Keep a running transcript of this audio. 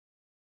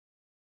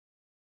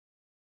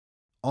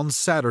On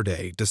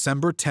Saturday,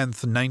 December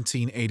 10th,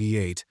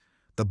 1988,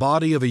 the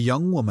body of a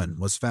young woman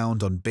was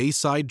found on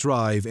Bayside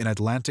Drive in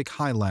Atlantic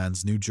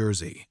Highlands, New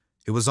Jersey.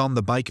 It was on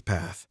the bike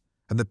path,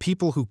 and the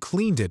people who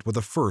cleaned it were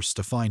the first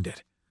to find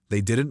it. They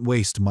didn't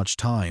waste much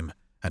time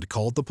and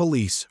called the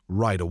police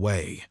right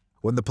away.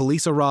 When the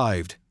police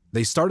arrived,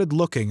 they started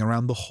looking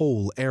around the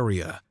whole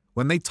area.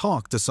 When they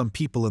talked to some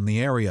people in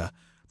the area,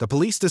 the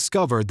police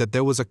discovered that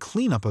there was a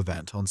cleanup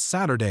event on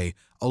Saturday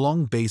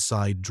along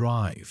Bayside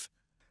Drive.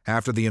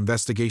 After the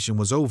investigation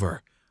was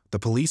over, the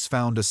police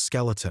found a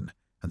skeleton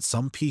and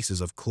some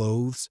pieces of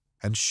clothes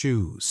and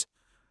shoes,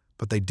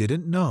 but they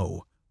didn't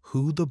know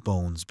who the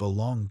bones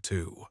belonged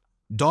to.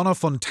 Donna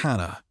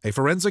Fontana, a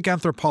forensic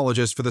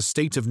anthropologist for the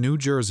state of New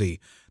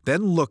Jersey,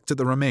 then looked at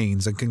the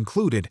remains and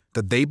concluded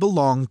that they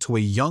belonged to a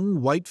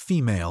young white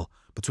female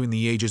between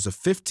the ages of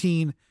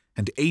 15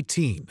 and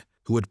 18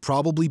 who had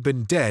probably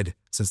been dead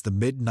since the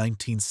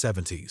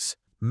mid-1970s.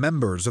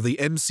 Members of the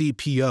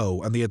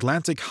MCPO and the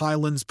Atlantic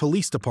Highlands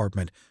Police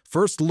Department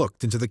first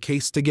looked into the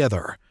case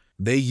together.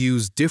 They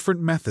used different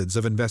methods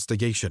of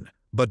investigation,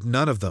 but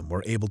none of them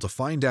were able to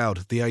find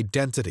out the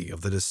identity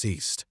of the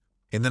deceased.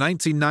 In the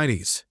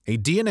 1990s, a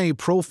DNA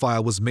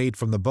profile was made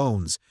from the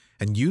bones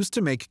and used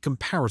to make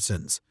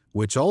comparisons,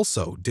 which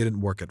also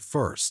didn't work at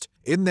first.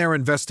 In their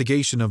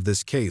investigation of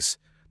this case,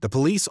 the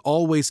police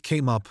always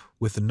came up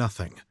with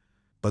nothing,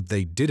 but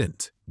they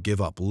didn't give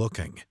up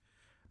looking.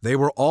 They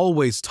were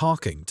always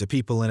talking to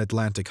people in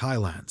Atlantic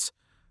Highlands,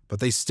 but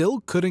they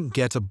still couldn't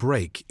get a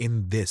break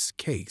in this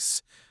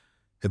case.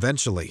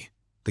 Eventually,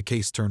 the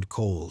case turned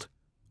cold,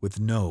 with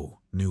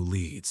no new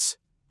leads.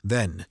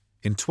 Then,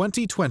 in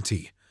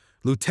 2020,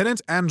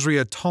 Lieutenant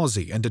Andrea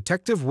Tozzi and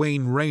Detective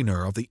Wayne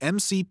Rayner of the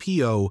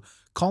MCPO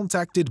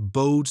contacted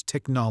Bode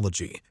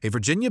Technology, a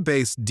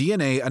Virginia-based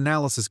DNA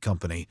analysis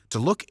company, to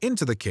look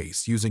into the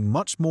case using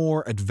much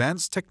more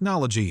advanced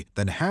technology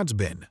than had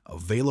been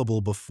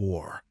available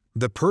before.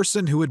 The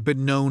person who had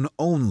been known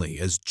only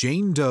as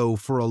Jane Doe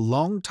for a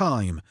long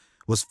time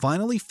was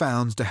finally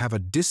found to have a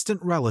distant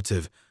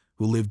relative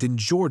who lived in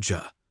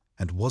Georgia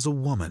and was a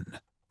woman.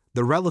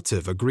 The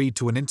relative agreed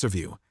to an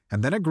interview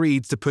and then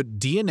agreed to put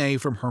DNA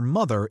from her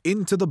mother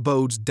into the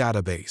Bode's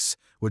database,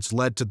 which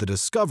led to the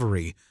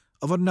discovery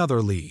of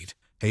another lead.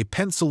 A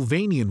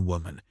Pennsylvanian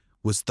woman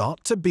was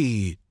thought to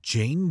be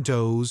Jane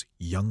Doe's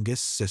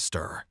youngest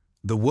sister.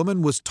 The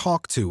woman was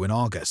talked to in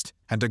August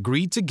and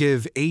agreed to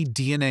give a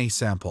DNA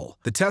sample.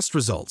 The test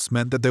results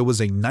meant that there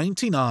was a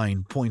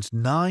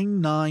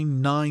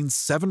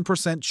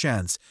 99.9997%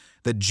 chance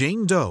that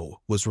Jane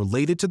Doe was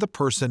related to the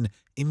person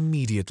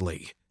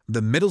immediately.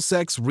 The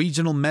Middlesex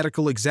Regional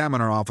Medical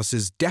Examiner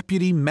Office's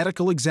Deputy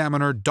Medical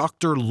Examiner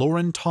Dr.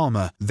 Lauren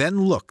Tama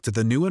then looked at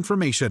the new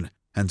information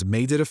and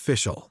made it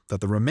official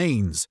that the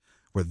remains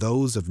were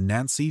those of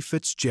Nancy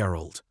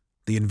Fitzgerald.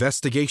 The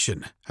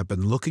investigation had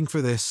been looking for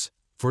this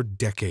for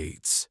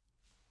decades.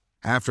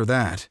 After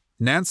that,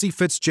 Nancy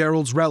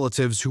Fitzgerald's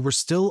relatives who were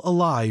still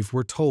alive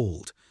were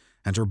told,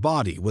 and her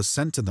body was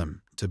sent to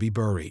them to be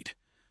buried.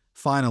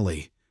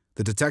 Finally,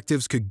 the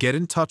detectives could get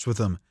in touch with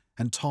them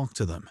and talk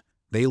to them.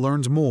 They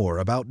learned more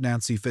about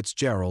Nancy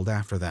Fitzgerald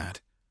after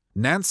that.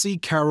 Nancy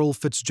Carol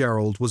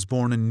Fitzgerald was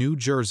born in New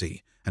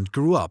Jersey and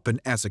grew up in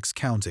Essex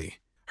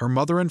County. Her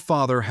mother and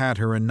father had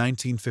her in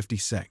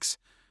 1956.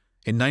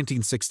 In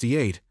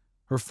 1968,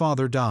 her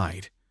father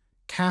died.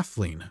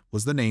 Kathleen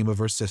was the name of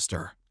her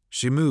sister.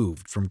 She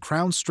moved from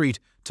Crown Street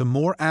to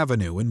Moore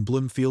Avenue in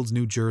Bloomfield,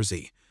 New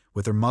Jersey,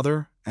 with her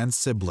mother and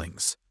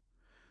siblings.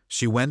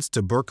 She went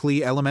to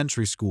Berkeley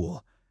Elementary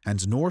School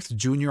and North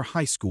Junior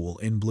High School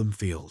in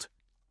Bloomfield.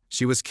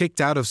 She was kicked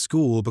out of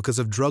school because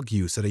of drug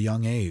use at a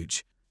young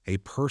age. A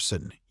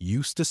person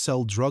used to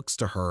sell drugs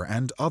to her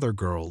and other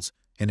girls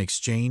in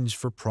exchange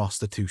for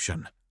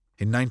prostitution.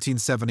 In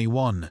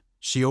 1971,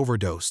 she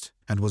overdosed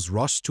and was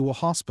rushed to a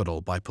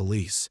hospital by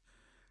police.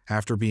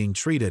 After being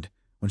treated,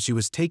 when she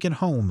was taken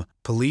home,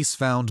 police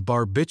found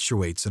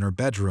barbiturates in her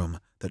bedroom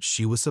that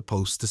she was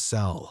supposed to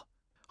sell.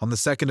 On the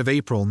 2nd of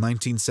April,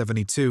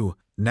 1972,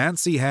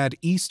 Nancy had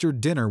Easter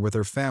dinner with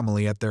her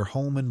family at their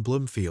home in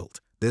Bloomfield.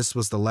 This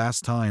was the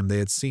last time they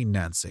had seen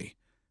Nancy,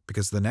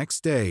 because the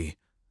next day,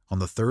 on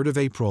the 3rd of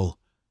April,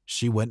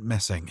 she went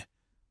missing.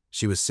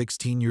 She was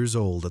 16 years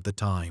old at the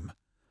time.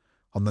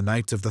 On the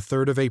night of the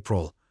 3rd of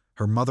April,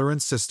 her mother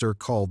and sister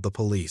called the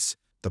police.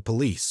 The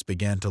police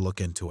began to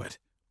look into it.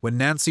 When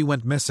Nancy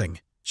went missing,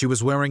 she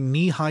was wearing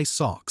knee-high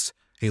socks,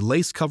 a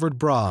lace-covered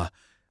bra,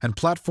 and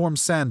platform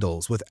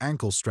sandals with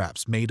ankle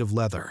straps made of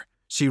leather.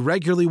 She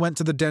regularly went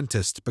to the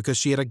dentist because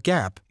she had a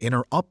gap in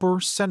her upper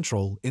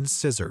central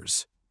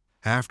incisors.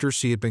 After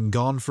she had been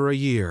gone for a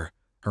year,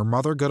 her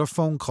mother got a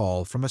phone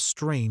call from a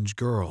strange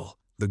girl.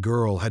 The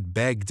girl had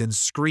begged and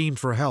screamed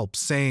for help,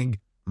 saying,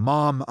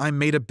 "Mom, I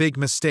made a big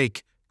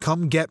mistake.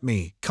 Come get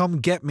me,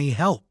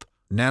 help."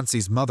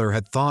 Nancy's mother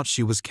had thought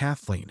she was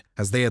Kathleen,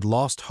 as they had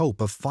lost hope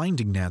of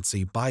finding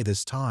Nancy by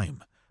this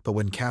time. But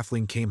when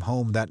Kathleen came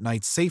home that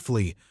night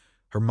safely,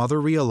 her mother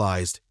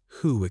realized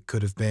who it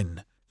could have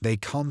been. They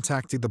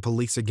contacted the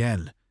police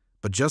again,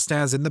 but just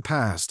as in the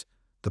past,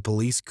 the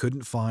police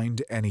couldn't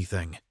find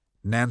anything.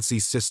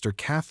 Nancy's sister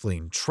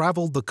Kathleen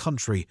traveled the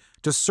country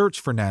to search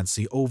for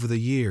Nancy over the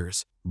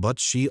years, but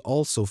she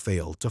also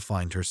failed to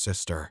find her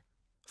sister.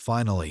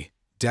 Finally,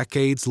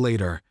 decades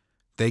later,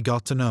 they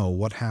got to know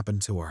what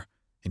happened to her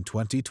in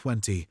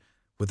 2020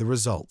 with the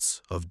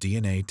results of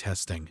DNA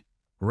testing.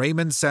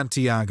 Raymond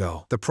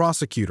Santiago, the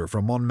prosecutor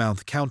from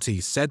Monmouth County,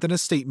 said in a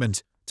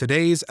statement,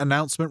 "Today's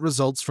announcement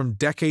results from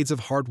decades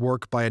of hard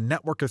work by a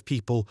network of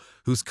people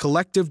whose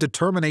collective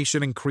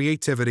determination and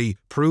creativity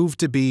proved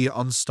to be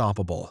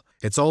unstoppable.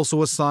 It's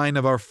also a sign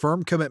of our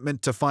firm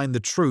commitment to find the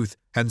truth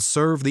and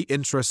serve the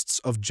interests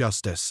of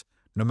justice,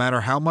 no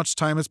matter how much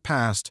time has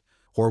passed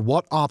or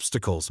what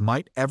obstacles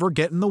might ever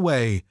get in the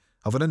way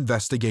of an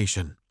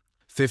investigation."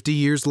 50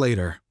 years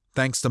later,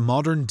 thanks to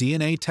modern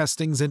DNA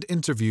testings and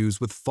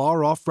interviews with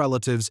far-off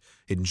relatives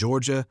in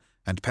Georgia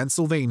and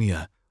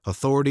Pennsylvania,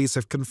 authorities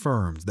have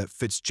confirmed that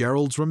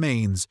Fitzgerald's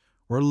remains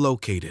were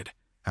located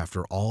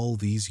after all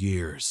these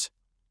years.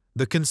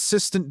 The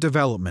consistent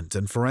development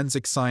in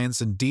forensic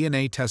science and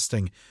DNA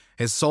testing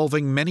is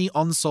solving many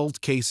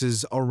unsolved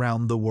cases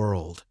around the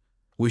world.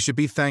 We should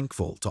be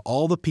thankful to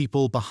all the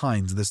people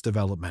behind this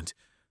development.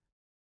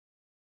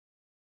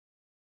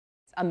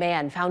 A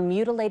man found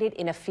mutilated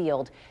in a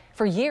field.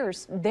 For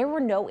years, there were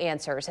no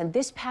answers, and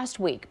this past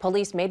week,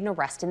 police made an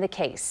arrest in the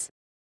case.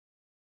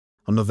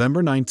 On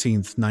November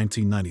 19,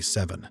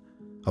 1997,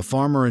 a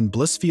farmer in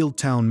Blissfield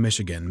Town,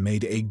 Michigan,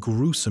 made a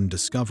gruesome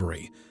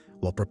discovery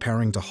while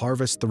preparing to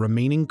harvest the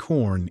remaining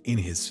corn in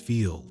his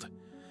field.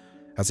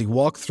 As he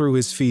walked through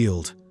his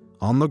field,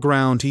 on the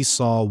ground he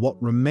saw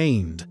what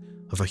remained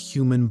of a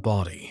human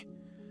body.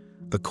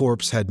 The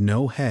corpse had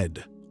no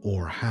head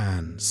or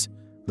hands.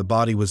 The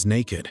body was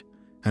naked,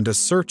 and a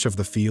search of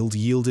the field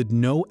yielded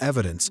no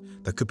evidence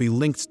that could be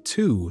linked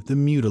to the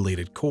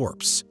mutilated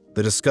corpse.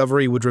 The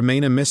discovery would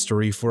remain a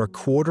mystery for a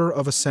quarter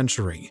of a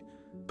century,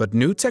 but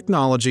new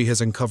technology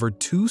has uncovered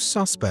two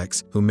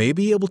suspects who may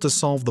be able to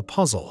solve the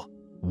puzzle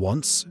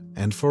once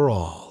and for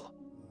all.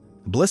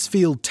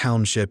 Blissfield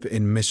Township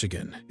in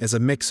Michigan is a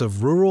mix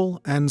of rural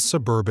and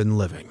suburban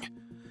living.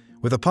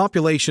 With a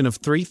population of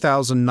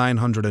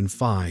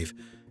 3,905,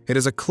 it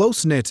is a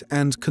close-knit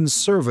and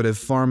conservative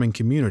farming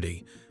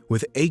community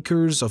with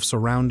acres of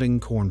surrounding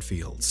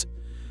cornfields.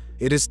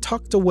 It is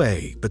tucked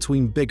away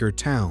between bigger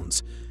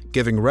towns,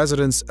 giving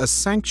residents a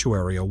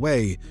sanctuary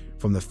away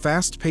from the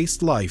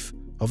fast-paced life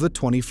of the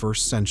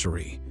 21st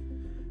century.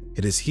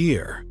 It is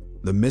here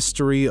the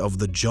mystery of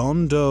the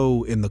John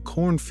Doe in the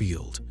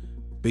cornfield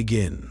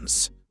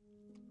begins.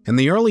 In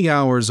the early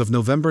hours of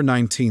November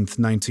 19,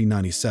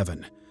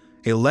 1997,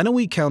 a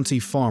Lenawee County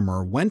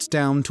farmer went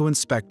down to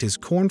inspect his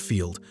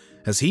cornfield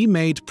as he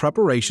made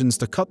preparations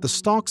to cut the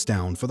stalks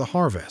down for the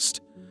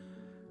harvest.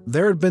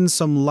 There had been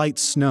some light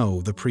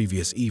snow the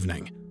previous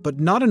evening, but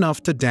not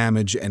enough to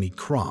damage any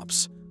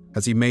crops.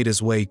 As he made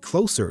his way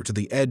closer to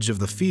the edge of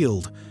the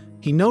field,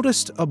 he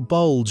noticed a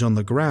bulge on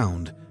the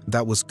ground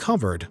that was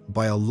covered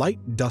by a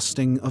light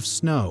dusting of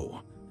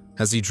snow.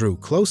 As he drew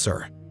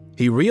closer,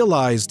 he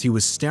realized he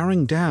was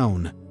staring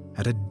down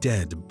at a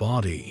dead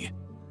body.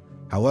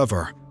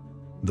 However,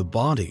 the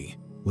body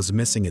was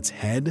missing its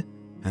head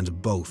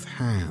and both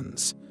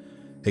hands.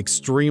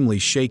 Extremely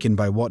shaken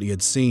by what he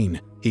had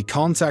seen, he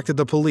contacted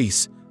the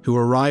police, who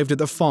arrived at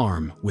the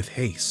farm with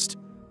haste.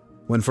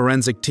 When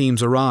forensic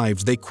teams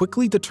arrived, they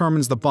quickly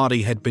determined the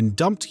body had been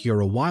dumped here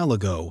a while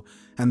ago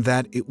and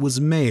that it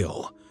was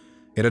male.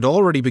 It had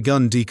already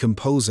begun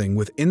decomposing,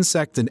 with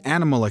insect and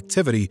animal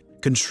activity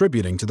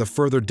contributing to the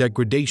further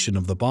degradation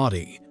of the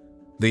body.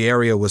 The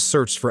area was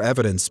searched for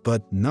evidence,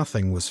 but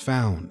nothing was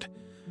found.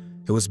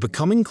 It was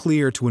becoming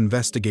clear to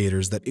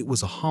investigators that it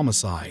was a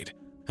homicide,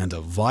 and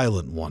a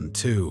violent one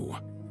too.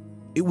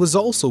 It was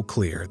also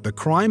clear the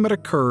crime had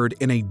occurred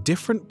in a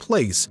different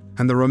place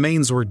and the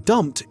remains were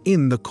dumped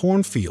in the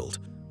cornfield,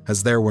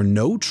 as there were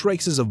no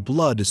traces of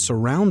blood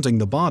surrounding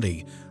the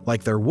body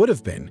like there would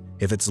have been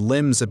if its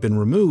limbs had been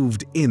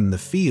removed in the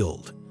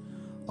field.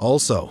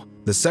 Also,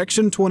 the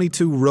Section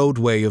 22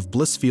 roadway of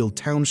Blissfield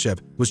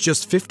Township was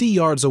just 50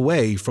 yards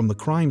away from the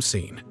crime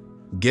scene,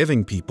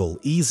 giving people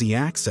easy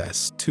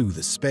access to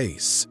the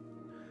space.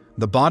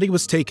 The body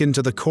was taken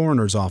to the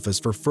coroner's office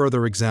for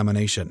further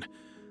examination.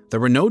 There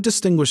were no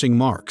distinguishing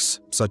marks,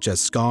 such as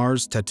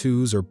scars,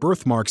 tattoos, or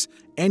birthmarks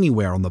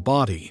anywhere on the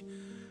body.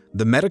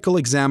 The medical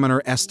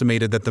examiner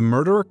estimated that the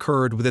murder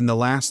occurred within the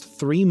last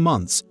 3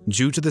 months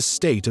due to the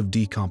state of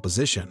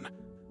decomposition.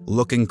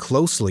 Looking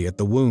closely at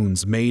the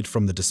wounds made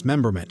from the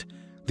dismemberment,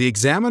 the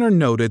examiner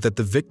noted that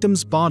the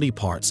victim's body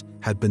parts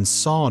had been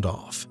sawed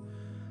off.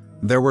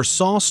 There were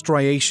saw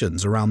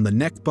striations around the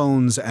neck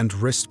bones and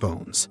wrist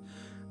bones.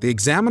 The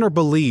examiner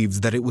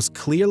believed that it was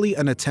clearly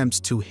an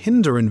attempt to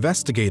hinder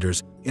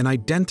investigators in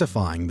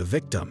identifying the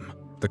victim.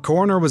 The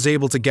coroner was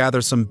able to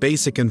gather some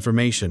basic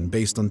information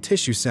based on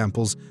tissue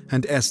samples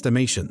and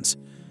estimations.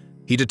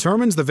 He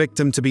determines the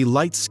victim to be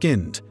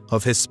light-skinned,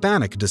 of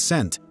Hispanic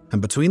descent, and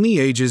between the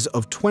ages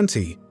of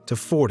 20 to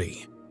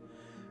 40.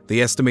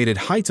 The estimated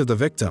height of the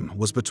victim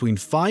was between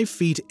 5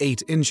 feet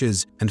 8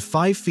 inches and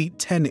 5 feet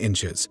 10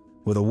 inches,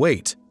 with a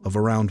weight of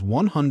around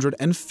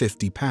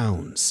 150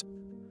 pounds.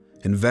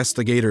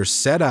 Investigators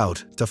set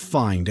out to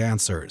find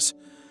answers.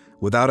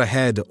 Without a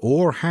head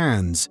or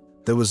hands,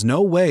 there was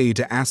no way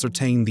to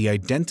ascertain the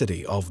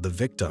identity of the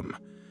victim.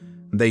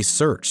 They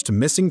searched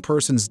missing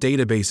persons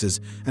databases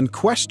and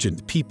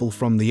questioned people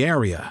from the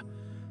area.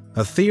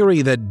 A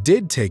theory that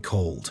did take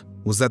hold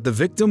was that the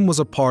victim was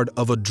a part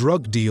of a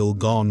drug deal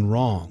gone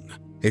wrong.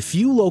 A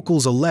few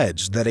locals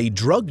alleged that a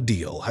drug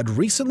deal had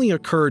recently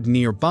occurred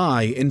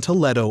nearby in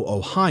Toledo,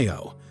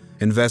 Ohio.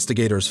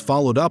 Investigators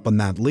followed up on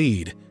that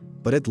lead,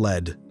 but it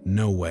led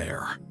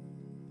nowhere.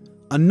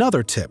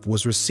 Another tip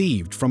was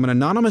received from an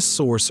anonymous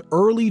source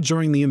early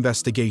during the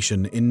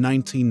investigation in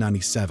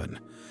 1997.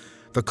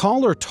 The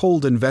caller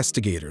told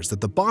investigators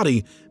that the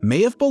body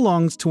may have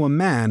belonged to a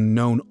man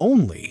known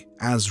only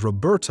as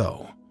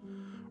Roberto.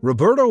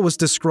 Roberto was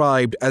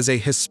described as a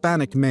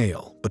Hispanic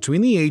male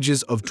between the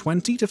ages of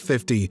 20 to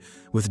 50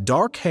 with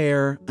dark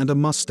hair and a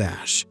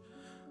mustache.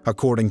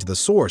 According to the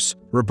source,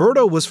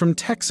 Roberto was from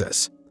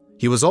Texas.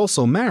 He was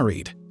also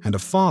married and a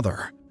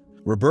father.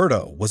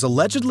 Roberto was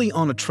allegedly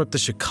on a trip to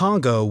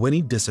Chicago when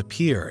he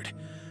disappeared.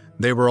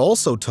 They were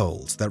also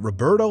told that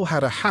Roberto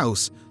had a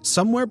house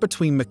somewhere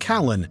between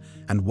McAllen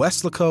and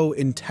Weslaco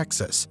in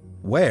Texas,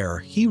 where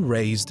he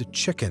raised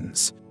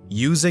chickens.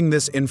 Using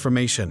this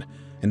information,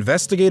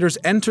 investigators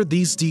entered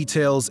these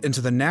details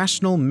into the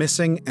National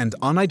Missing and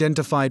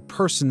Unidentified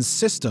Persons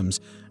Systems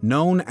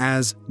known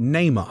as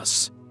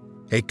NamUs.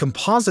 A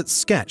composite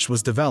sketch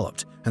was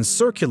developed and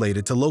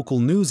circulated to local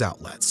news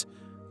outlets,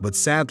 but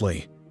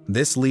sadly,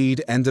 this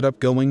lead ended up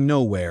going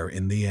nowhere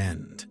in the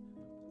end.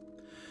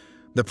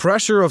 The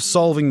pressure of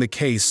solving the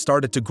case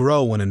started to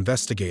grow on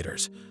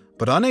investigators,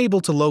 but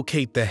unable to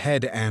locate the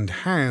head and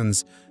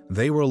hands,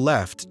 they were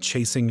left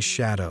chasing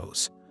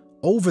shadows.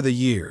 Over the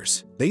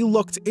years, they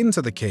looked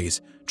into the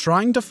case,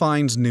 trying to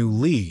find new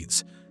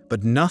leads,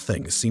 but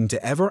nothing seemed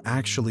to ever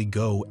actually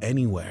go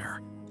anywhere.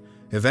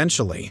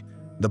 Eventually,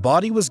 the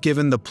body was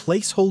given the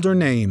placeholder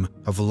name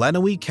of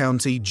Lenawee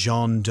County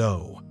John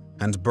Doe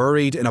and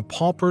buried in a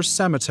pauper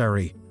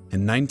cemetery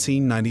in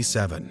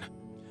 1997.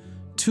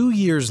 2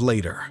 years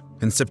later,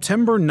 in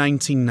September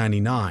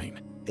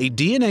 1999, a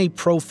DNA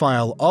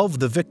profile of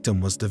the victim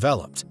was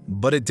developed,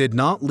 but it did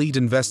not lead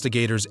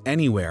investigators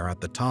anywhere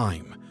at the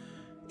time.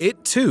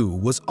 It too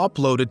was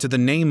uploaded to the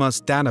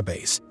NamUs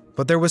database,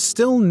 but there was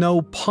still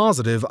no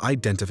positive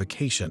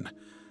identification.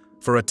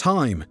 For a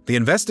time, the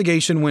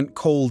investigation went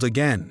cold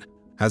again,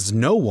 as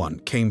no one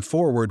came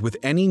forward with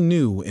any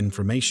new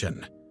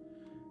information.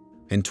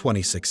 In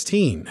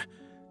 2016,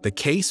 the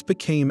case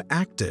became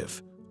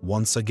active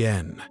once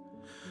again.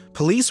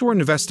 Police were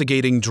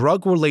investigating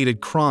drug-related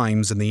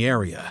crimes in the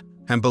area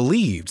and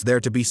believed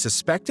there to be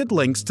suspected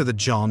links to the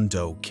John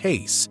Doe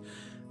case.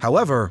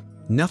 However,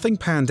 nothing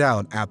panned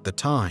out at the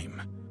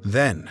time.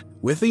 Then,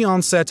 with the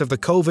onset of the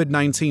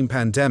COVID-19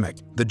 pandemic,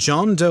 the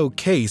John Doe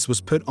case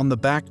was put on the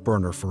back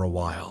burner for a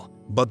while.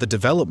 But the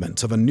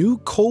development of a new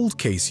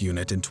Coldcase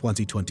unit in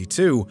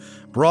 2022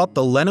 brought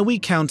the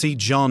Lenawee County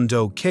John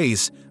Doe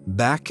case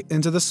back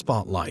into the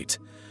spotlight.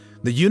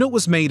 The unit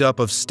was made up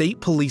of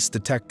state police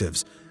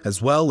detectives,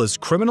 as well as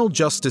criminal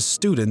justice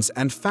students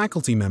and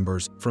faculty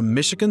members from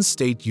Michigan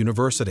State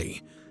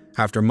University.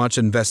 After much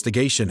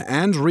investigation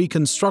and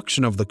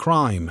reconstruction of the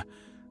crime,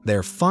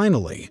 there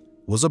finally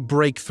was a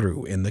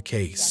breakthrough in the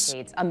case.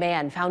 A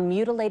man found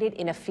mutilated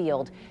in a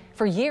field.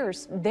 For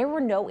years, there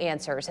were no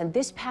answers, and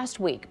this past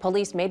week,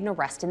 police made an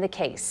arrest in the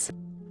case.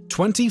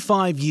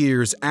 25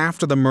 years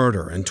after the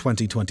murder in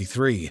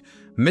 2023,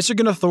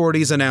 Michigan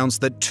authorities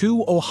announced that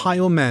 2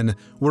 Ohio men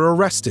were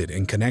arrested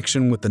in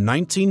connection with the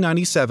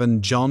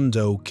 1997 John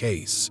Doe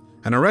case.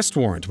 An arrest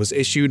warrant was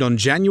issued on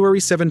January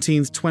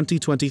 17,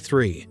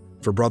 2023,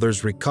 for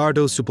brothers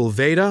Ricardo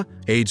Sepulveda,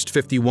 aged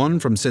 51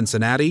 from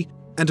Cincinnati,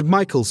 and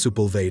Michael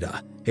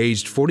Sepulveda,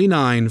 aged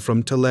 49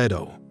 from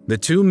Toledo. The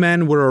 2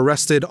 men were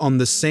arrested on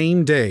the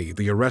same day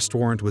the arrest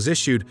warrant was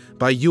issued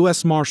by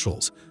U.S.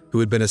 Marshals, who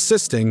had been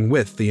assisting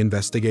with the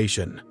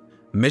investigation.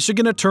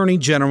 Michigan Attorney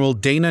General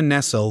Dana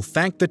Nessel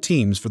thanked the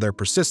teams for their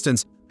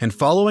persistence in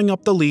following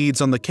up the leads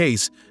on the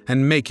case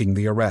and making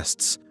the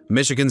arrests.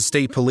 Michigan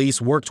State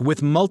Police worked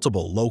with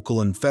multiple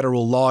local and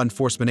federal law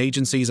enforcement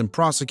agencies and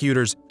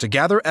prosecutors to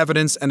gather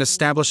evidence and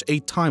establish a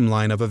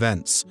timeline of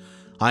events.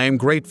 I am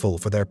grateful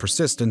for their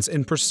persistence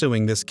in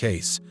pursuing this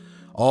case.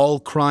 All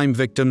crime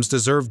victims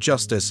deserve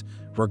justice,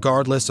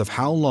 regardless of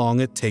how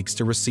long it takes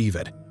to receive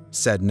it,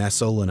 said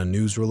Nessel in a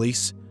news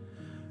release.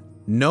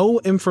 No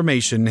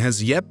information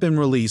has yet been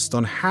released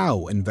on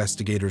how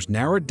investigators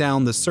narrowed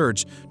down the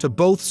search to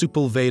both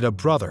Sepulveda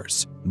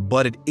brothers,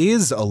 but it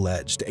is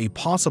alleged a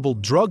possible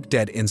drug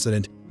debt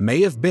incident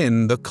may have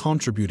been the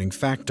contributing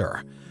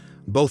factor.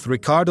 Both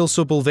Ricardo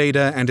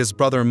Sepulveda and his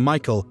brother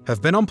Michael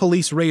have been on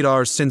police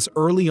radar since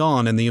early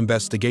on in the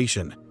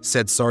investigation,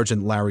 said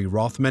Sergeant Larry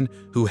Rothman,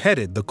 who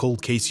headed the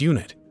Coldcase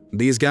unit.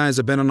 These guys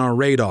have been on our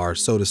radar,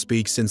 so to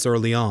speak, since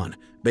early on,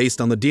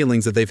 based on the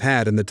dealings that they've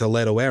had in the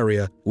Toledo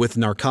area with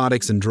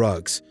narcotics and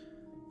drugs.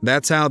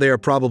 That's how they are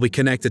probably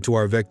connected to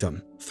our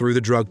victim, through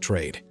the drug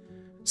trade.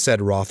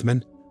 said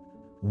Rothman.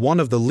 One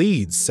of the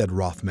leads, said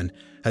Rothman,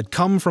 had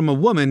come from a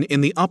woman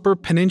in the Upper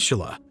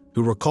Peninsula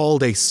who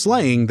recalled a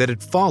slaying that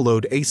had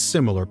followed a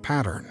similar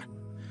pattern.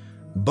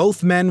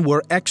 Both men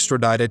were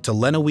extradited to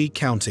Lenawee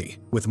County,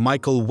 with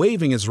Michael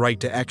waiving his right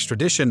to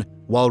extradition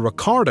while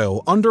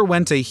Ricardo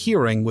underwent a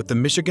hearing with the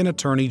Michigan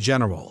Attorney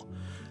General.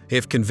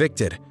 If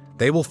convicted,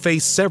 they will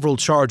face several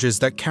charges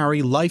that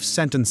carry life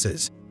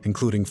sentences,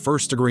 including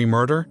first-degree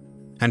murder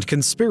and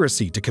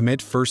conspiracy to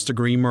commit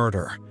first-degree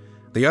murder.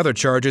 The other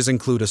charges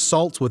include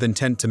assault with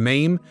intent to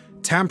maim,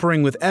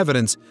 tampering with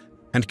evidence,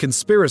 and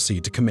conspiracy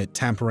to commit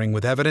tampering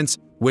with evidence,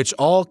 which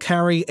all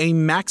carry a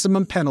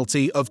maximum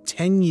penalty of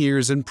 10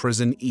 years in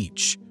prison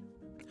each.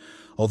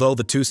 Although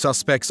the two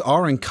suspects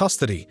are in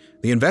custody,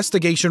 the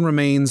investigation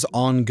remains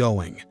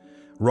ongoing.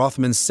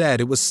 Rothman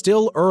said it was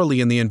still early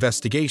in the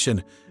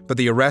investigation, but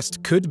the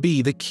arrest could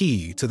be the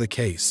key to the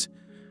case.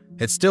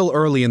 It's still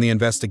early in the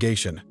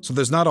investigation, so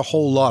there's not a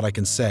whole lot I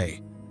can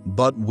say.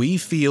 But we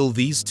feel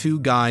these two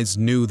guys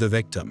knew the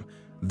victim.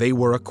 They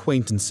were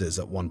acquaintances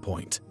at one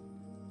point.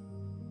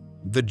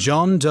 The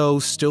John Doe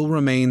still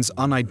remains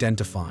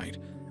unidentified,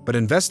 but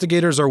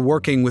investigators are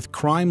working with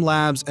crime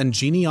labs and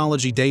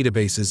genealogy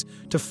databases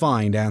to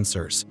find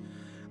answers.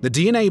 The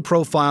DNA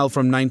profile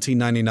from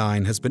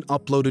 1999 has been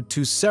uploaded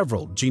to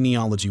several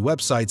genealogy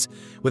websites,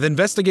 with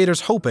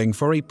investigators hoping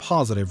for a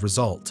positive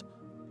result.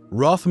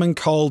 Rothman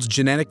called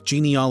genetic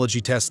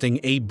genealogy testing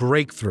a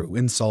breakthrough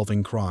in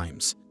solving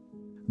crimes.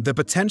 The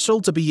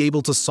potential to be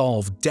able to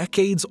solve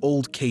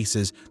decades-old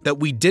cases that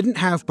we didn't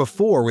have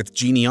before with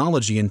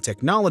genealogy and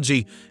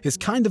technology is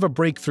kind of a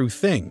breakthrough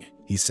thing,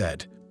 he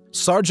said.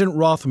 Sergeant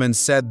Rothman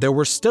said there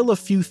were still a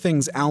few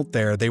things out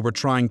there they were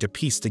trying to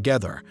piece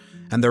together,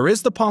 and there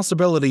is the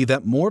possibility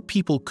that more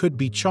people could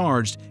be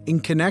charged in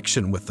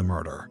connection with the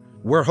murder.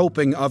 We're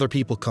hoping other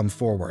people come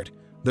forward.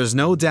 There's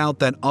no doubt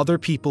that other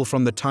people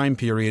from the time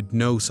period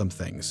know some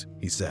things,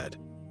 he said.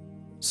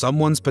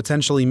 Someone's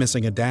potentially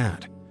missing a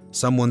dad.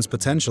 Someone's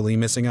potentially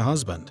missing a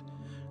husband.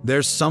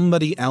 There's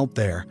somebody out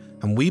there,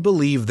 and we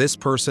believe this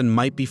person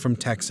might be from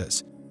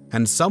Texas,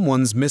 and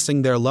someone's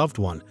missing their loved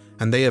one,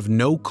 and they have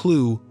no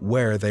clue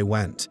where they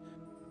went.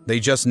 They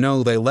just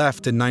know they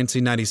left in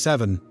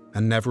 1997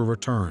 and never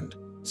returned,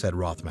 said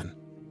Rothman.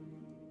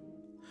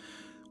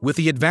 With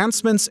the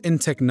advancements in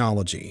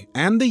technology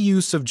and the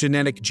use of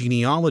genetic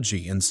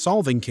genealogy in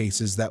solving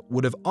cases that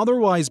would have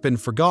otherwise been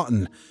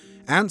forgotten,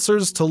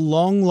 answers to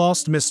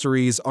long-lost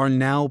mysteries are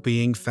now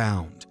being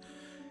found.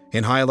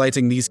 In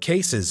highlighting these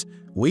cases,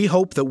 we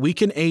hope that we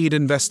can aid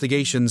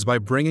investigations by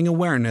bringing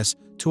awareness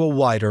to a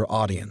wider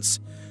audience.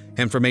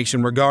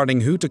 Information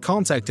regarding who to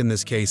contact in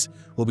this case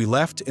will be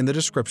left in the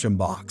description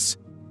box.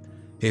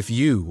 If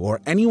you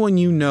or anyone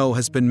you know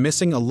has been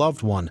missing a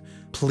loved one,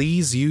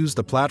 please use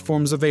the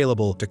platforms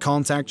available to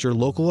contact your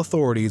local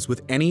authorities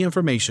with any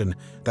information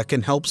that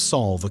can help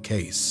solve a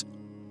case.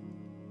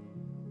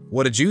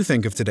 What did you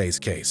think of today's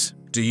case?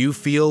 Do you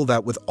feel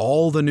that with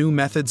all the new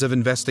methods of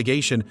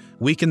investigation,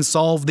 we can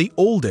solve the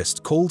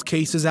oldest cold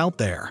cases out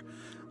there?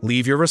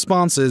 Leave your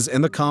responses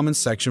in the comments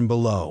section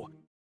below.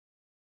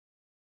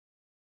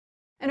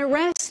 An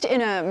arrest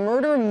in a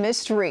murder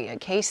mystery, a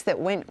case that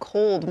went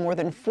cold more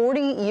than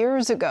 40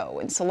 years ago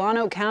in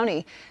Solano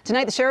County.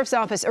 Tonight, the sheriff's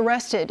office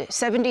arrested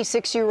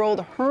 76-year-old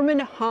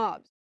Herman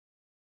Hobbs.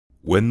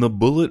 When the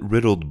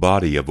bullet-riddled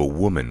body of a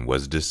woman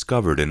was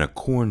discovered in a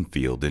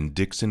cornfield in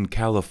Dixon,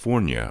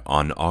 California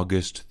on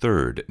August 3,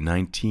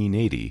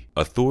 1980,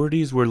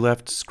 authorities were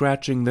left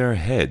scratching their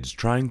heads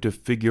trying to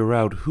figure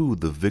out who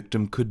the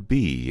victim could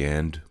be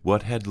and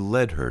what had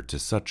led her to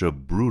such a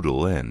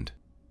brutal end.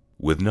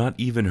 With not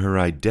even her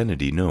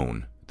identity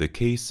known, the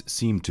case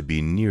seemed to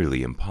be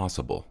nearly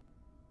impossible.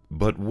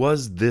 But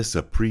was this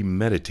a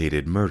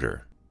premeditated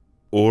murder?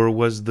 Or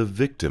was the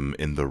victim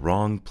in the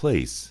wrong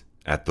place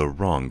at the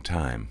wrong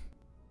time?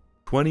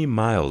 20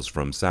 miles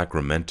from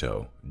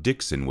Sacramento,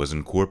 Dixon was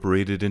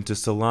incorporated into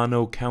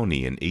Solano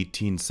County in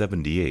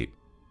 1878.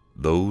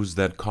 Those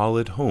that call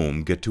it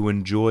home get to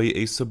enjoy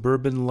a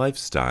suburban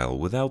lifestyle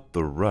without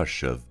the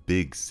rush of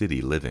big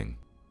city living.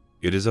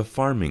 It is a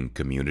farming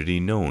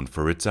community known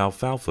for its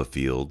alfalfa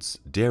fields,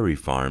 dairy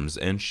farms,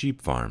 and sheep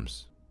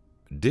farms.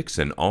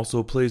 Dixon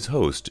also plays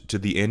host to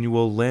the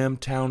annual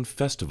Lambtown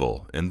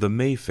Festival and the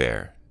May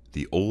Fair,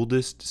 the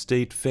oldest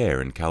state fair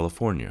in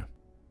California.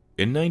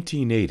 In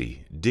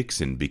 1980,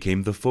 Dixon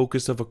became the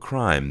focus of a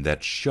crime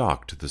that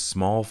shocked the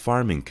small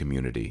farming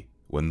community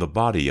when the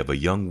body of a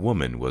young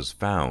woman was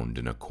found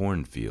in a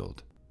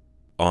cornfield.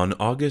 On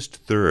August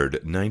 3,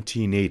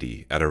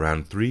 1980, at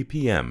around 3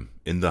 p.m.,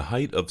 in the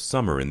height of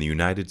summer in the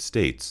United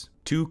States,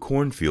 two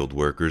cornfield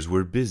workers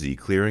were busy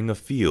clearing a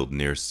field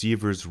near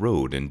Seavers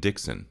Road in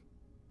Dixon.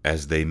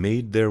 As they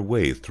made their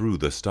way through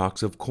the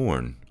stalks of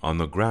corn, on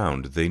the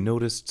ground they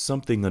noticed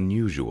something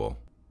unusual.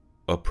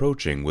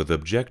 Approaching with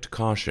abject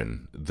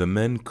caution, the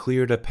men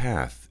cleared a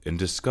path and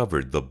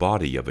discovered the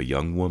body of a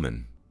young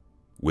woman.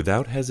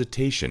 Without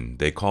hesitation,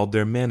 they called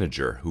their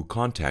manager, who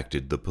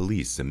contacted the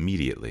police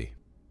immediately.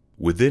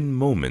 Within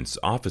moments,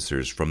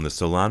 officers from the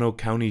Solano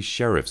County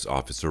Sheriff's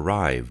Office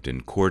arrived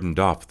and cordoned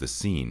off the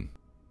scene.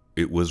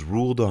 It was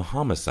ruled a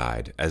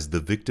homicide as the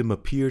victim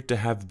appeared to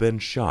have been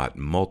shot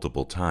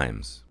multiple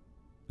times.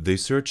 They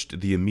searched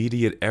the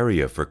immediate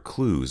area for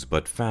clues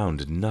but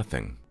found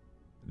nothing.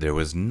 There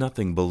was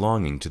nothing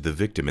belonging to the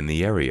victim in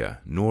the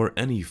area, nor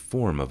any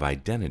form of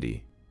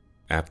identity.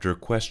 After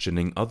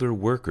questioning other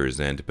workers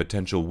and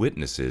potential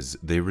witnesses,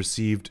 they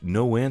received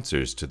no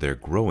answers to their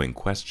growing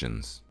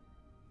questions.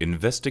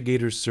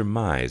 Investigators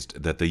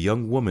surmised that the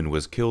young woman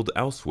was killed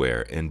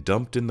elsewhere and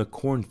dumped in the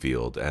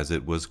cornfield as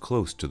it was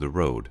close to the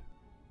road.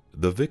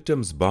 The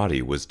victim's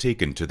body was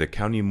taken to the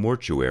county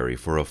mortuary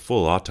for a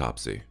full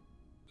autopsy.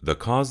 The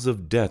cause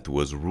of death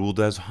was ruled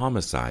as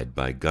homicide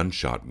by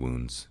gunshot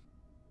wounds.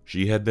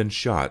 She had been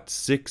shot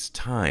 6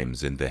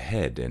 times in the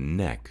head and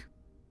neck.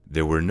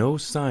 There were no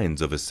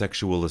signs of a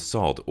sexual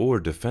assault or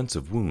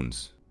defensive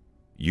wounds.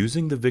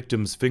 Using the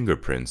victim's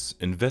fingerprints,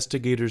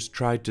 investigators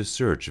tried to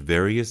search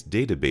various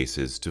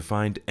databases to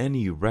find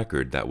any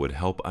record that would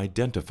help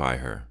identify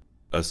her.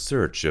 A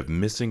search of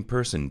missing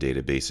person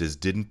databases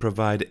didn't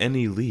provide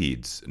any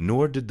leads,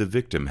 nor did the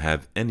victim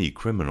have any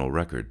criminal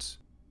records.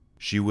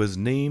 She was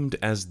named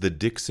as the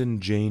Dixon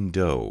Jane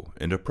Doe,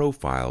 and a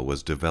profile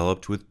was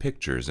developed with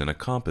pictures and a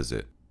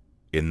composite.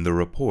 In the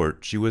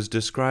report, she was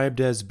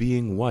described as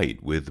being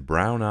white with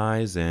brown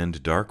eyes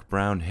and dark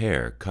brown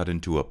hair cut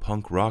into a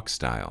punk rock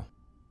style.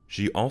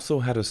 She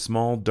also had a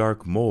small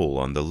dark mole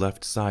on the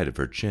left side of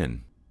her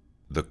chin.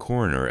 The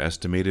coroner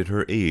estimated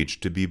her age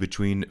to be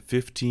between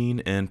 15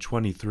 and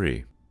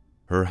 23.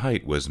 Her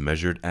height was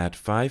measured at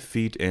 5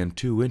 feet and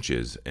 2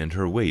 inches and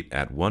her weight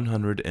at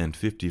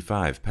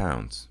 155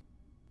 pounds.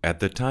 At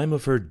the time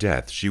of her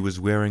death, she was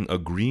wearing a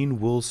green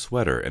wool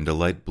sweater and a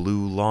light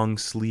blue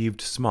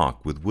long-sleeved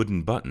smock with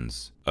wooden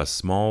buttons, a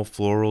small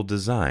floral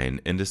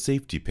design, and a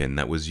safety pin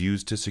that was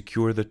used to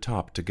secure the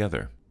top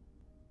together.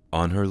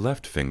 On her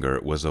left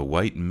finger was a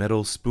white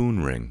metal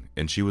spoon ring,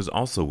 and she was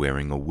also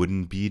wearing a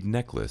wooden bead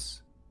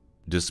necklace.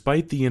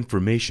 Despite the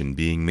information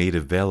being made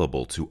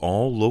available to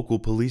all local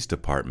police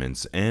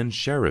departments and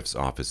sheriff's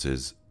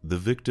offices, the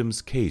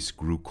victim's case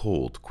grew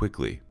cold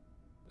quickly.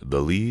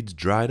 The leads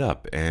dried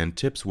up and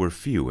tips were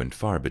few and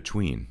far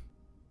between.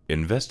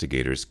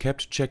 Investigators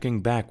kept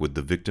checking back with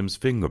the victim's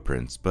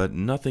fingerprints, but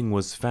nothing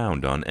was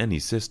found on any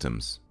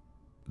systems.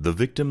 The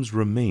victim's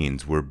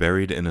remains were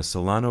buried in a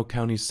Solano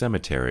County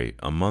cemetery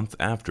a month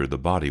after the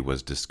body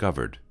was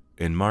discovered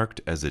and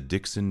marked as a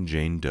Dixon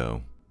Jane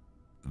Doe.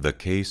 The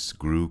case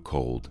grew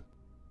cold.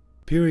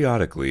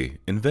 Periodically,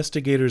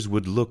 investigators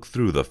would look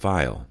through the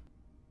file.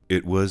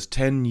 It was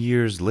 10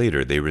 years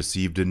later they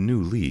received a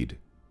new lead.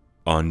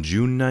 On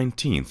June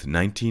 19,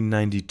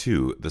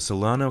 1992, the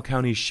Solano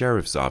County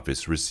Sheriff's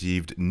Office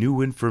received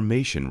new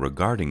information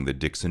regarding the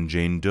Dixon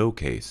Jane Doe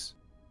case.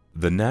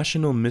 The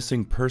National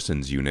Missing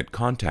Persons Unit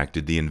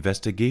contacted the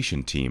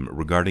investigation team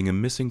regarding a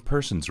missing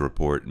persons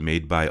report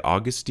made by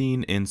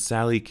Augustine and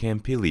Sally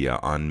Campiglia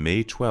on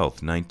May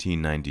 12,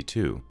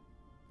 1992.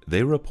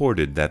 They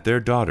reported that their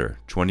daughter,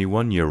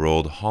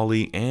 21-year-old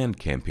Holly Ann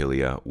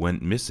Campiglia,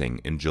 went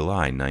missing in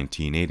July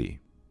 1980.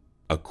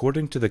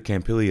 According to the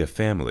Campiglia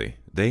family,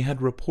 they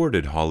had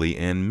reported Holly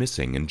Ann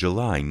missing in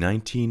July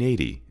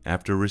 1980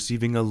 after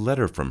receiving a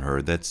letter from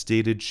her that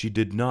stated she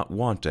did not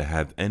want to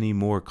have any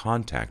more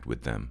contact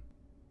with them.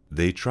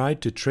 They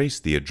tried to trace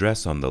the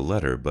address on the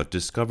letter but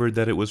discovered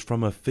that it was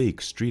from a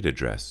fake street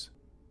address.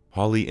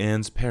 Holly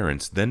Ann's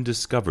parents then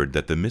discovered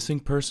that the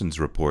missing persons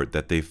report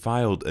that they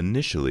filed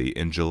initially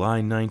in July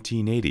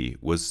 1980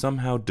 was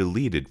somehow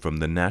deleted from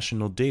the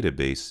national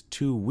database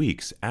 2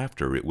 weeks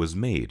after it was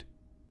made.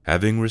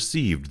 Having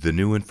received the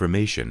new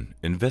information,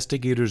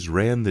 investigators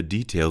ran the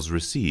details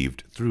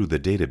received through the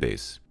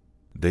database.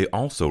 They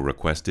also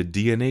requested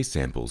DNA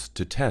samples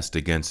to test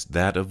against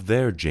that of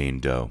their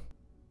Jane Doe.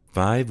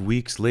 5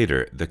 weeks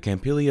later, the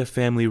Campiglia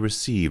family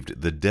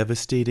received the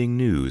devastating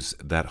news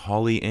that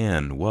Holly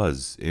Ann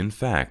was, in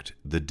fact,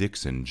 the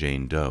Dixon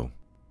Jane Doe.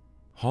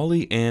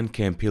 Holly Ann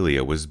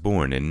Campiglia was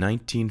born in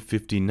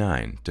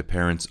 1959 to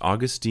parents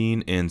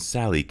Augustine and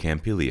Sally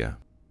Campiglia.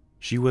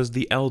 She was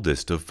the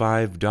eldest of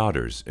 5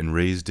 daughters and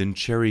raised in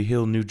Cherry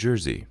Hill, New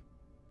Jersey.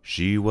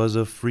 She was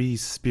a free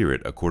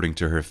spirit according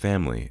to her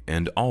family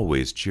and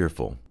always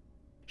cheerful.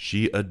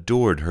 She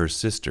adored her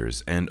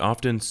sisters and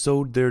often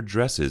sewed their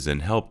dresses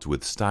and helped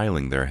with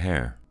styling their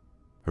hair.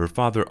 Her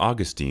father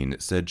Augustine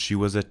said she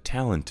was a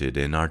talented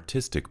and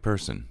artistic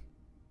person.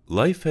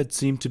 Life had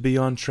seemed to be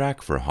on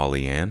track for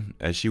Holly Ann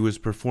as she was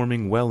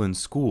performing well in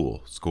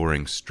school,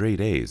 scoring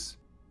straight A's.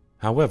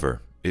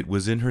 However, it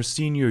was in her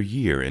senior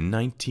year in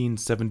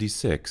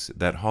 1976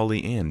 that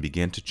Holly Ann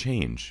began to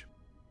change.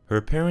 Her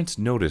parents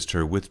noticed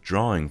her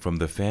withdrawing from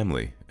the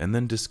family and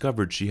then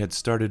discovered she had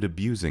started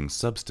abusing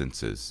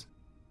substances.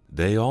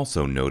 They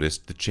also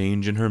noticed the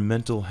change in her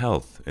mental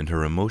health and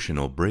her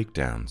emotional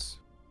breakdowns.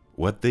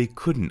 What they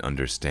couldn't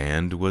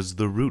understand was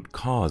the root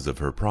cause of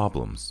her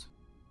problems.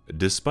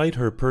 Despite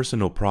her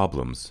personal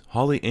problems,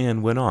 Holly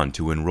Ann went on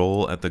to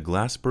enroll at the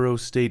Glassboro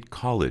State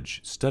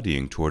College,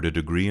 studying toward a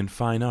degree in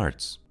fine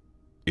arts.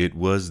 It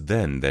was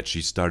then that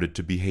she started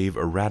to behave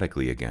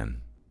erratically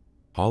again.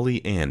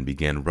 Holly Ann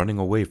began running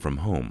away from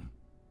home.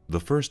 The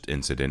first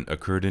incident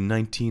occurred in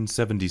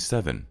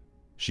 1977.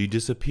 She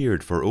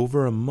disappeared for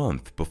over a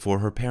month before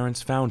her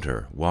parents found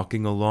her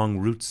walking along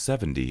Route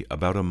 70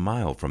 about a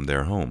mile from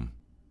their home.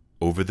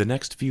 Over the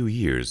next few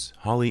years,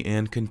 Holly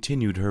Ann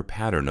continued her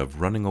pattern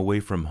of running away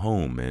from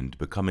home and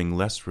becoming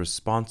less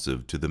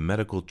responsive to the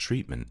medical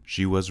treatment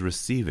she was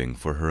receiving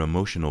for her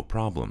emotional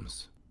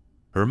problems.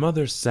 Her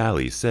mother,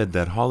 Sally, said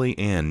that Holly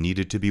Ann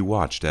needed to be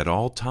watched at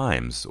all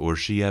times or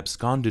she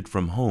absconded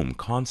from home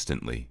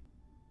constantly.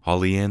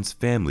 Holly Ann's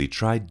family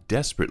tried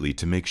desperately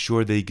to make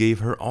sure they gave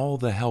her all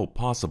the help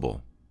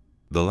possible.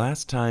 The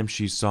last time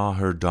she saw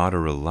her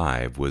daughter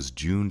alive was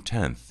June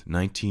 10,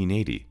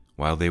 1980,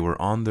 while they were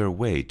on their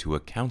way to a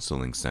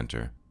counseling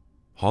center.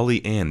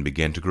 Holly Ann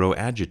began to grow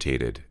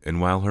agitated, and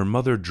while her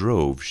mother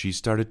drove, she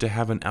started to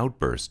have an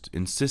outburst,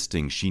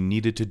 insisting she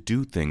needed to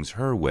do things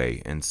her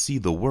way and see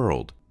the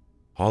world.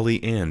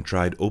 Holly Ann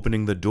tried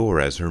opening the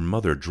door as her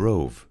mother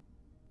drove.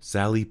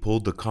 Sally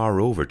pulled the car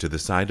over to the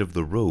side of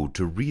the road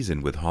to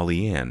reason with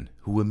Holly Ann,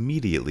 who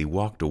immediately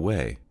walked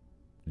away.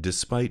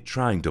 Despite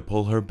trying to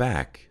pull her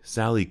back,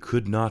 Sally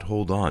could not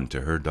hold on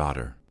to her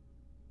daughter.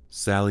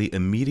 Sally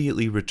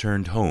immediately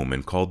returned home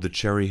and called the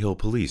Cherry Hill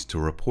police to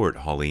report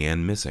Holly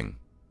Ann missing.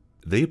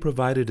 They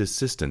provided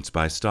assistance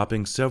by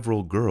stopping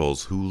several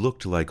girls who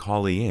looked like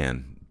Holly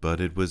Ann, but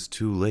it was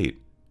too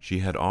late. She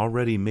had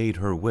already made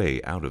her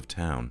way out of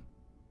town.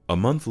 A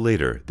month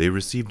later, they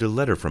received a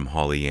letter from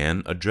Holly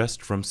Ann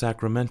addressed from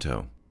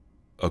Sacramento.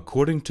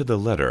 According to the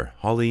letter,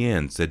 Holly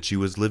Ann said she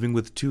was living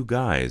with two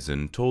guys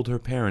and told her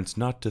parents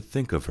not to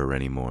think of her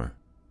anymore.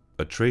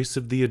 A trace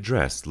of the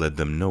address led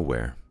them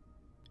nowhere.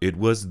 It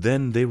was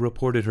then they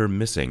reported her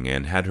missing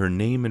and had her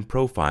name and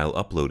profile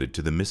uploaded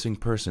to the missing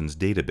persons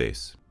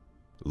database.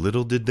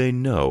 Little did they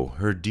know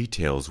her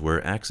details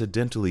were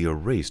accidentally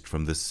erased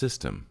from the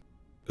system.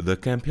 The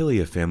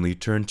Campiglia family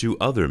turned to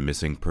other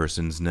missing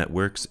persons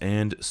networks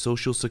and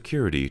Social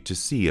Security to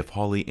see if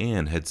Holly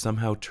Ann had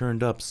somehow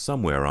turned up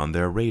somewhere on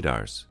their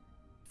radars.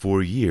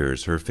 For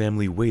years, her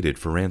family waited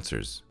for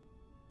answers.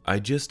 "I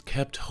just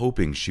kept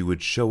hoping she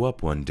would show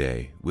up one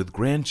day with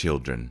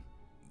grandchildren,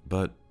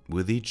 but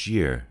with each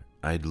year,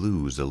 I'd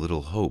lose a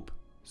little hope,"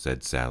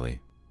 said Sally.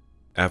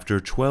 After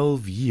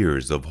 12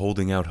 years of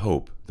holding out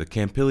hope, the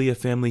Campiglia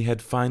family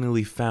had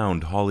finally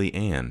found Holly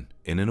Ann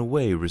and in a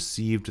way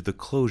received the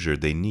closure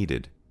they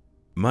needed.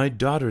 "My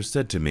daughter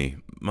said to me,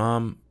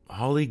 'Mom,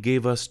 Holly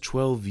gave us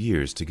 12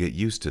 years to get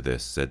used to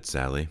this,'" said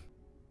Sally.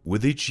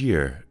 "With each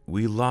year,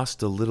 we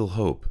lost a little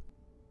hope.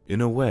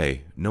 In a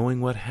way, knowing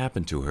what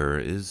happened to her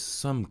is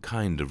some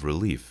kind of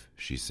relief,"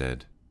 she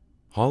said.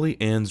 Holly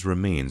Ann's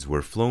remains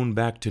were flown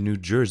back to New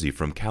Jersey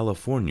from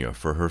California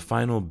for her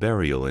final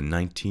burial in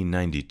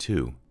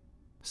 1992.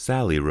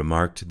 Sally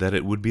remarked that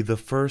it would be the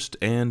first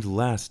and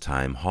last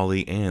time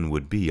Holly Ann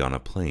would be on a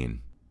plane.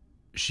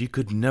 She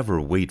could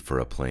never wait for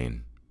a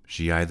plane.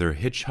 She either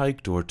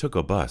hitchhiked or took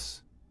a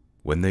bus.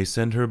 When they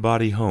send her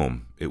body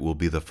home, it will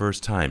be the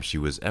first time she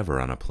was ever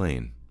on a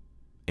plane.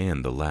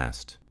 And the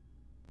last.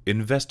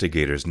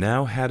 Investigators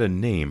now had a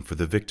name for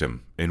the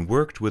victim and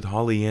worked with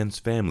Holly Ann's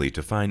family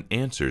to find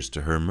answers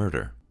to her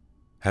murder.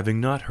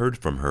 Having not heard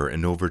from her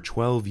in over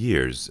 12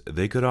 years,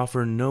 they could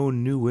offer no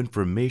new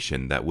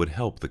information that would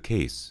help the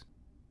case.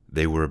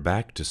 They were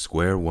back to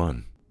square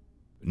one.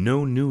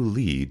 No new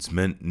leads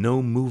meant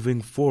no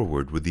moving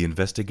forward with the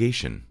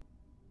investigation.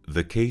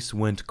 The case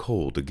went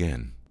cold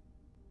again.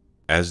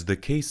 As the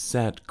case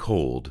sat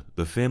cold,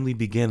 the family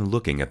began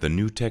looking at the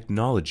new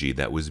technology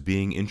that was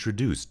being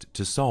introduced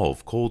to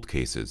solve cold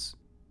cases.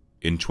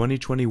 In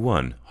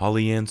 2021,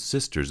 Holly Ann's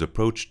sisters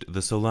approached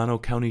the Solano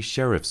County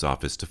Sheriff's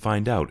Office to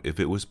find out if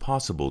it was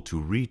possible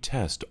to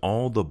retest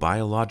all the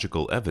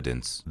biological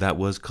evidence that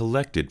was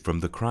collected from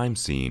the crime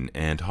scene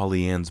and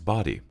Holly Ann's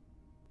body.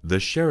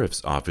 The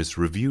Sheriff's Office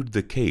reviewed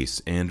the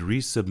case and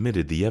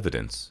resubmitted the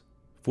evidence.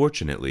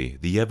 Fortunately,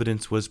 the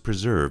evidence was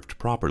preserved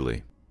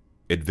properly.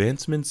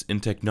 Advancements in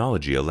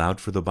technology allowed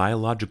for the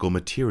biological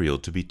material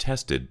to be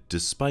tested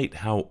despite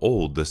how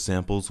old the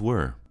samples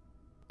were.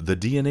 The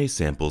DNA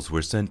samples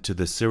were sent to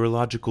the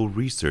Serological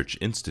Research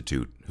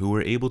Institute, who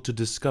were able to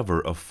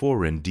discover a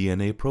foreign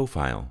DNA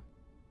profile.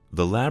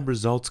 The lab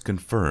results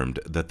confirmed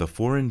that the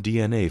foreign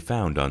DNA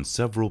found on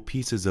several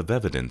pieces of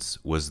evidence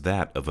was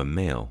that of a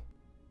male.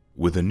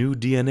 With a new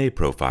DNA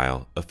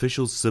profile,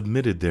 officials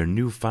submitted their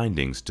new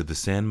findings to the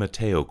San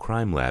Mateo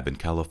Crime Lab in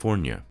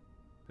California.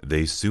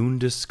 They soon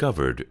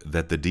discovered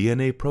that the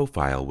DNA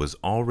profile was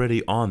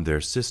already on their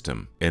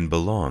system and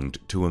belonged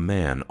to a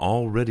man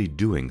already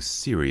doing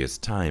serious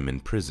time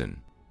in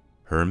prison,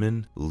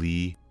 Herman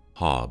Lee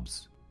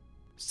Hobbs.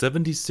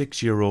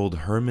 76-year-old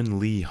Herman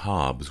Lee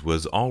Hobbs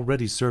was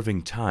already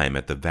serving time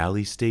at the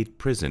Valley State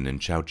Prison in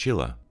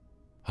Chowchilla.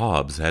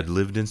 Hobbs had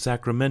lived in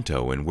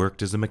Sacramento and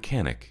worked as a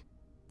mechanic.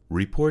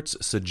 Reports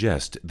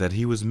suggest that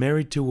he was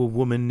married to a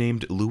woman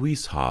named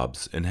Louise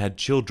Hobbs and had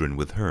children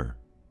with her.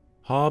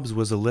 Hobbs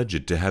was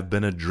alleged to have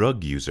been a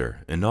drug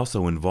user and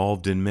also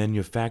involved in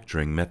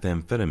manufacturing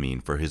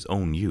methamphetamine for his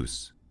own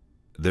use.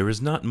 There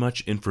is not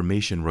much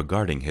information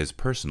regarding his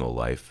personal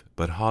life,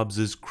 but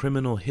Hobbs's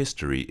criminal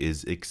history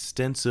is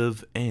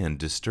extensive and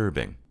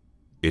disturbing.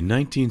 In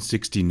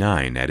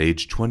 1969, at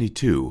age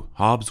 22,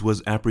 Hobbs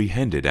was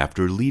apprehended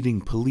after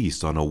leading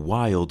police on a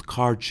wild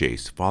car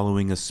chase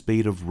following a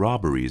spate of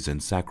robberies in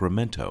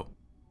Sacramento.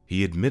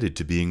 He admitted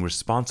to being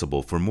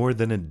responsible for more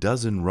than a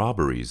dozen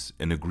robberies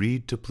and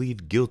agreed to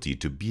plead guilty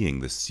to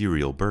being the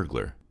serial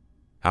burglar.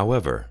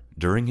 However,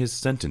 during his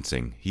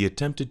sentencing, he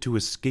attempted to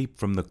escape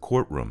from the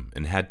courtroom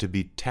and had to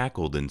be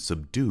tackled and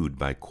subdued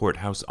by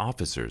courthouse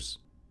officers.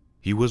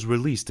 He was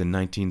released in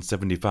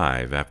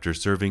 1975 after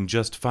serving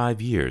just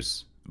 5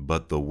 years,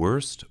 but the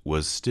worst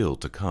was still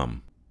to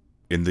come.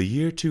 In the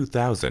year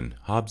 2000,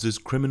 Hobbs's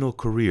criminal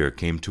career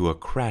came to a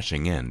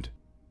crashing end.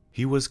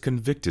 He was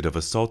convicted of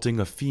assaulting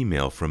a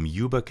female from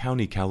Yuba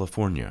County,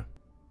 California.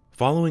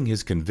 Following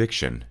his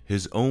conviction,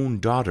 his own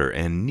daughter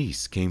and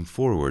niece came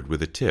forward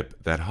with a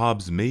tip that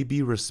Hobbs may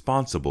be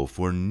responsible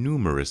for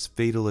numerous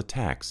fatal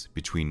attacks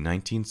between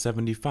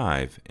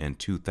 1975 and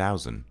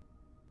 2000.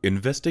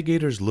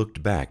 Investigators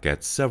looked back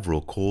at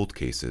several cold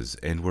cases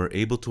and were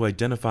able to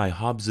identify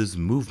Hobbs's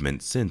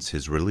movement since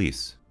his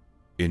release.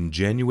 In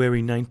January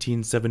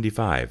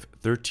 1975,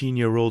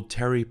 13-year-old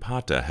Terry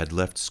Pata had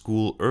left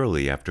school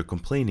early after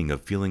complaining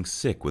of feeling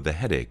sick with a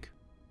headache.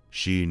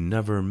 She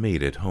never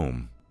made it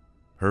home.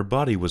 Her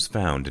body was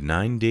found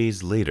 9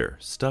 days later,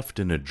 stuffed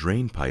in a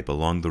drain pipe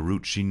along the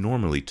route she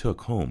normally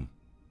took home.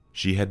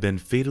 She had been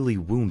fatally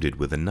wounded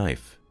with a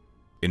knife.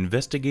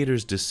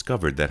 Investigators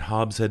discovered that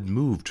Hobbs had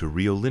moved to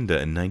Rio Linda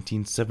in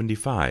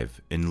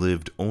 1975 and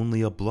lived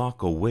only a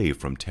block away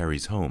from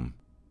Terry's home.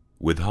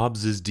 With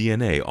Hobbs's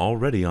DNA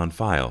already on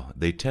file,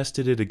 they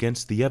tested it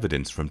against the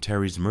evidence from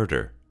Terry's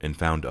murder and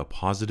found a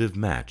positive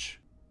match.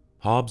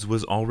 Hobbs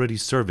was already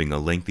serving a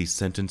lengthy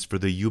sentence for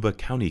the Yuba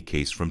County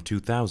case from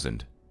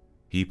 2000.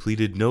 He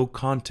pleaded no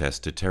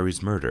contest to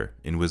Terry's murder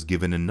and was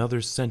given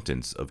another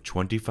sentence of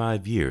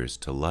 25 years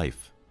to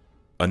life.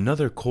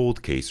 Another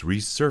cold case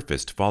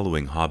resurfaced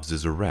following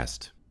Hobbs's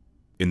arrest.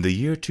 In the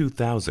year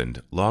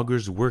 2000,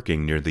 loggers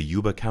working near the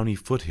Yuba County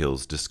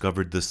foothills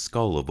discovered the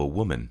skull of a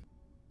woman.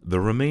 The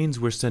remains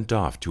were sent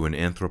off to an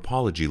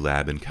anthropology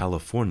lab in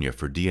California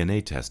for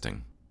DNA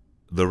testing.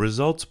 The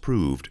results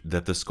proved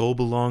that the skull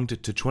belonged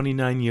to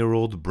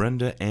 29-year-old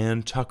Brenda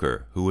Ann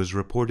Tucker, who was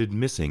reported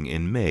missing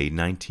in May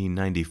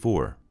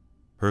 1994.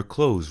 Her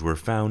clothes were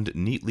found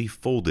neatly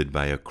folded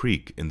by a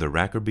creek in the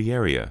Rackerby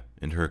area,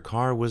 and her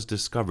car was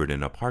discovered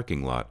in a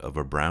parking lot of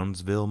a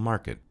Brownsville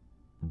market.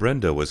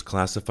 Brenda was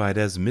classified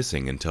as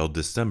missing until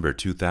December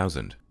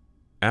 2000.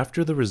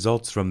 After the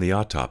results from the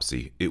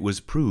autopsy, it was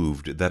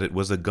proved that it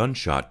was a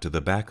gunshot to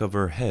the back of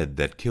her head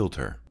that killed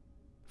her.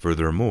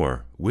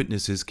 Furthermore,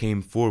 witnesses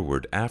came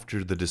forward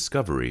after the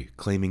discovery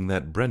claiming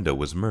that Brenda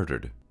was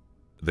murdered.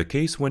 The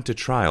case went to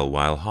trial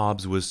while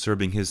Hobbs was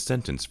serving his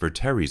sentence for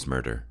Terry's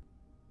murder.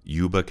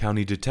 Yuba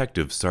County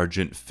Detective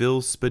Sergeant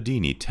Phil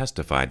Spadini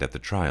testified at the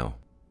trial.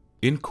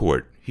 In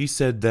court, he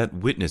said that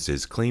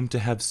witnesses claimed to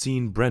have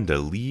seen Brenda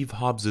leave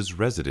Hobbs's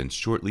residence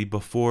shortly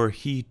before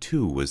he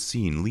too was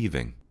seen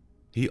leaving.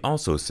 He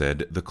also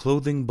said the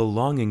clothing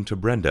belonging to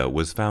Brenda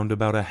was found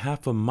about a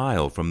half a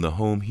mile from the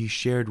home he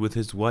shared with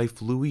his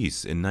wife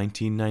Louise in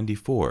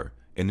 1994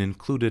 and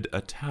included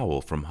a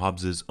towel from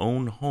Hobbs's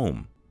own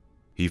home.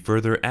 He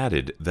further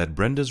added that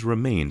Brenda's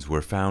remains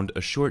were found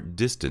a short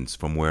distance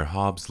from where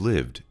Hobbs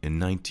lived in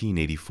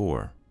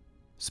 1984.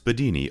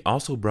 Spadini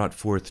also brought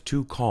forth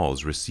 2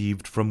 calls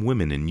received from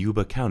women in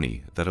Yuba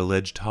County that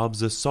alleged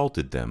Hobbs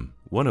assaulted them,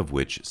 one of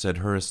which said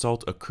her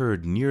assault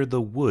occurred near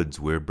the woods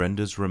where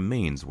Brenda's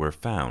remains were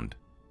found.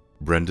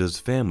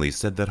 Brenda's family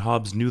said that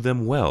Hobbs knew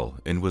them well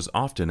and was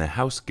often a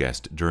house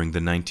guest during the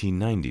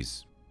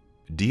 1990s.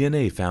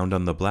 DNA found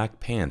on the black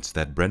pants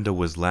that Brenda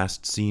was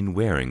last seen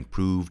wearing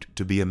proved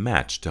to be a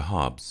match to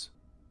Hobbs.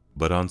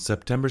 But on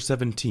September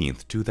 17,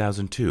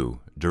 2002,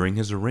 during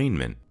his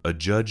arraignment, a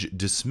judge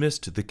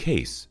dismissed the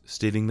case,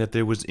 stating that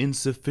there was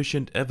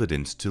insufficient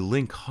evidence to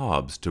link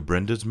Hobbs to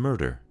Brenda's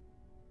murder.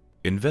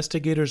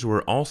 Investigators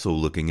were also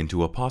looking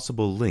into a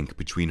possible link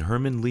between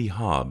Herman Lee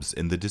Hobbs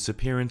and the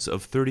disappearance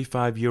of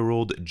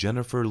 35-year-old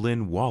Jennifer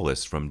Lynn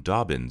Wallace from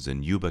Dobbins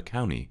in Yuba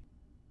County.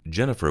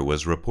 Jennifer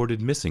was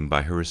reported missing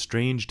by her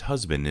estranged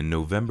husband in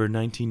November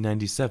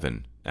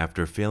 1997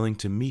 after failing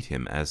to meet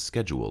him as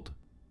scheduled.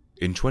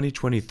 In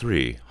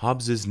 2023,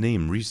 Hobbs's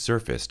name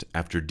resurfaced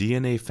after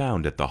DNA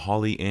found at the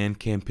Holly Ann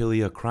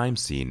Campiglia crime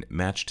scene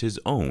matched his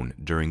own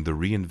during the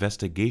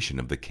reinvestigation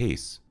of the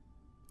case.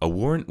 A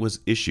warrant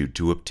was issued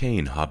to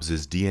obtain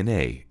Hobbs's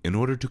DNA in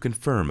order to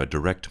confirm a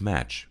direct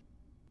match.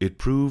 It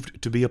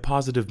proved to be a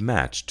positive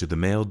match to the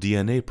male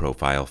DNA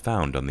profile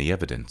found on the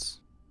evidence.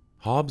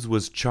 Hobbs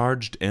was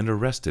charged and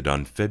arrested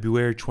on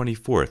February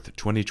 24,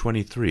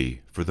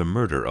 2023 for the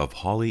murder of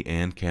Holly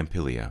Ann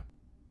Campiglia.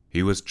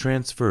 He was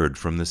transferred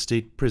from the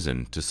state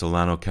prison to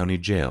Solano County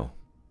Jail.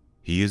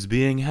 He is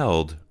being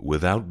held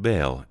without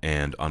bail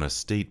and on a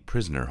state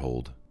prisoner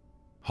hold.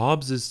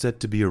 Hobbs is set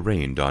to be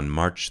arraigned on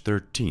March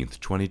 13,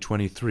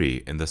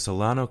 2023 in the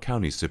Solano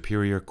County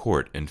Superior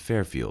Court in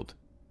Fairfield.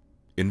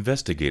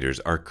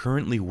 Investigators are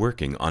currently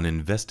working on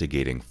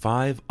investigating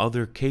 5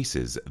 other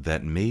cases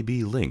that may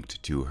be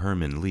linked to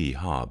Herman Lee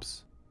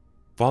Hobbs.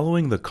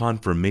 Following the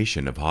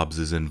confirmation of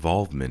Hobbs's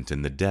involvement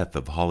in the death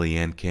of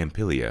Ann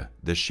Campiglia,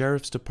 the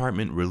Sheriff's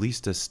Department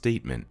released a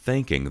statement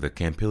thanking the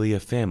Campiglia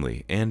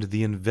family and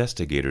the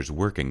investigators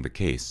working the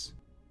case.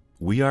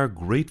 "We are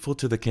grateful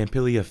to the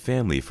Campiglia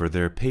family for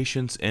their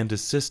patience and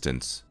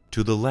assistance,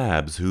 to the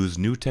labs whose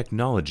new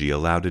technology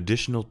allowed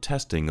additional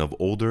testing of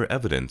older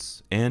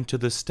evidence, and to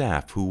the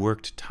staff who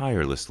worked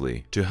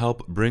tirelessly to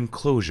help bring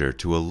closure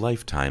to a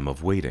lifetime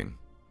of waiting,"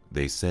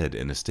 they said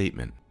in a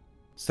statement.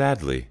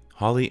 Sadly,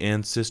 Holly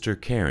Ann's sister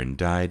Karen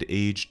died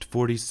aged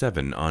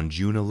 47 on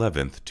June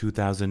 11,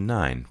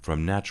 2009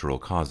 from natural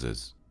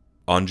causes.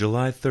 On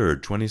July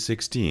 3,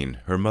 2016,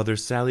 her mother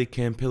Sally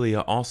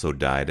Campiglia also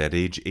died at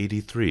age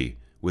 83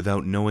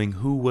 without knowing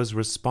who was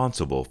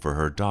responsible for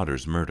her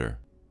daughter's murder.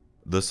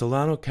 The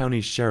Solano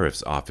County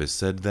Sheriff's Office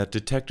said that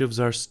detectives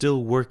are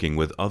still working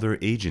with other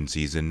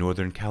agencies in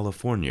Northern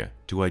California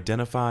to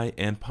identify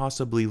and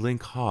possibly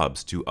link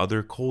Hobbs to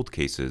other cold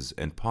cases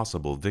and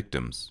possible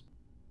victims.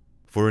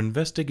 For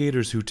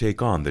investigators who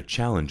take on the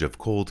challenge of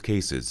cold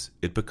cases,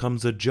 it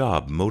becomes a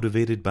job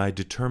motivated by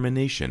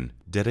determination,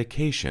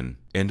 dedication,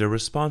 and a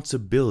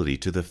responsibility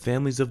to the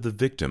families of the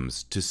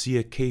victims to see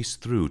a case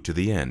through to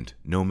the end,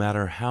 no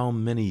matter how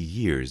many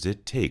years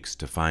it takes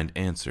to find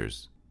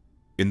answers.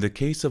 In the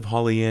case of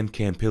Ann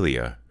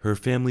Campiglia, her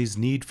family's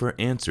need for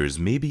answers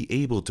may be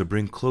able to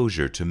bring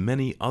closure to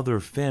many other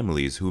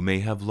families who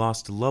may have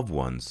lost loved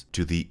ones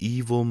to the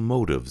evil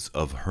motives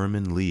of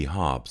Herman Lee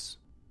Hobbs.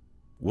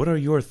 What are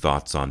your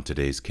thoughts on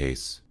today's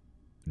case?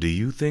 Do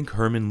you think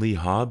Herman Lee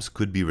Hobbs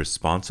could be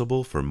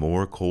responsible for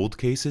more cold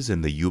cases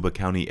in the Yuba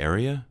County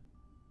area?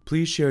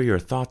 Please share your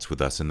thoughts with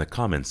us in the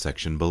comments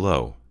section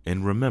below,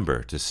 and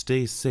remember to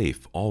stay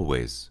safe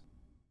always.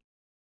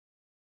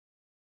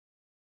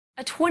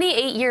 A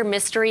 28-year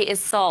mystery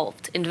is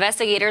solved.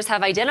 Investigators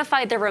have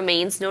identified the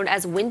remains known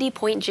as Windy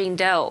Point Jane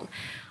Doe.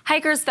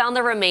 Hikers found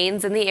the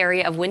remains in the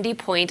area of Windy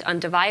Point on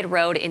Divide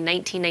Road in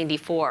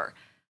 1994.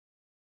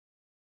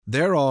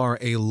 There are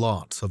a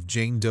lot of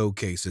Jane Doe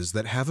cases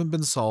that haven't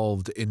been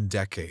solved in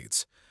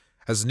decades.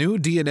 As new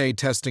DNA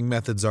testing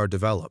methods are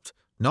developed,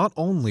 not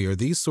only are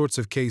these sorts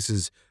of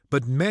cases,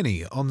 but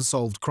many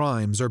unsolved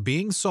crimes are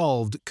being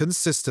solved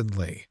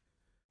consistently.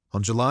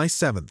 On July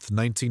 7,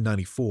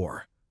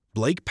 1994,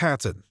 Blake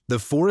Patton, the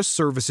Forest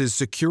Service's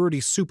security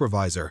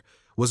supervisor,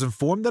 was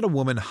informed that a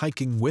woman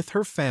hiking with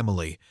her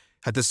family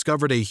had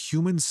discovered a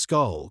human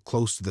skull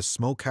close to the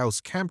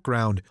Smokehouse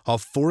Campground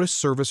off Forest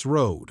Service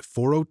Road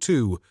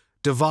 402,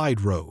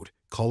 Divide Road,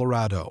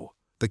 Colorado.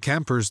 The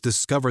campers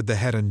discovered the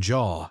head and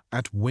jaw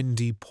at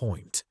Windy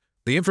Point.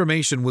 The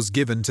information was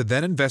given to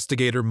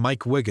then-investigator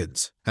Mike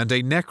Wiggins and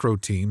a necro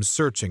team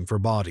searching for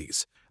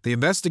bodies. The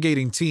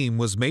investigating team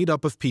was made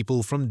up of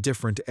people from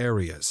different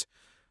areas.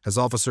 As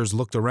officers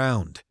looked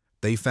around,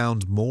 they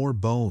found more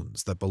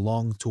bones that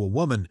belonged to a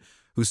woman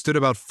who stood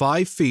about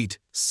 5 feet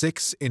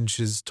 6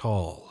 inches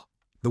tall.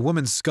 The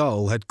woman's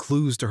skull had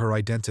clues to her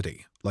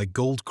identity, like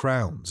gold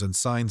crowns and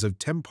signs of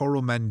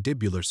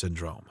temporomandibular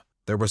syndrome.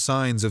 There were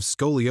signs of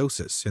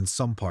scoliosis in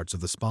some parts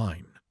of the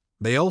spine.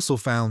 They also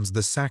found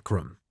the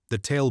sacrum, the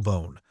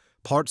tailbone,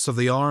 parts of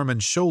the arm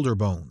and shoulder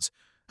bones,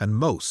 and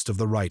most of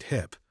the right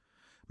hip.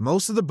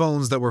 Most of the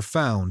bones that were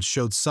found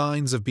showed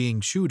signs of being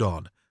chewed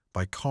on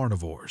by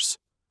carnivores.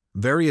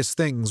 Various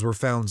things were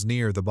found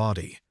near the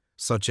body,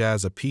 such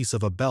as a piece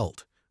of a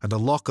belt and a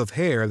lock of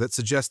hair that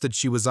suggested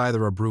she was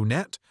either a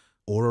brunette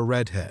or a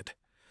redhead.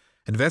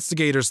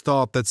 Investigators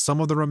thought that some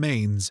of the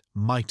remains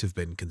might have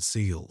been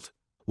concealed.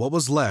 What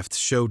was left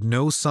showed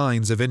no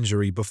signs of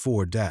injury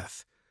before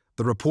death.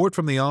 The report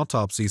from the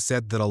autopsy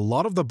said that a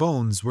lot of the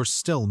bones were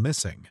still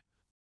missing.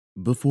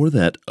 Before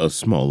that, a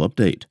small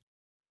update.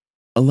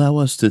 Allow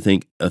us to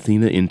thank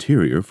Athena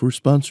Interior for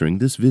sponsoring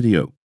this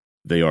video.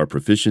 They are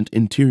proficient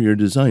interior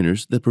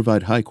designers that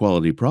provide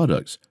high-quality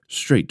products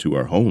straight to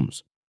our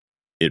homes.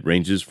 It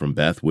ranges from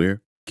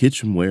bathware,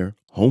 kitchenware,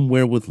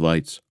 homeware with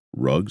lights,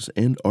 rugs,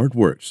 and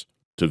artworks.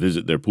 To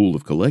visit their pool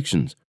of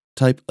collections,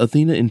 type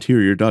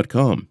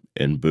athenainterior.com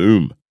and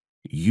boom,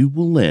 you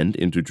will land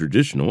into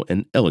traditional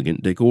and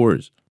elegant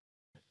decors.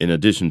 In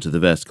addition to the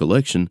vast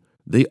collection,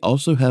 they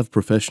also have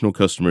professional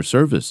customer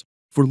service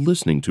for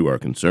listening to our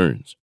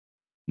concerns.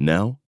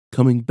 Now,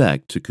 coming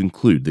back to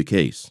conclude the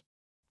case.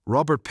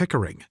 Robert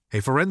Pickering, a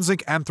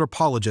forensic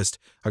anthropologist,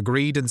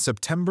 agreed in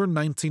September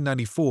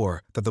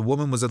 1994 that the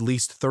woman was at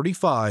least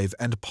 35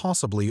 and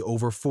possibly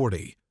over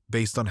 40,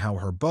 based on how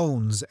her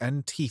bones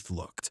and teeth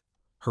looked.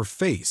 Her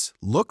face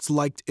looked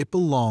like it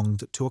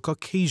belonged to a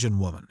Caucasian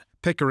woman.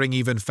 Pickering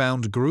even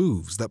found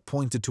grooves that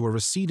pointed to a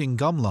receding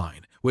gum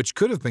line, which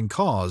could have been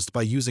caused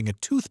by using a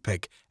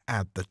toothpick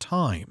at the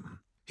time.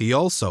 He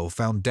also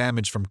found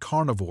damage from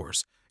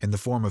carnivores in the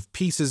form of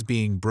pieces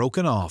being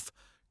broken off,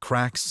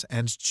 cracks,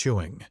 and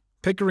chewing.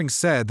 Pickering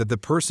said that the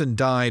person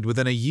died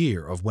within a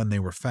year of when they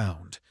were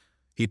found.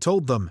 He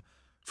told them,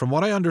 "From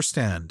what I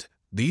understand,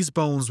 these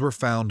bones were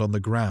found on the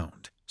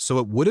ground, so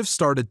it would have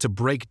started to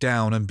break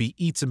down and be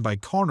eaten by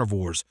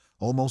carnivores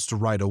almost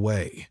right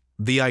away."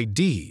 The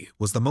ID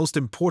was the most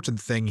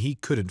important thing he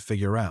couldn't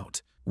figure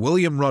out.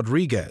 William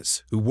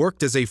Rodriguez, who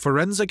worked as a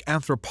forensic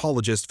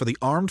anthropologist for the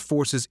Armed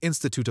Forces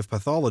Institute of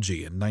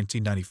Pathology in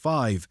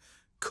 1995,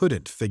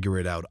 couldn't figure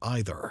it out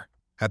either.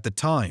 At the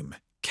time,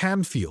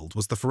 Canfield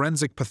was the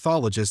forensic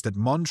pathologist at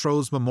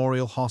Montrose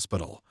Memorial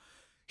Hospital.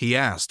 He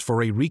asked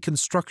for a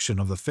reconstruction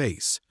of the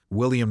face.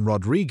 William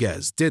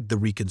Rodriguez did the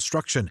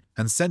reconstruction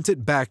and sent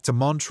it back to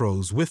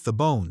Montrose with the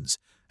bones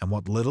and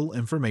what little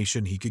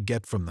information he could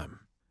get from them.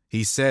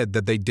 He said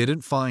that they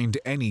didn't find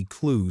any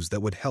clues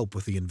that would help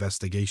with the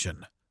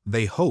investigation.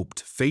 They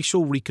hoped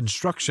facial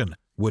reconstruction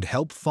would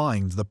help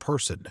find the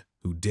person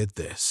who did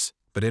this.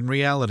 But in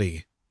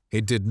reality,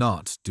 it did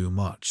not do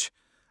much.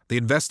 The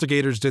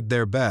investigators did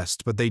their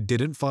best, but they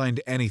didn't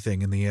find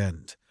anything in the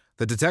end.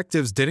 The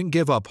detectives didn't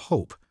give up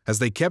hope as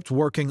they kept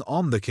working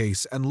on the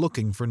case and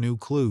looking for new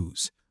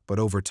clues. But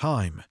over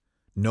time,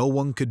 no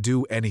one could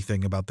do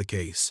anything about the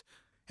case,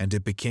 and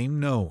it became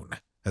known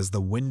as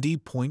the Windy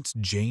Point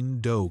Jane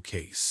Doe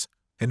case.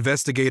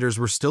 Investigators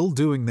were still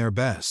doing their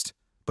best,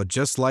 but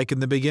just like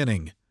in the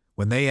beginning,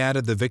 when they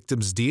added the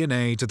victim's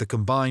DNA to the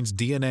combined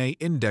DNA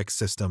index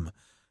system,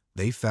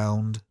 they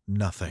found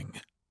nothing.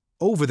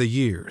 Over the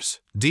years,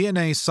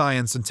 DNA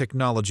science and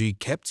technology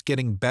kept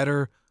getting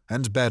better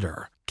and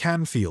better.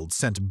 Canfield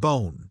sent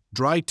bone,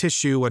 dry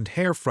tissue, and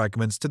hair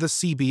fragments to the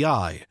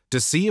CBI to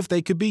see if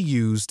they could be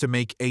used to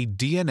make a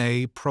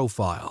DNA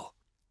profile.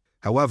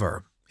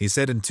 However, he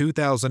said in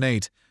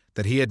 2008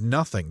 that he had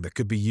nothing that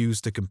could be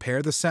used to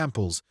compare the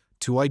samples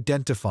to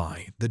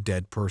identify the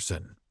dead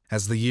person.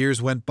 As the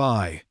years went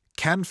by,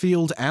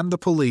 Canfield and the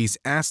police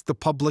asked the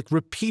public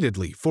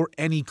repeatedly for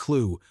any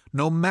clue,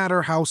 no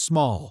matter how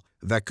small,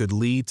 that could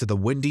lead to the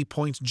Windy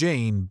Point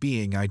Jane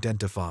being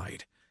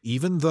identified.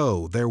 Even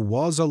though there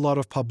was a lot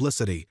of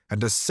publicity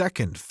and a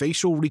second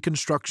facial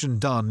reconstruction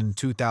done in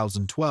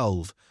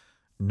 2012,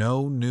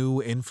 no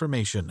new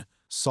information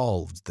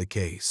solved the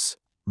case.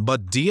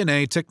 But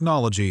DNA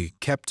technology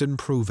kept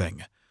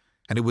improving,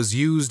 and it was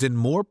used in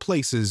more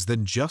places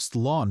than just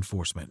law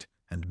enforcement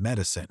and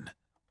medicine.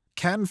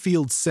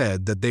 Canfield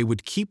said that they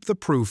would keep the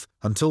proof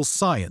until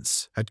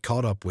science had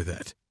caught up with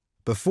it.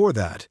 Before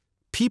that,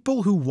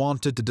 people who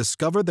wanted to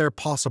discover their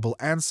possible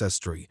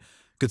ancestry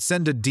could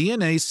send a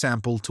DNA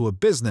sample to a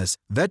business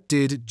that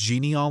did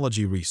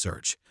genealogy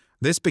research.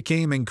 This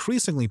became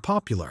increasingly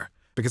popular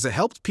because it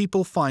helped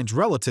people find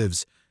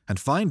relatives and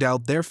find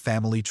out their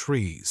family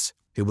trees.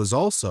 It was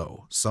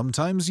also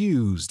sometimes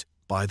used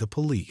by the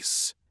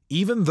police.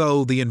 Even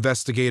though the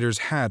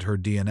investigators had her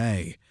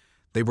DNA,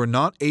 they were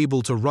not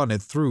able to run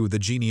it through the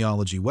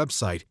genealogy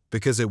website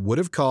because it would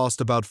have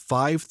cost about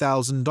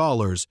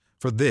 $5,000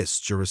 for this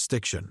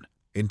jurisdiction.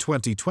 In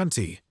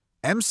 2020,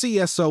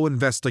 MCSO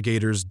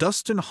investigators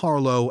Dustin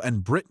Harlow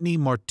and Brittany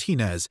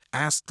Martinez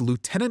asked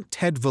Lieutenant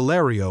Ted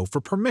Valerio for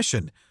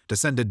permission to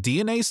send a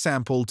DNA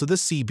sample to the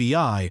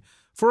CBI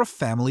for a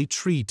family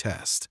tree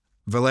test.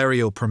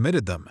 Valerio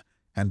permitted them,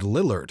 and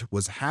Lillard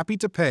was happy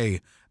to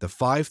pay the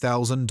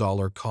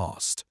 $5,000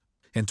 cost.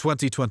 In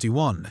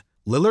 2021,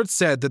 Lillard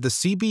said that the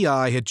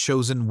CBI had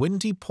chosen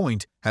Windy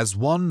Point as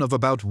one of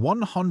about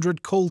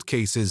 100 cold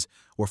cases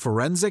where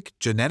forensic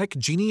genetic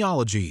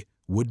genealogy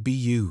would be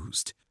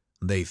used.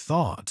 They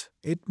thought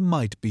it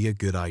might be a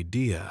good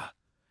idea.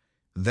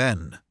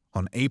 Then,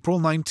 on April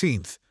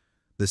 19th,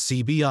 the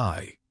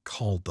CBI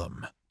called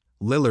them.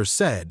 Lillard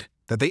said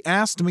that they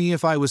asked me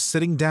if I was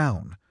sitting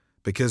down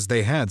because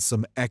they had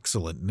some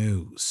excellent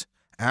news.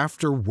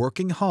 After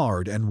working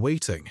hard and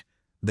waiting,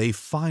 they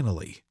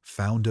finally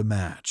found a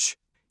match.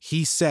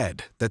 He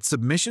said that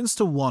submissions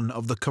to one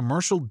of the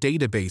commercial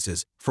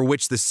databases for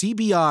which the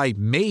CBI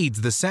made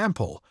the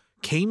sample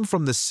came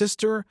from the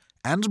sister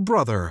and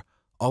brother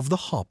of the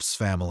Hops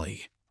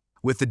family.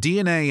 With the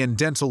DNA and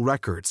dental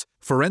records,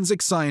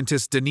 forensic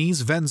scientist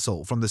Denise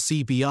Wenzel from the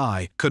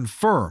CBI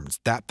confirmed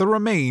that the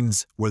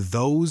remains were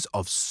those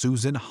of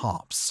Susan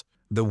Hops.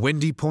 The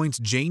Windy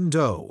Point Jane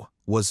Doe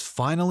was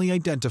finally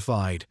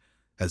identified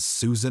as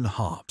Susan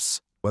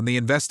Hops. When the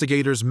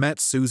investigators met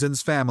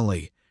Susan's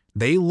family,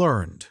 they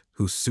learned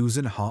who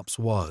Susan Hops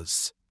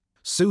was.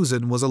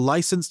 Susan was a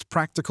licensed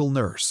practical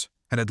nurse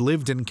and had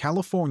lived in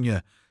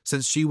California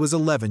since she was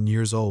 11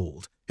 years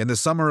old. In the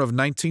summer of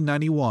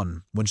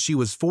 1991, when she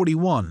was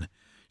 41,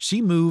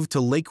 she moved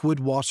to Lakewood,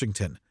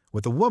 Washington,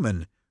 with a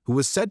woman who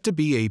was said to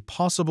be a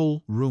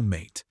possible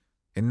roommate.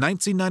 In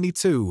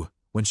 1992,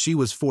 when she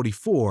was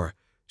 44,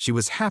 she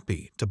was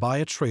happy to buy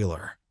a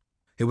trailer.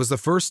 It was the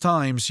first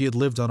time she had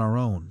lived on her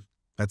own.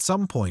 At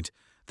some point,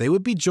 they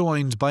would be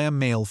joined by a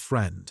male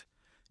friend.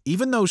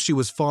 Even though she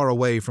was far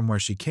away from where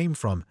she came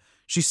from,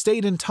 she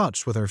stayed in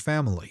touch with her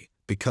family.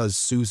 Because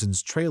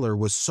Susan's trailer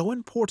was so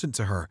important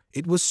to her,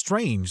 it was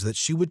strange that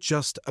she would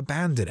just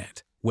abandon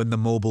it. When the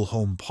mobile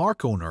home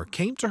park owner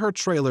came to her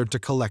trailer to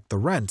collect the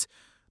rent,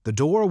 the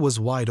door was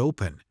wide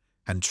open,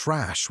 and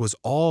trash was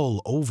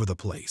all over the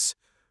place.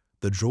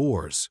 The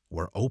drawers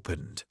were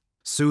opened.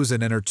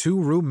 Susan and her 2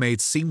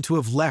 roommates seemed to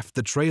have left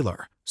the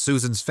trailer.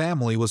 Susan's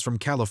family was from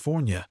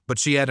California, but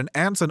she had an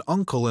aunt and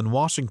uncle in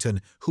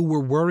Washington who were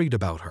worried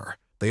about her.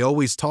 They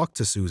always talked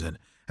to Susan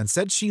and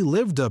said she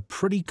lived a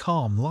pretty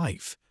calm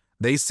life.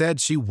 They said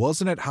she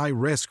wasn't at high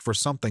risk for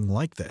something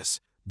like this.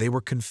 They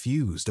were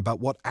confused about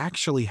what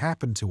actually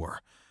happened to her.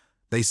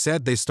 They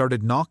said they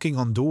started knocking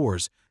on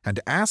doors and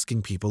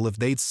asking people if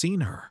they'd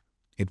seen her.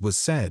 It was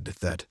said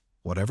that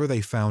whatever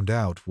they found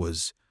out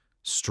was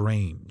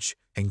strange,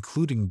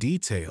 including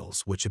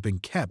details which had been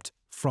kept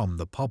from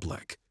the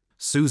public.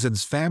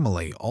 Susan's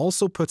family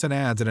also put an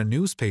ad in a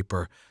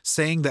newspaper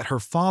saying that her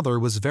father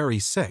was very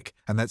sick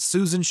and that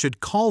Susan should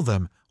call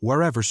them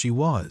wherever she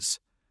was.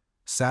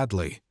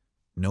 Sadly,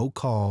 no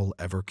call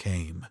ever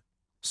came.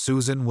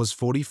 Susan was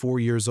 44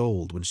 years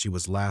old when she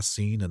was last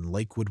seen in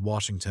Lakewood,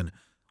 Washington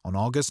on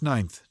August 9,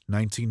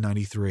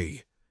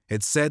 1993.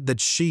 It said that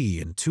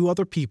she and 2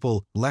 other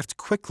people left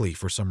quickly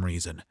for some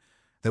reason.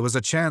 There was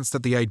a chance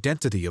that the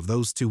identity of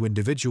those 2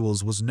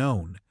 individuals was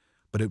known,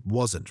 but it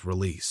wasn't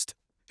released.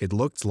 It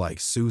looked like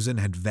Susan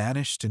had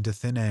vanished into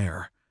thin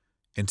air.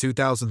 In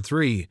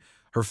 2003,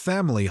 her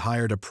family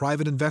hired a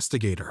private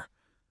investigator,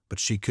 but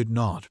she could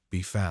not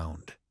be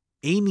found.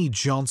 Amy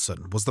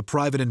Johnson was the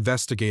private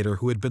investigator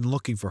who had been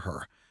looking for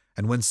her,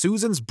 and when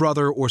Susan's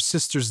brother or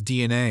sister's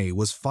DNA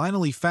was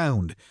finally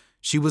found,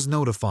 she was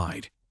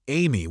notified.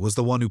 Amy was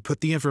the one who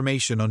put the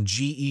information on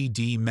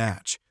GED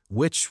Match,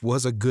 which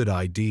was a good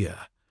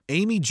idea.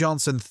 Amy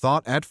Johnson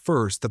thought at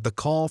first that the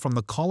call from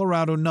the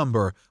Colorado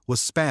number was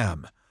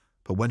spam,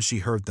 but when she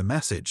heard the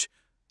message,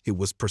 it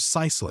was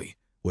precisely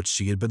what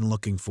she had been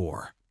looking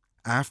for.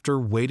 After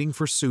waiting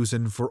for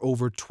Susan for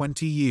over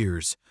 20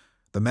 years,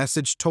 the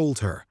message told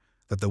her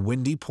that the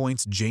Windy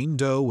Point's Jane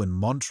Doe in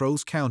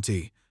Montrose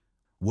County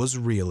was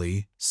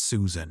really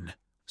Susan.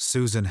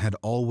 Susan had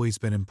always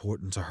been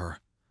important to her.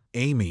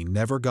 Amy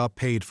never got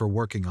paid for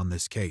working on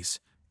this case.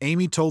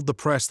 Amy told the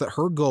press that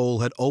her goal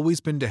had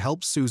always been to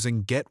help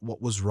Susan get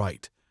what was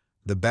right.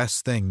 The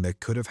best thing that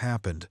could have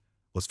happened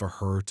was for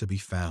her to be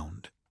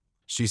found.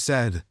 She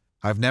said,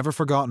 "I've never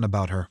forgotten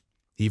about her,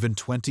 even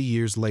 20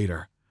 years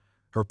later.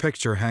 Her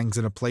picture hangs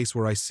in a place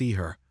where I see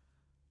her.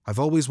 I've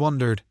always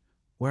wondered,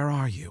 where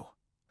are you?"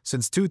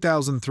 Since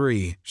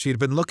 2003, she had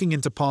been looking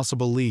into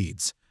possible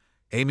leads.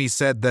 Amy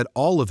said that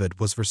all of it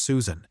was for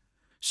Susan.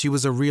 She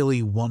was a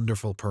really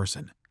wonderful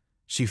person.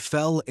 She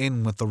fell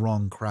in with the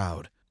wrong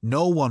crowd.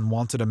 No one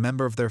wanted a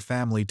member of their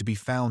family to be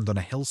found on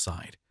a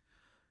hillside.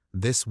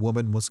 This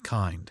woman was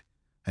kind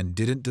and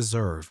didn't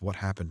deserve what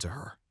happened to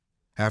her.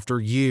 After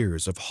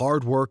years of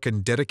hard work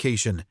and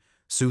dedication,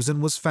 Susan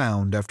was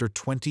found after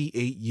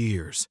 28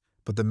 years,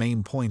 but the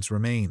main point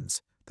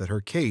remains that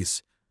her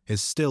case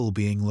is still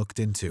being looked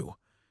into,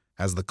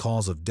 as the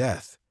cause of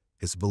death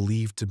is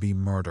believed to be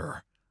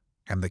murder,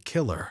 and the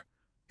killer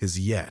is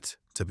yet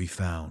to be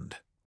found.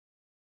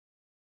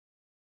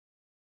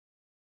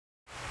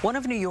 One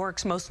of New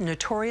York's most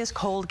notorious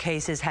cold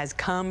cases has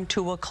come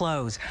to a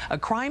close. A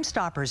Crime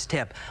Stoppers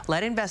tip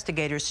led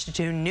investigators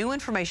to new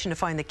information to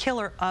find the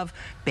killer of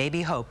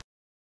Baby Hope.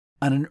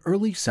 On an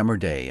early summer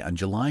day on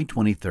July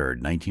 23,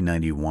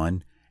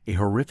 1991, a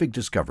horrific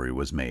discovery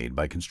was made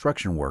by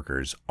construction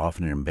workers off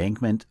an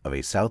embankment of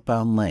a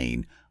southbound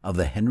lane of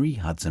the Henry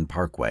Hudson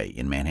Parkway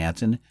in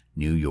Manhattan,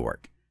 New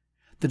York.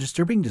 The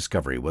disturbing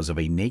discovery was of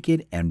a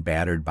naked and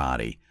battered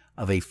body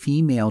of a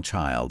female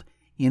child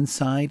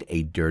inside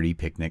a dirty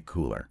picnic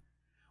cooler.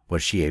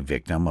 Was she a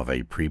victim of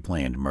a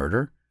pre-planned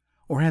murder?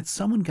 Or had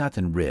someone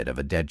gotten rid of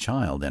a dead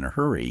child in a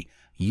hurry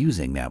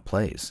using that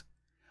place?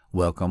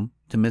 Welcome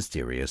to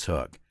Mysterious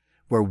Hook,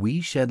 where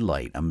we shed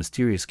light on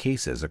mysterious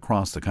cases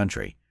across the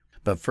country.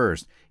 But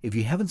first, if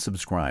you haven't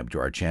subscribed to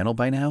our channel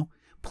by now,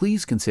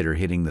 please consider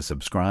hitting the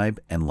subscribe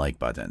and like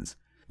buttons.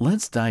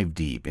 Let's dive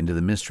deep into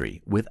the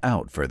mystery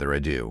without further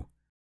ado.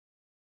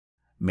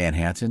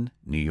 Manhattan,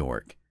 New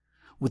York.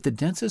 With the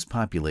densest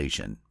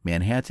population,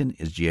 Manhattan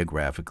is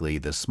geographically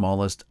the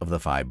smallest of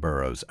the 5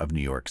 boroughs of New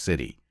York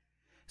City.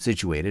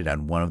 Situated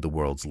on one of the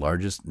world's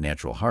largest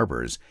natural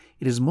harbors,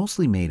 it is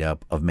mostly made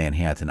up of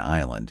Manhattan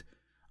Island.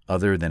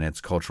 Other than its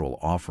cultural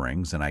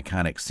offerings and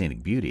iconic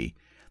scenic beauty,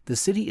 the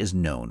city is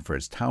known for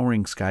its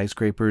towering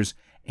skyscrapers,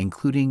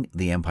 including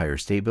the Empire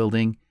State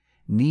Building,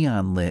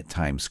 neon-lit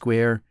Times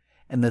Square,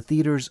 and the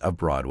theaters of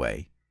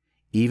Broadway.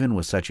 Even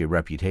with such a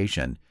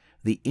reputation,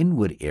 the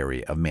Inwood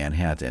area of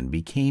Manhattan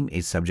became a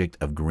subject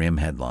of grim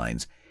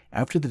headlines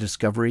after the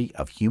discovery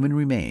of human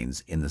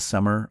remains in the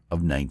summer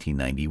of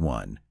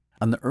 1991.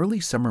 On the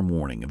early summer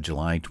morning of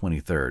July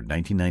 23,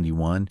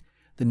 1991,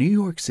 the New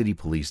York City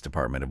Police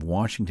Department of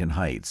Washington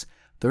Heights,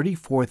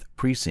 34th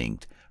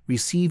Precinct,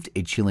 received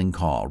a chilling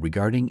call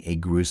regarding a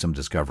gruesome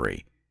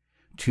discovery.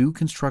 2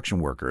 construction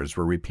workers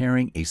were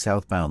repairing a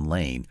southbound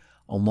lane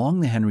along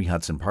the Henry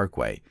Hudson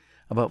Parkway,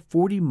 about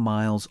 40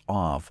 miles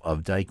off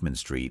of Dyckman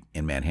Street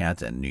in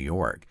Manhattan, New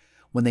York,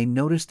 when they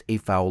noticed a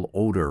foul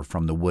odor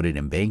from the wooded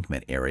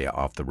embankment area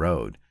off the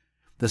road.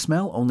 The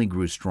smell only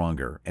grew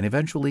stronger and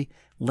eventually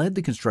led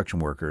the construction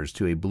workers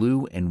to a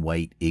blue and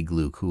white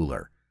igloo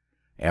cooler.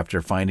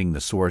 After finding the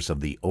source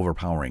of the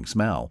overpowering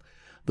smell,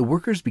 the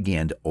workers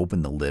began to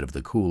open the lid of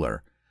the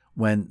cooler.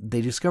 When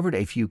they discovered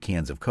a few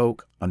cans of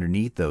Coke,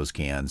 underneath those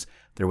cans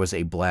there was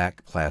a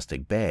black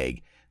plastic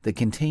bag that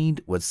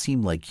contained what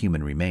seemed like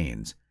human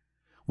remains.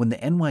 When the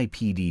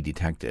NYPD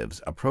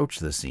detectives approached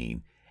the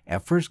scene,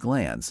 at first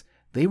glance,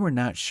 they were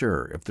not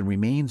sure if the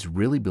remains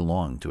really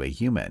belonged to a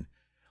human.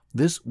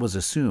 This was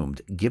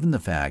assumed given the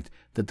fact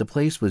that the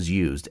place was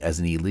used as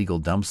an illegal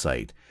dump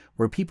site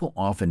where people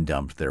often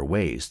dumped their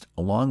waste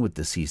along with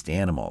deceased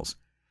animals.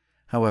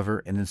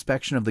 However, an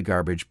inspection of the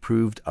garbage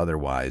proved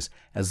otherwise,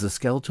 as the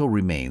skeletal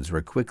remains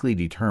were quickly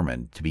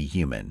determined to be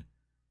human.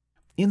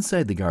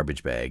 Inside the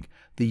garbage bag,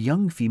 the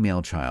young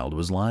female child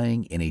was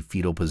lying in a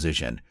fetal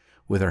position,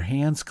 with her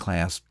hands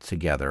clasped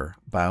together,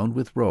 bound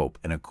with rope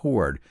and a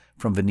cord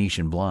from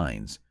Venetian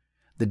blinds.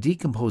 The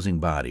decomposing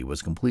body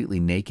was completely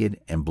naked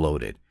and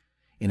bloated.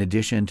 In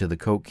addition to the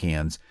Coke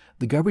cans,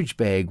 the garbage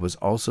bag was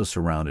also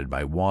surrounded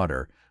by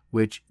water,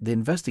 which the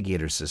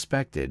investigators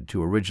suspected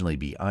to originally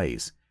be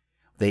ice.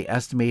 They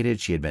estimated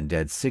she had been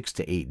dead 6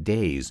 to 8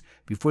 days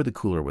before the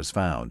cooler was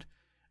found.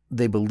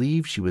 They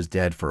believed she was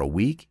dead for a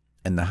week,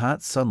 and the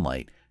hot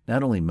sunlight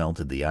not only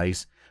melted the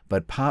ice,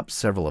 but popped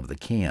several of the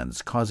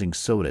cans, causing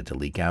soda to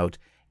leak out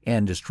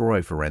and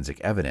destroy forensic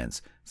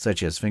evidence,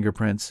 such as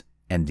fingerprints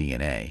and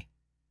DNA.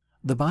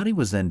 The body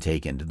was then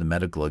taken to the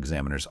medical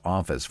examiner's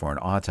office for an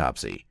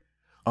autopsy.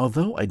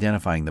 Although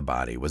identifying the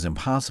body was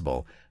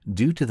impossible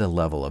due to the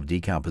level of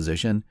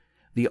decomposition,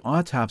 the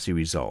autopsy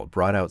result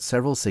brought out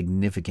several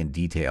significant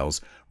details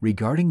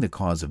regarding the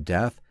cause of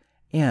death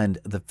and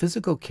the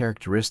physical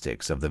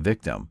characteristics of the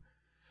victim.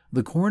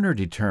 The coroner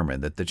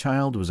determined that the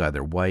child was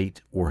either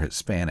white or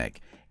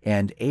Hispanic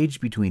and aged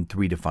between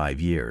 3 to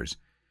 5 years.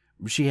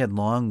 She had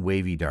long,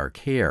 wavy dark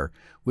hair,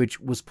 which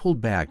was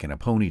pulled back in a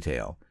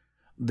ponytail.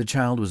 The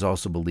child was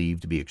also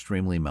believed to be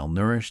extremely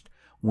malnourished,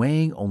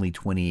 weighing only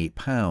 28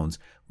 pounds,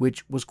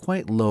 which was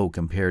quite low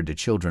compared to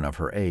children of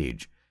her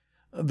age.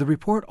 The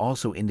report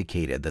also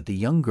indicated that the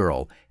young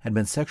girl had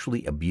been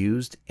sexually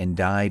abused and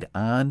died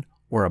on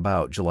or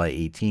about July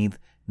 18,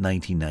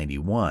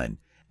 1991,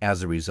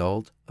 as a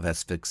result of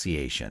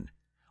asphyxiation.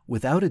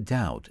 Without a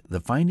doubt, the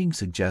findings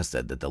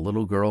suggested that the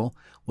little girl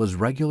was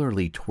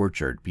regularly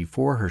tortured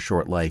before her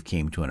short life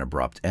came to an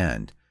abrupt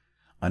end.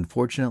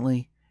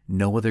 Unfortunately,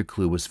 no other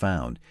clue was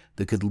found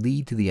that could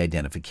lead to the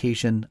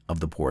identification of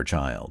the poor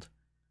child.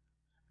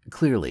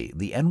 Clearly,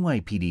 the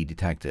NYPD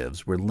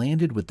detectives were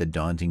landed with the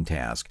daunting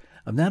task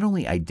of not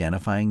only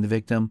identifying the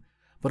victim,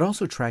 but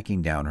also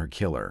tracking down her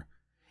killer.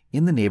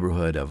 In the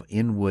neighborhood of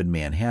Inwood,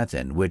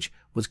 Manhattan, which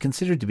was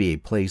considered to be a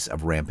place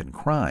of rampant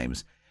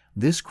crimes,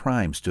 this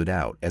crime stood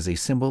out as a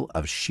symbol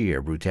of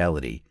sheer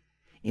brutality.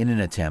 In an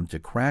attempt to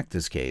crack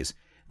this case,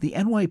 the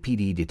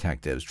NYPD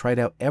detectives tried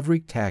out every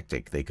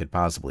tactic they could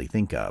possibly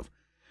think of,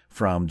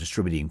 from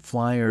distributing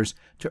flyers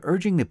to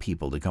urging the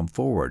people to come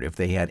forward if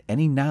they had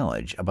any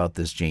knowledge about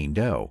this Jane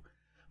Doe.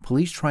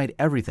 Police tried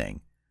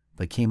everything,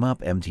 but came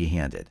up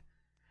empty-handed.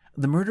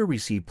 The murder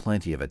received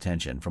plenty of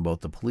attention from both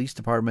the police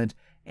department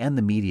and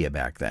the media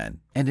back then,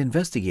 and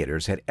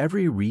investigators had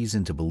every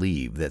reason to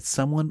believe that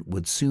someone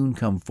would soon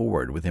come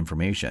forward with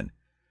information.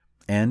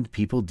 And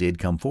people did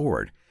come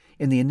forward.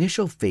 In the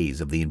initial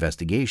phase of the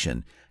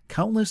investigation,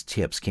 countless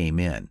tips came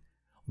in.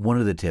 One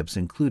of the tips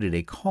included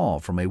a call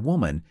from a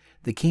woman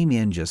that came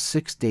in just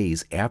 6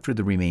 days after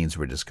the remains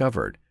were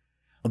discovered.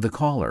 The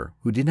caller,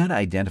 who did not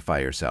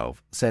identify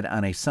herself, said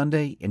on a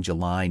Sunday in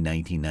July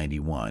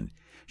 1991,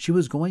 she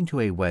was going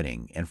to a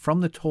wedding, and from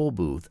the toll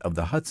booth of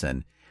the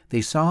Hudson, they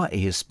saw a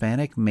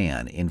Hispanic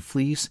man in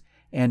fleece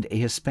and a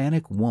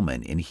Hispanic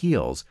woman in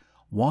heels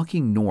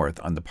walking north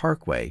on the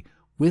parkway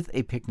with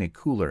a picnic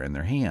cooler in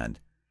their hand.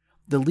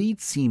 The lead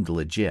seemed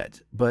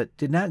legit, but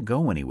did not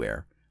go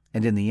anywhere,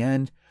 and in the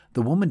end,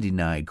 the woman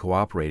denied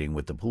cooperating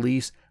with the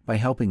police by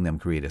helping them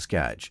create a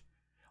sketch.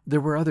 There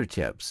were other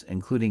tips,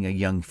 including a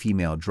young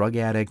female drug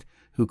addict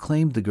who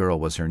claimed the girl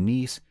was her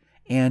niece,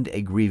 and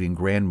a grieving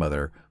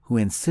grandmother who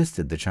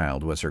insisted the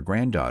child was her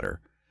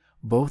granddaughter,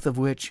 both of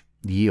which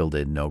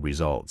yielded no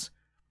results.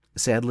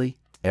 Sadly,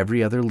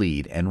 every other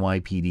lead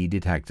NYPD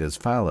detectives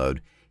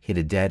followed hit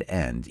a dead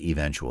end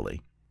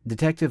eventually.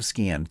 Detectives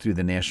scanned through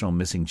the National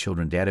Missing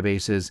Children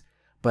databases,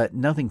 but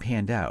nothing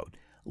panned out,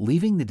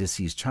 leaving the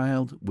deceased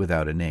child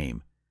without a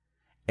name.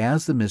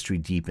 As the mystery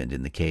deepened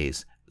in the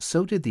case,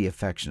 so did the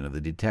affection of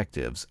the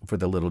detectives for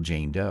the little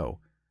Jane Doe.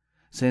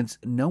 Since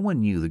no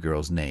one knew the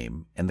girl's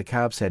name and the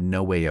cops had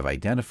no way of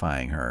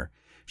identifying her,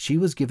 she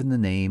was given the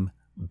name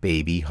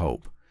Baby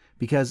Hope,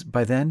 because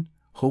by then,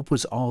 hope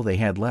was all they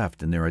had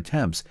left in their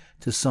attempts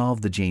to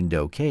solve the Jane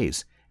Doe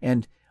case,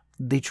 and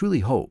they truly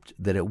hoped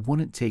that it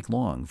wouldn't take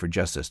long for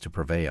justice to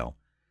prevail.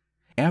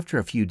 After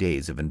a few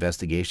days of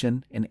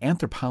investigation, an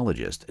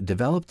anthropologist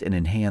developed an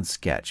enhanced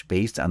sketch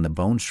based on the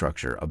bone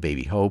structure of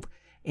Baby Hope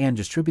and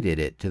distributed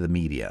it to the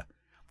media.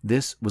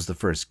 This was the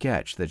first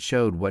sketch that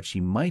showed what she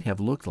might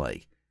have looked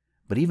like,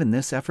 but even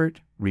this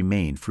effort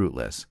remained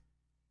fruitless.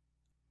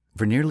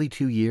 For nearly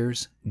 2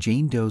 years,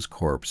 Jane Doe's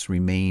corpse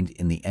remained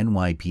in the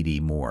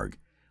NYPD morgue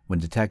when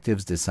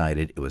detectives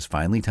decided it was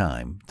finally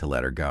time to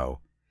let her go.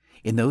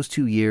 In those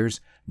 2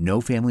 years,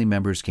 no family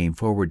members came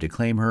forward to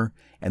claim her,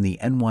 and the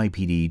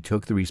NYPD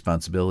took the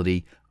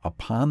responsibility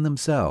upon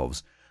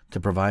themselves to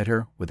provide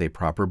her with a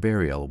proper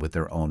burial with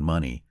their own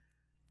money.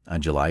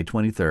 On July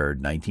 23,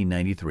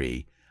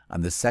 1993,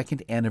 on the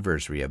second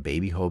anniversary of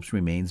Baby Hope's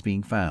remains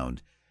being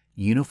found,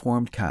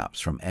 uniformed cops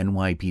from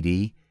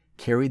NYPD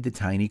carried the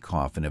tiny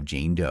coffin of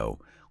Jane Doe,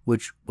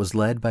 which was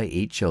led by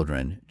 8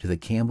 children, to the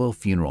Campbell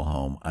Funeral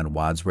Home on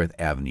Wadsworth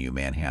Avenue,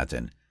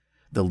 Manhattan.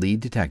 The lead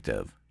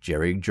detective,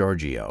 Jerry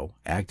Giorgio,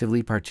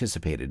 actively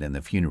participated in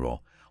the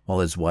funeral, while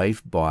his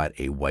wife bought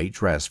a white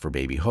dress for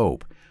Baby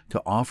Hope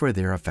to offer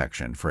their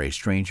affection for a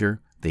stranger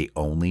they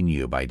only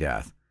knew by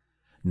death.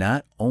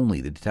 Not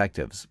only the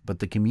detectives, but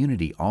the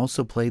community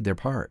also played their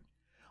part.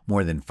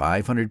 More than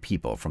 500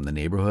 people from the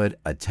neighborhood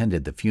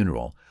attended the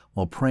funeral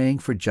while praying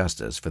for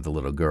justice for the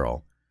little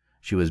girl.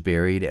 She was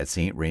buried at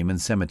St.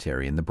 Raymond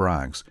Cemetery in the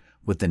Bronx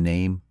with the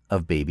name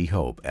of Baby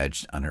Hope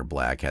etched on her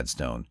black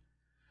headstone.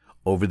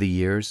 Over the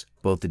years,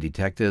 both the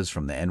detectives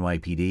from the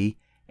NYPD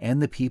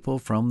and the people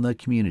from the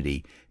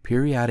community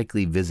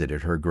periodically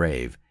visited her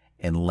grave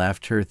and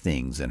left her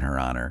things in her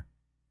honor.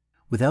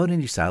 Without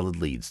any solid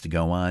leads to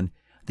go on,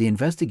 the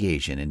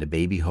investigation into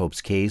Baby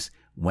Hope's case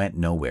went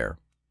nowhere.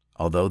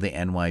 Although the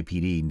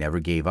NYPD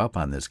never gave up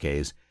on this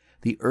case,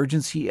 the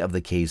urgency of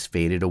the case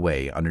faded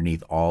away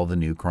underneath all the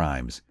new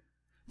crimes.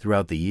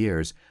 Throughout the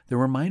years, there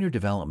were minor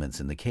developments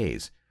in the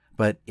case,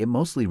 but it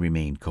mostly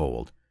remained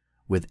cold.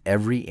 With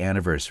every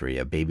anniversary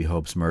of Baby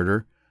Hope's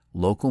murder,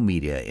 local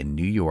media in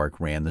New York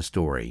ran the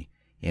story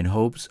in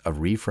hopes of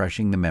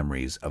refreshing the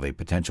memories of a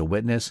potential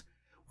witness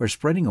or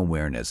spreading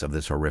awareness of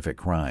this horrific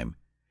crime.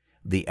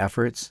 The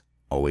efforts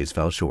always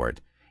fell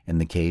short,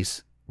 and the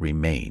case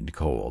remained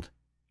cold.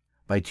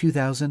 By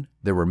 2000,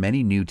 there were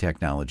many new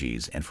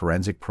technologies and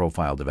forensic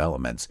profile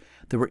developments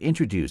that were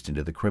introduced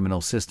into the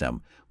criminal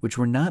system which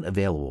were not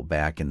available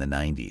back in the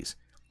 90s.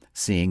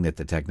 Seeing that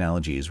the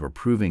technologies were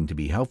proving to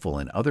be helpful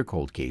in other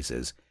cold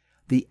cases,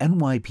 the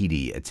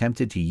NYPD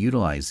attempted to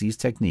utilize these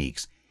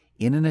techniques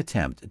in an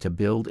attempt to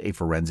build a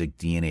forensic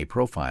DNA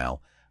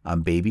profile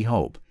on Baby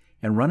Hope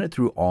and run it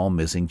through all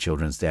missing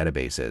children's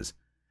databases.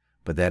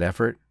 But that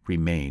effort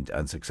remained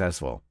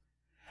unsuccessful.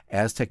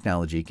 As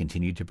technology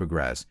continued to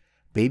progress,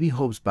 Baby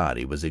Hope's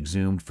body was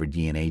exhumed for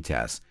DNA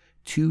tests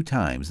 2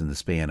 times in the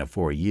span of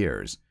 4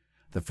 years,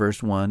 the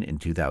first one in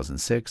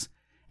 2006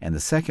 and the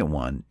second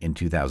one in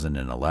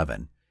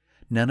 2011.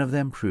 None of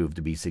them proved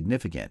to be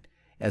significant,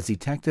 as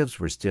detectives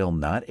were still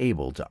not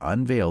able to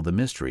unveil the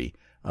mystery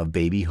of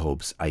Baby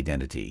Hope's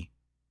identity.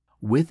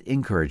 With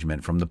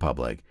encouragement from the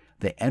public,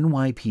 the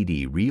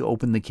NYPD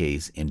reopened the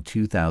case in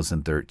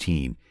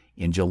 2013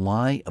 in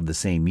July of the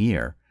same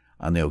year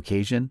on the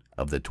occasion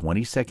of the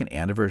 22nd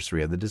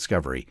anniversary of the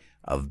discovery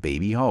of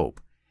Baby Hope.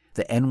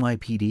 The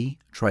NYPD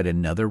tried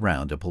another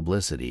round of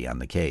publicity on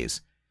the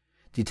case.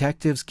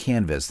 Detectives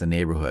canvassed the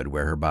neighborhood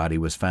where her body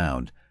was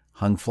found,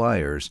 hung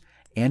flyers,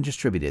 and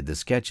distributed the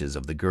sketches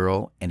of the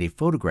girl and a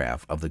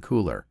photograph of the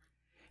cooler.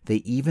 They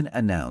even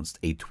announced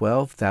a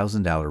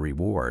 $12,000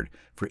 reward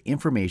for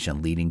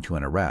information leading to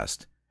an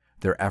arrest.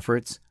 Their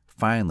efforts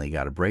finally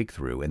got a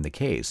breakthrough in the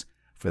case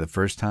for the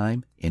first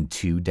time in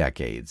 2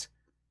 decades.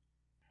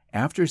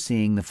 After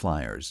seeing the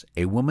flyers,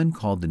 a woman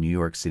called the New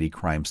York City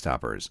Crime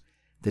Stoppers,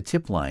 the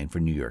tip line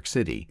for New York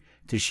City,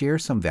 to share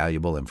some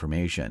valuable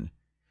information.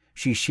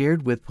 She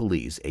shared with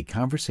police a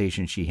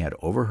conversation she had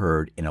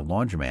overheard in a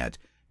laundromat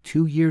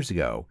 2 years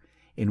ago,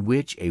 in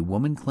which a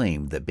woman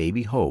claimed that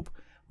Baby Hope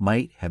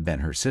might have been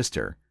her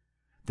sister.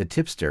 The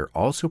tipster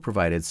also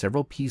provided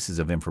several pieces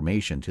of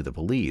information to the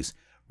police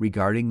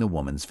regarding the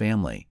woman's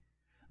family.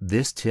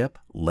 This tip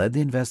led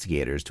the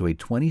investigators to a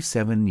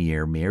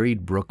 27-year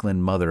married Brooklyn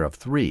mother of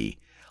 3,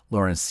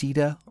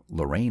 Laurencita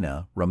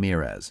Lorena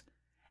Ramirez.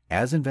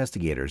 As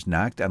investigators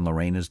knocked on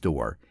Lorena's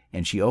door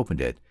and she opened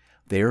it,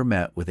 they were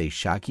met with a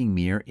shocking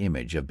mirror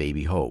image of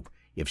Baby Hope,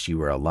 if she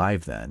were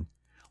alive then.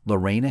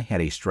 Lorena had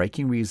a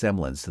striking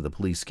resemblance to the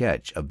police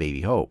sketch of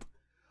Baby Hope,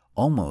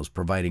 almost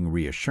providing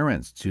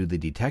reassurance to the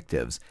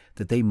detectives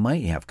that they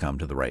might have come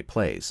to the right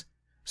place.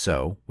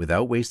 So,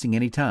 without wasting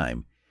any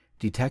time,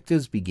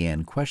 detectives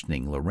began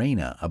questioning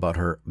Lorena about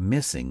her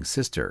missing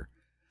sister.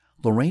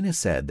 Lorena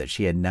said that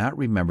she had not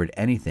remembered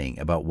anything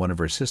about one of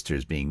her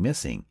sisters being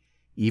missing,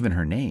 even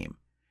her name.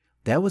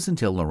 That was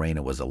until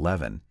Lorena was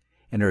 11,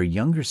 and her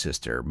younger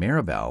sister,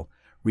 Maribel,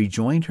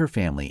 rejoined her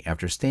family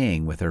after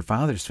staying with her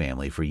father's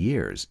family for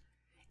years.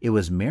 It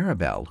was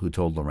Maribel who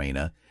told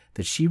Lorena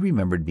that she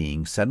remembered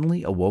being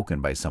suddenly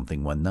awoken by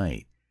something one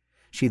night.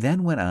 She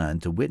then went on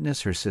to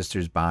witness her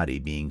sister's body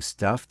being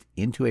stuffed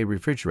into a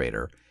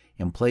refrigerator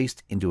and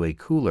placed into a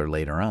cooler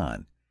later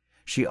on.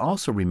 She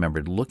also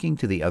remembered looking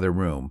to the other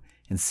room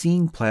and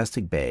seeing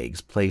plastic bags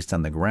placed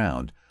on the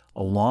ground,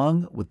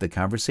 along with the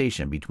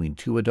conversation between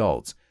 2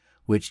 adults,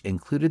 which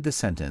included the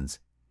sentence,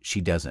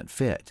 "She doesn't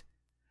fit."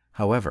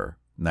 However,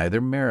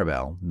 neither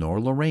Maribel nor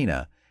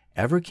Lorena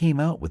ever came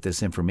out with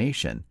this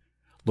information,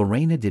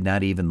 Lorena did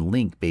not even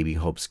link Baby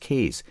Hope's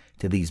case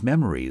to these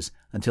memories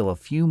until a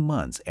few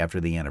months after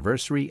the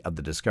anniversary of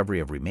the discovery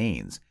of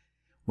remains,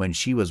 when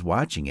she was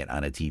watching it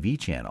on a TV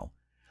channel.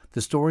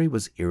 The story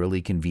was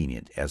eerily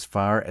convenient as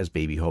far as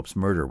Baby Hope's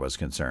murder was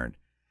concerned.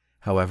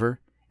 However,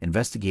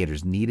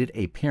 investigators needed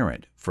a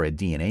parent for a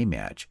DNA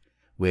match,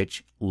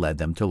 which led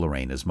them to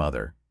Lorena's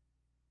mother.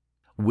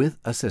 With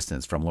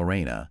assistance from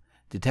Lorena,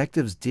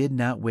 detectives did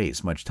not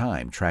waste much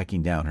time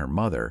tracking down her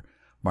mother,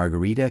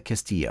 Margarita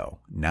Castillo,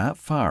 not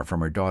far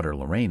from her daughter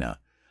Lorena.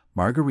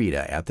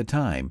 Margarita, at the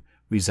time,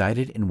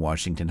 resided in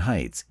Washington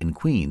Heights in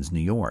Queens, New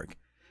York.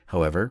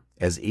 However,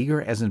 as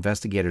eager as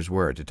investigators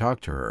were to talk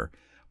to her,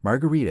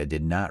 Margarita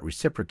did not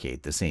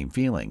reciprocate the same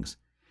feelings.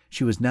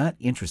 She was not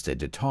interested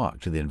to talk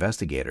to the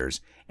investigators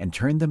and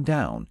turned them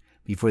down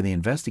before the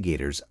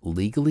investigators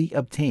legally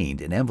obtained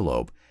an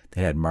envelope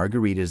that had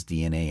Margarita's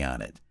DNA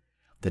on it.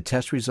 The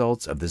test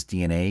results of this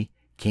DNA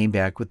came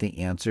back with the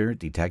answer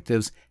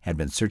detectives had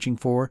been searching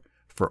for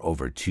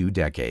over 2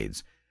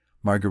 decades.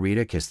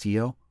 Margarita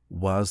Castillo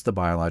was the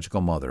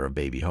biological mother of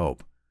Baby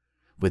Hope.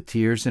 With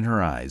tears in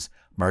her eyes,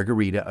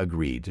 Margarita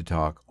agreed to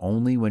talk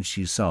only when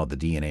she saw the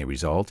DNA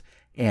result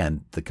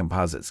and the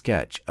composite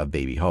sketch of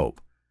Baby Hope.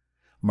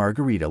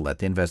 Margarita let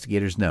the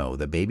investigators know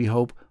that Baby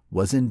Hope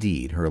was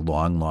indeed her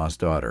long-lost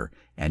daughter,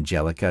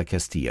 Opelika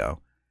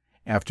Castillo.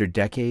 After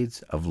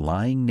decades of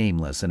lying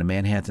nameless in a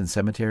Manhattan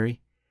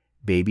cemetery,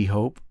 Baby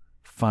Hope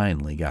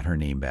finally got her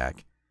name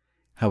back.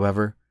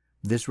 However,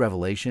 this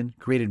revelation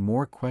created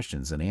more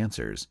questions than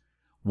answers.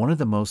 One of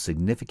the most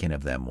significant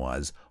of them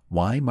was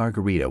why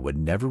Margarita would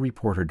never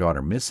report her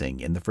daughter missing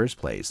in the first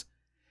place.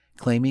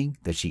 Claiming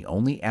that she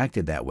only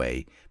acted that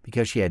way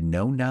because she had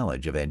no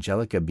knowledge of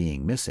Opelika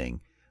being missing,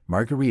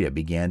 Margarita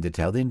began to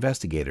tell the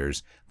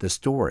investigators the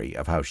story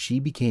of how she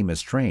became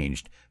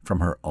estranged from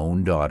her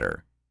own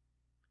daughter.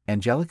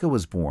 Opelika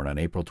was born on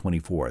April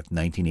 24,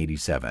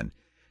 1987,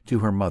 to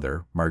her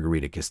mother,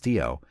 Margarita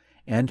Castillo,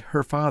 and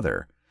her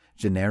father,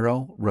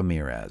 Gennaro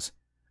Ramirez.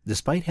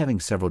 Despite having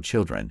several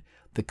children,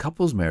 the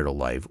couple's marital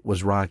life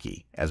was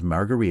rocky, as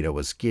Margarita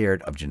was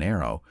scared of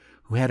Gennaro,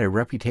 who had a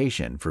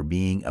reputation for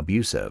being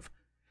abusive.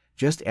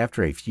 Just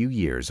after a few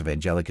years of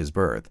Opelika's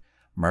birth,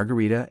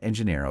 Margarita and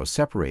Gennaro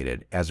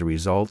separated as a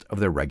result of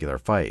their regular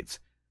fights.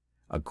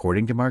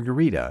 According to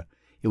Margarita,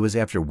 it was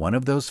after one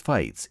of those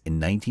fights in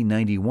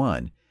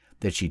 1991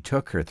 that she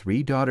took her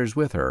 3 daughters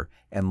with her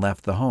and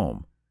left the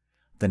home.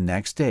 The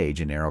next day,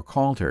 Gennaro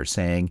called her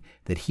saying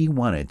that he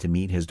wanted to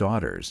meet his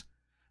daughters.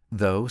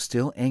 Though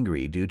still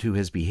angry due to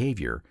his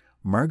behavior,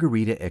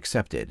 Margarita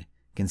accepted,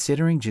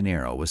 considering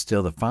Gennaro was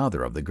still the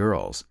father of the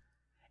girls.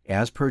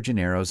 As per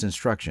Gennaro's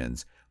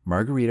instructions,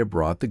 Margarita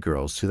brought the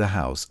girls to the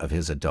house of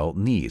his adult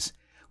niece,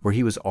 where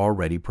he was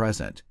already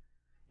present.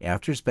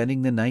 After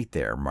spending the night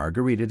there,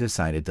 Margarita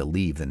decided to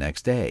leave the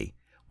next day,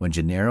 when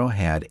Gennaro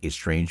had a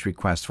strange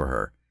request for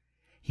her.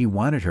 He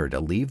wanted her to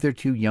leave their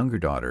 2 younger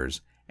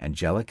daughters,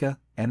 Opelika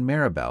and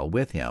Maribel,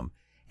 with him,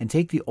 and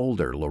take the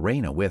older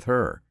Lorena with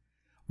her.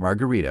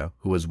 Margarita,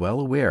 who was well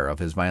aware of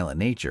his violent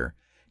nature,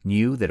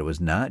 knew that it was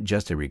not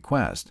just a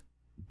request,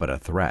 but a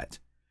threat.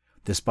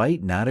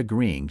 Despite not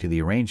agreeing to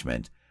the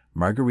arrangement,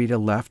 Margarita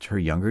left her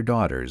younger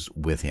daughters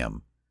with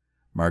him.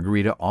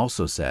 Margarita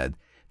also said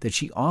that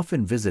she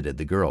often visited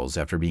the girls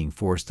after being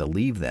forced to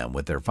leave them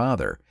with their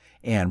father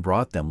and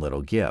brought them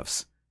little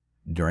gifts.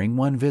 During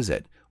one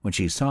visit, when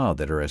she saw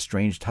that her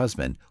estranged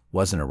husband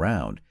wasn't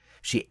around,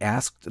 she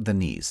asked the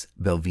niece,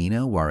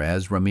 Belvina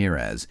Juarez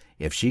Ramirez,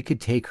 if she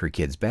could take her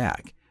kids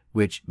back,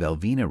 which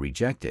Belvina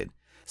rejected,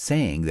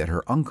 saying that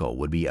her uncle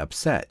would be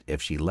upset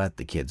if she let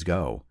the kids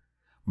go.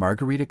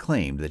 Margarita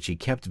claimed that she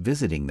kept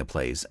visiting the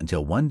place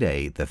until one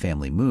day the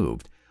family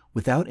moved,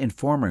 without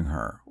informing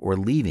her or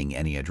leaving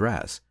any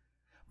address.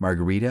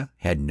 Margarita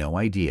had no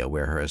idea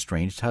where her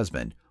estranged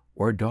husband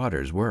or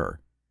daughters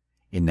were.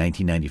 In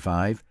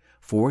 1995,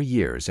 4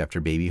 years after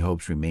Baby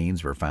Hope's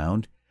remains were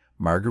found,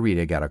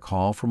 Margarita got a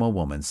call from a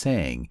woman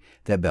saying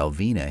that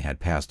Belvina had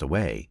passed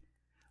away.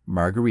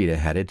 Margarita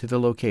headed to the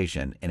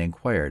location and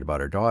inquired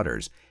about her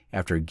daughters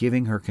after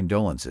giving her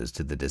condolences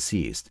to the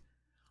deceased.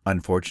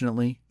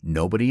 Unfortunately,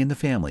 nobody in the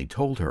family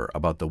told her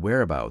about the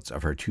whereabouts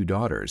of her 2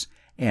 daughters,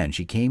 and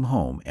she came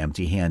home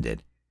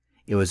empty-handed.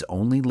 It was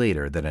only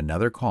later that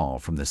another call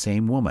from the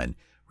same woman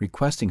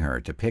requesting her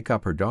to pick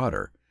up her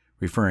daughter,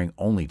 referring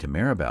only to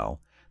Maribel,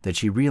 that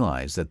she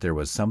realized that there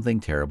was something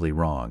terribly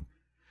wrong.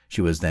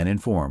 She was then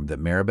informed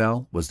that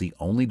Maribel was the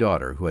only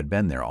daughter who had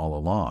been there all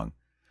along,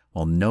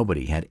 while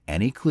nobody had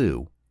any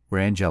clue where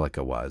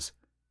Opelika was.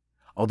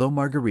 Although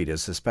Margarita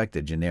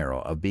suspected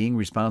Gennaro of being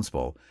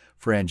responsible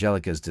for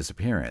Opelika's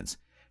disappearance,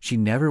 she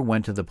never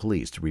went to the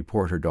police to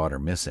report her daughter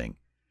missing.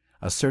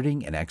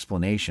 Asserting an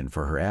explanation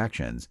for her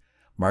actions,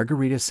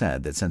 Margarita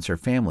said that since her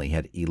family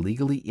had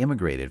illegally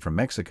immigrated from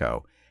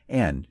Mexico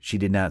and she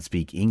did not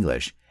speak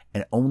English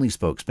and only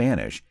spoke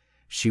Spanish,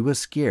 she was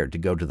scared to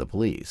go to the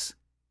police.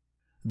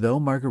 Though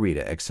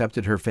Margarita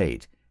accepted her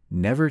fate,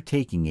 never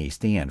taking a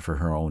stand for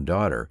her own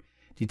daughter,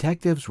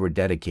 detectives were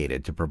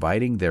dedicated to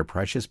providing their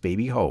precious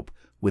Baby Hope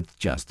with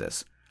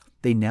justice.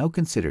 They now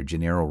considered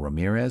Gennaro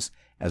Ramirez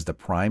as the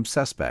prime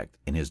suspect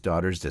in his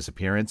daughter's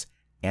disappearance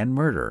and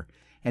murder,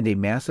 and a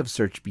massive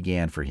search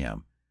began for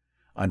him.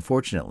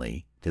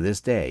 Unfortunately, to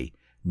this day,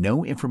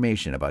 no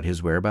information about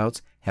his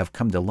whereabouts have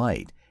come to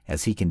light,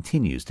 as he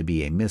continues to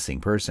be a missing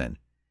person.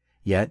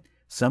 Yet,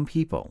 some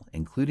people,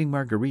 including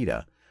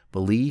Margarita,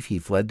 believe he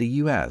fled the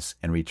U.S.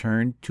 and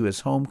returned to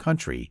his home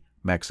country,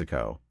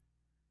 Mexico.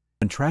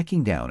 When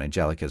tracking down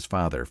Angelica's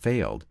father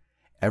failed,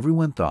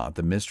 everyone thought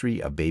the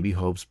mystery of Baby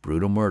Hope's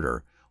brutal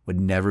murder would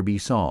never be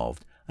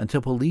solved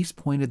until police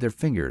pointed their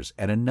fingers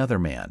at another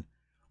man.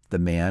 The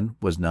man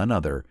was none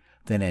other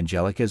than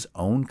Angelica's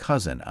own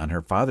cousin on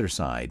her father's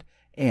side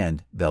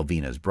and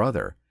Belvina's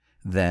brother,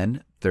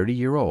 then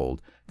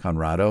 30-year-old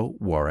Conrado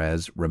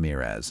Juarez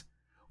Ramirez.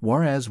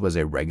 Juarez was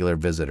a regular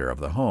visitor of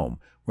the home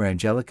where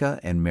Angelica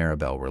and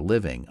Maribel were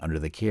living under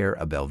the care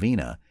of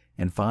Belvina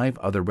and 5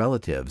 other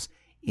relatives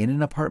in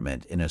an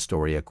apartment in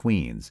Astoria,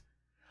 Queens.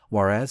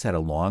 Juarez had a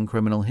long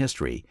criminal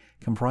history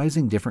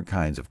comprising different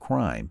kinds of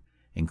crime,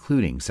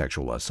 including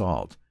sexual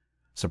assault.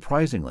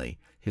 Surprisingly,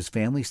 his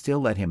family still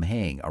let him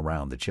hang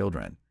around the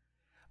children.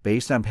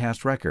 Based on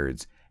past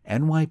records,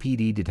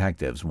 NYPD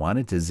detectives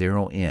wanted to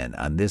zero in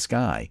on this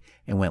guy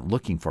and went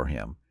looking for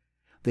him.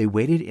 They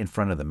waited in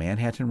front of the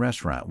Manhattan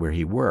restaurant where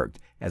he worked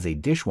as a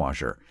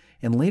dishwasher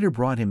and later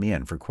brought him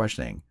in for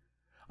questioning.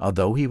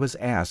 Although he was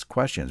asked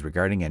questions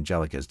regarding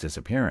Angelica's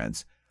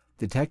disappearance,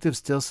 detectives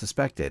still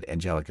suspected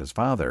Angelica's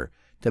father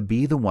to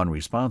be the one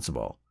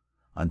responsible,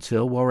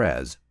 until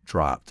Juarez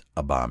dropped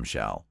a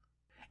bombshell.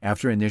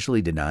 After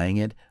initially denying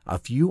it, a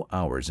few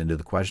hours into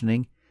the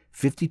questioning,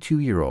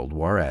 52-year-old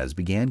Juarez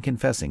began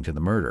confessing to the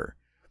murder.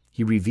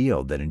 He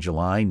revealed that in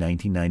July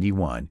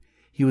 1991,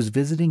 he was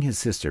visiting his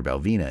sister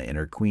Belvina in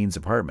her Queens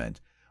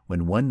apartment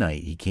when one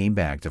night he came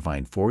back to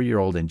find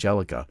 4-year-old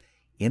Angelica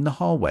in the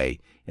hallway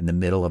in the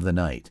middle of the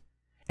night.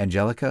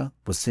 Angelica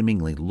was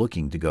seemingly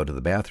looking to go to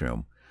the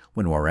bathroom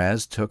when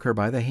Juarez took her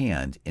by the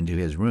hand into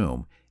his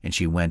room and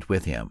she went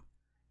with him.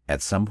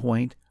 At some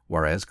point,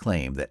 Juarez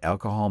claimed that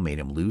alcohol made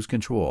him lose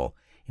control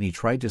and he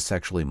tried to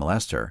sexually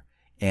molest her,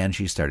 and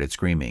she started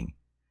screaming.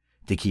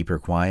 To keep her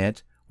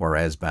quiet,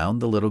 Juarez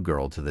bound the little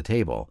girl to the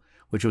table,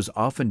 which was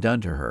often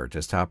done to her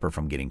to stop her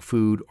from getting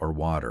food or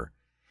water.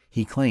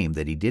 He claimed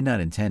that he did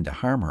not intend to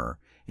harm her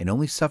and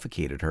only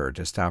suffocated her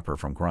to stop her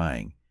from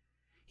crying.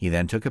 He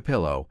then took a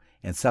pillow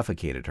and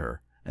suffocated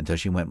her until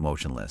she went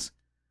motionless.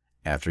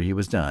 After he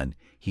was done,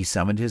 he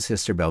summoned his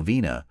sister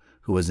Belvina,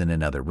 who was in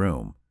another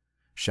room.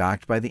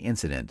 Shocked by the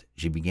incident,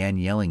 she began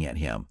yelling at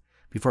him,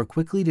 before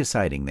quickly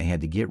deciding they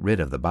had to get rid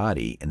of the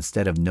body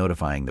instead of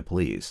notifying the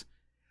police.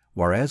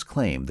 Juarez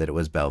claimed that it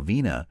was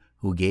Belvina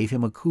who gave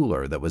him a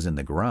cooler that was in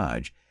the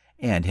garage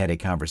and had a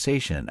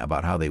conversation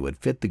about how they would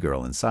fit the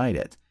girl inside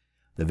it,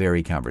 the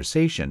very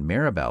conversation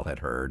Maribel had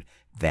heard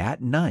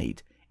that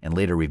night and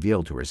later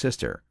revealed to her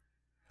sister.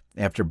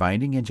 After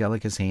binding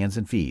Angelica's hands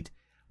and feet,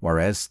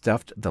 Juarez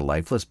stuffed the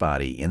lifeless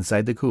body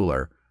inside the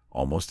cooler,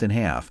 almost in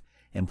half,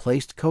 and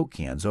placed Coke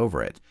cans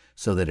over it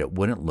so that it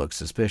wouldn't look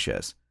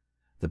suspicious.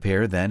 The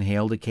pair then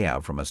hailed a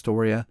cab from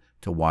Astoria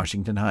to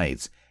Washington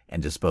Heights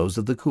and disposed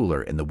of the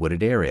cooler in the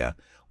wooded area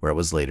where it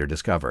was later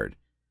discovered.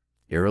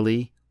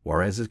 Eerily,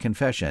 Juarez's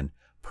confession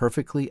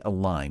perfectly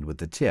aligned with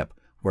the tip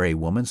where a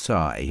woman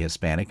saw a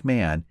Hispanic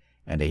man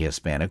and a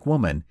Hispanic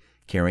woman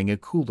carrying a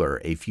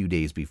cooler a few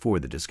days before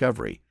the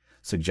discovery,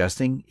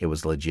 suggesting it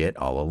was legit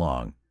all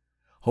along.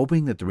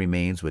 Hoping that the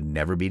remains would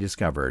never be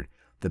discovered,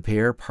 the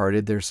pair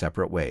parted their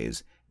separate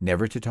ways,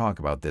 never to talk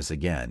about this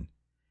again.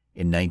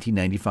 In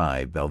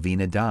 1995,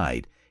 Belvina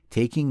died,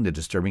 taking the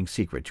disturbing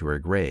secret to her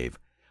grave,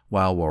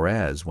 while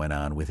Juarez went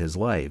on with his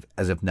life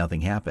as if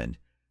nothing happened.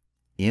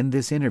 In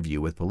this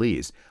interview with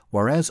police,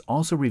 Juarez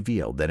also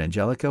revealed that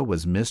Angelica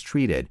was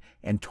mistreated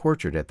and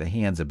tortured at the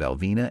hands of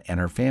Belvina and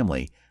her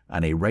family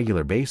on a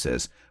regular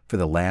basis for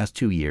the last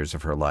 2 years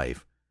of her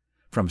life.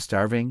 From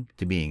starving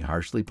to being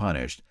harshly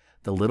punished,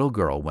 the little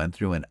girl went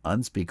through an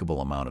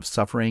unspeakable amount of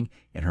suffering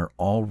in her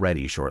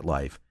already short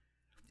life.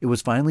 It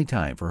was finally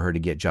time for her to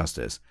get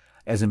justice,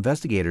 as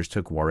investigators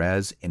took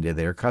Juarez into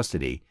their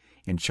custody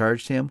and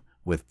charged him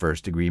with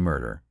first-degree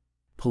murder.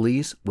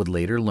 Police would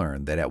later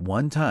learn that at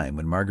one time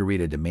when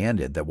Margarita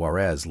demanded that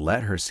Juarez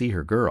let her see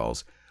her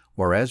girls,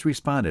 Juarez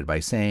responded by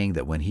saying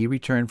that when he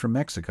returned from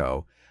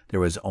Mexico, there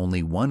was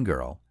only one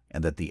girl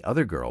and that the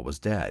other girl was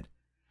dead.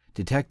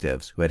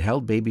 Detectives who had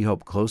held Baby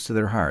Hope close to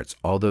their hearts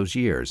all those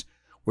years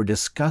were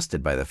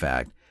disgusted by the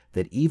fact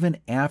that even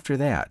after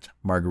that,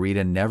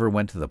 Margarita never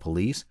went to the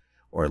police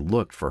or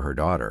looked for her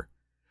daughter.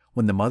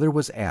 When the mother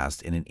was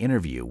asked in an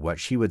interview what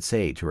she would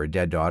say to her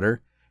dead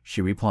daughter,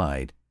 she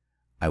replied,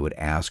 "I would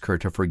ask her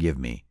to forgive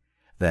me,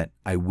 that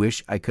I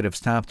wish I could have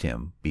stopped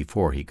him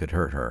before he could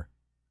hurt her."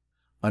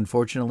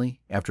 Unfortunately,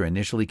 after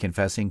initially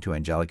confessing to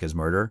Angelica's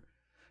murder,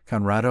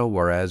 Conrado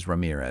Juarez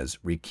Ramirez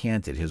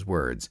recanted his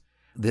words.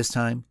 This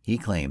time, he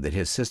claimed that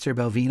his sister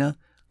Belvina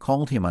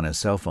called him on his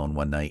cell phone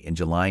one night in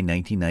July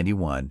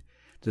 1991,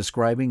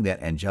 describing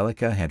that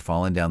Angelica had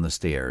fallen down the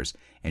stairs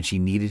and she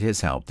needed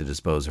his help to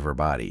dispose of her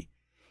body.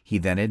 He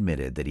then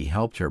admitted that he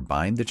helped her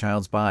bind the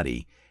child's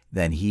body.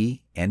 Then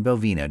he and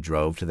Belvina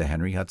drove to the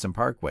Henry Hudson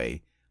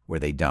Parkway, where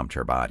they dumped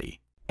her body.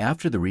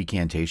 After the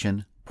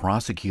recantation,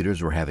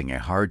 prosecutors were having a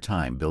hard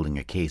time building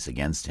a case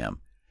against him.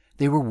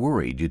 They were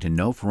worried due to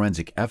no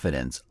forensic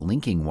evidence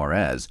linking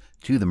Juarez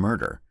to the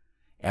murder.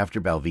 After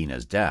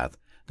Belvina's death,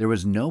 there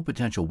was no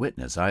potential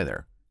witness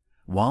either.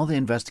 While the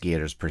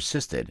investigators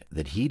persisted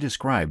that he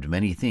described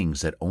many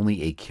things that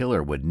only a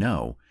killer would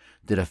know,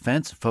 the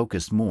defense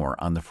focused more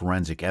on the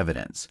forensic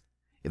evidence.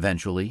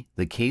 Eventually,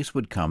 the case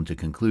would come to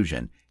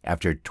conclusion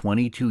after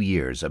 22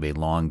 years of a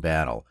long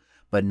battle,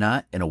 but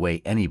not in a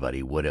way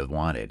anybody would have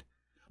wanted.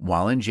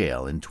 While in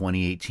jail in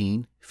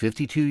 2018,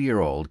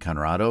 52-year-old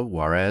Conrado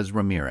Juarez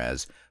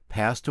Ramirez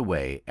passed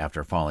away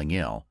after falling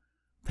ill,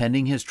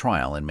 pending his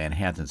trial in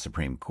Manhattan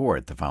Supreme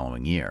Court the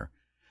following year.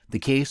 The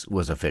case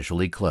was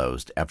officially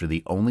closed after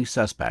the only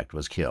suspect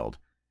was killed.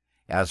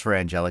 As for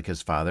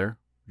Angelica's father,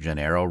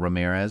 Gennaro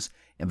Ramirez,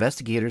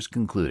 investigators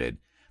concluded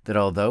that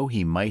although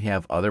he might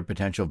have other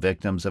potential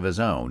victims of his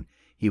own,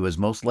 he was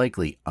most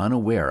likely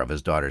unaware of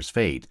his daughter's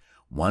fate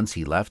once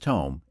he left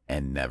home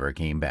and never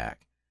came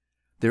back.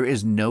 There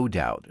is no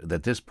doubt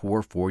that this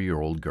poor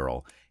 4-year-old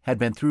girl had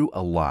been through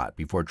a lot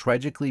before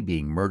tragically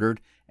being murdered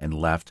and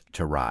left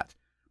to rot.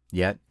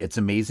 Yet it's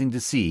amazing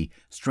to see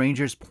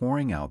strangers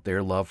pouring out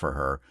their love for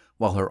her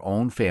while her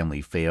own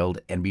family failed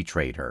and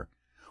betrayed her.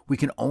 We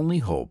can only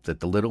hope that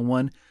the little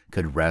one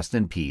could rest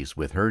in peace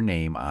with her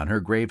name on her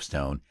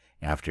gravestone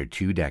after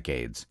 2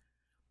 decades.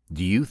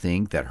 Do you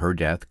think that her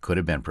death could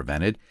have been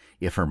prevented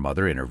if her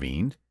mother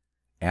intervened?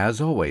 As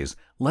always,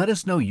 let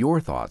us know your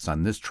thoughts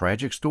on this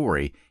tragic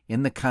story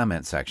in the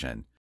comment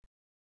section.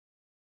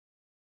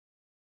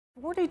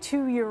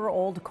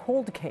 42-year-old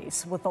cold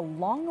case with a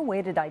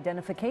long-awaited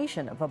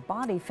identification of a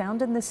body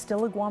found in the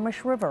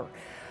Stillaguamish River.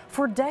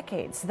 For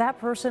decades, that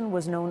person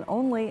was known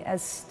only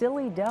as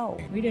Stilly Doe.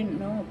 We didn't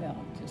know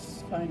about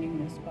this,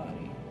 finding this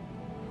body.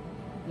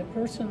 The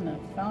person that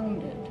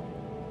found it,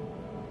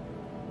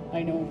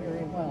 I know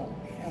very well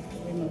after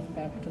we moved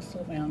back to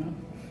Savannah.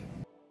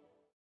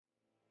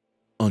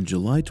 On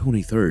July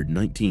 23,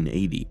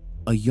 1980,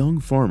 a young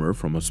farmer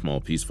from a small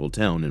peaceful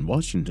town in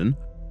Washington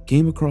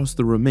came across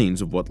the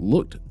remains of what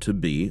looked to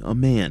be a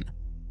man.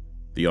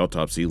 The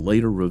autopsy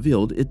later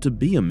revealed it to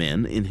be a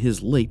man in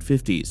his late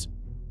 50s.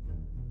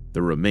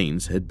 The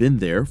remains had been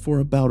there for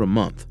about a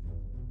month.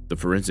 The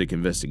forensic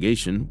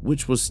investigation,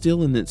 which was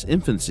still in its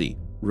infancy,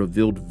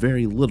 revealed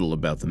very little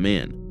about the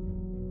man.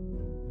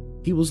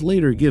 He was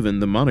later given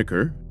the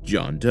moniker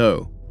John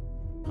Doe.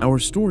 Our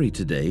story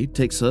today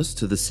takes us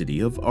to the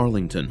city of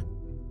Arlington.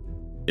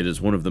 It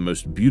is one of the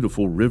most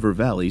beautiful river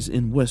valleys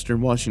in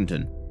western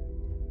Washington.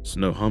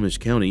 Snohomish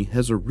County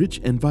has a rich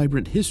and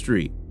vibrant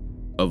history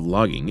of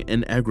logging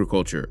and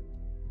agriculture.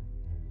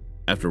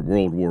 After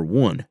World War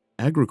I,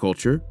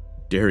 agriculture,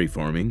 dairy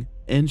farming,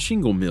 and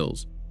shingle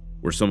mills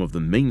were some of the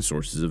main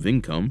sources of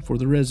income for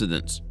the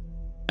residents.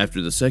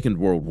 After the Second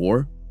World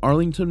War,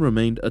 Arlington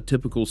remained a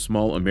typical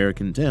small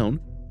American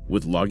town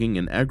with logging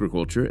and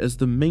agriculture as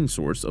the main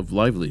source of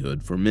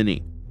livelihood for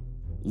many.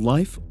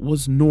 Life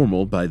was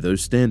normal by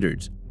those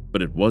standards,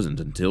 but it wasn't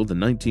until the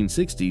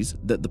 1960s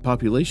that the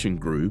population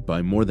grew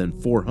by more than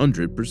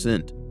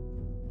 400%.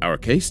 Our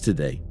case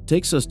today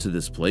takes us to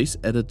this place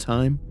at a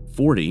time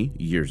 40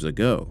 years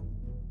ago,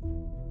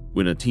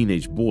 when a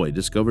teenage boy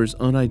discovers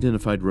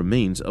unidentified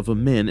remains of a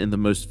man in the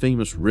most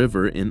famous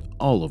river in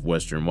all of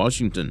western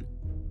Washington,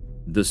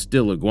 the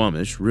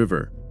Stillaguamish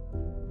River.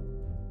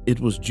 It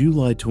was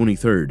July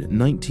 23,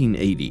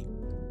 1980.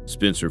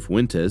 Spencer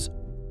Fuentes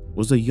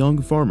was a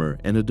young farmer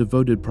and a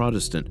devoted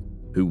Protestant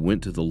who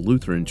went to the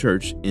Lutheran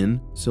church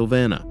in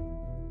Savannah.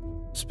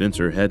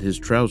 Spencer had his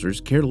trousers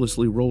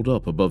carelessly rolled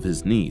up above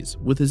his knees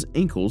with his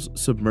ankles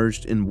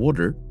submerged in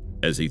water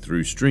as he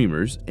threw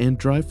streamers and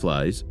dry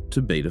flies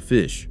to bait a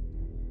fish.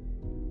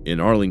 In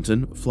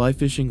Arlington, fly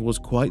fishing was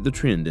quite the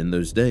trend in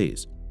those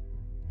days.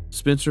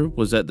 Spencer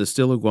was at the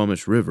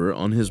Stillaguamish River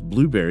on his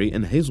blueberry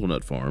and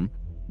hazelnut farm,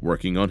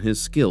 working on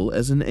his skill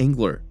as an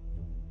angler.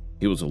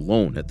 He was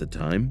alone at the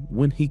time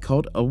when he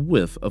caught a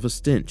whiff of a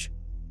stench.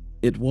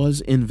 It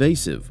was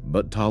invasive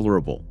but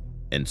tolerable,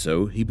 and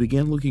so he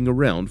began looking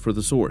around for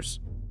the source.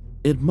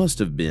 It must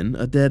have been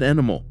a dead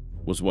animal,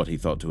 was what he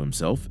thought to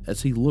himself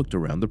as he looked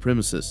around the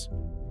premises.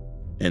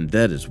 And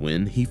that is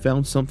when he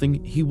found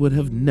something he would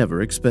have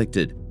never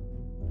expected.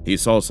 He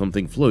saw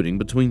something floating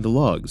between the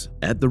logs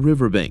at the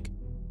riverbank,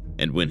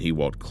 and when he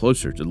walked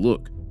closer to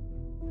look,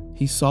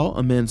 he saw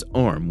a man's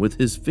arm with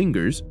his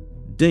fingers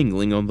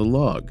dangling on the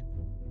log,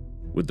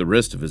 with the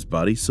rest of his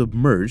body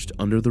submerged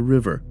under the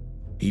river.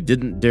 He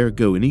didn't dare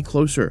go any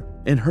closer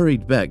and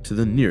hurried back to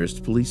the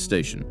nearest police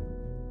station.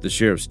 The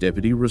sheriff's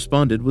deputy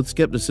responded with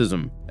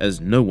skepticism,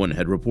 as no one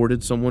had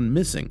reported someone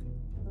missing.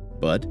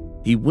 But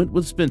he went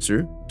with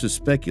Spencer to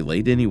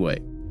speculate anyway.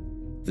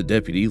 The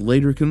deputy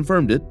later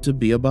confirmed it to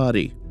be a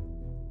body.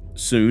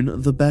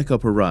 Soon, the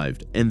backup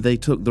arrived, and they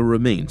took the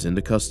remains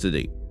into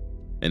custody.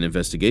 An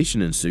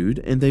investigation ensued,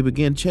 and they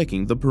began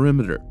checking the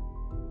perimeter.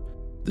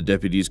 The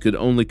deputies could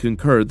only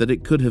concur that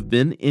it could have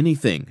been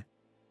anything.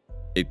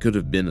 It could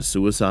have been a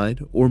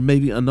suicide, or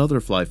maybe another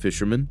fly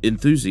fisherman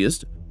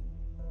enthusiast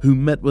who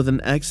met with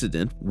an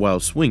accident while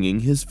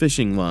swinging his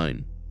fishing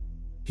line.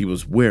 He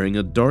was wearing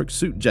a dark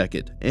suit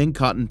jacket and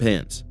cotton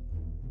pants,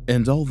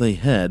 and all they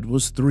had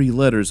was 3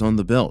 letters on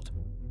the belt: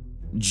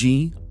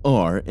 G,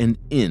 R, and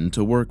N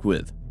to work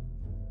with.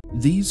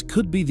 These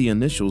could be the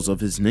initials of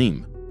his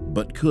name,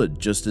 but could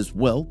just as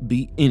well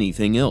be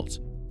anything else.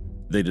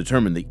 They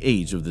determined the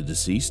age of the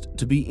deceased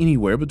to be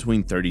anywhere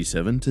between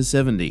 37 to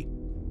 70,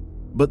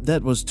 but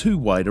that was too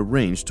wide a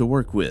range to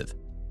work with.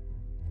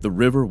 The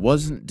river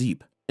wasn't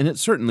deep, and it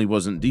certainly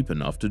wasn't deep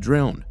enough to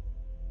drown,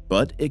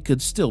 but it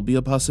could still be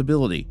a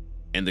possibility,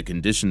 and the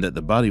condition that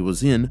the body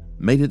was in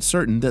made it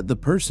certain that the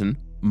person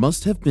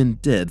must have been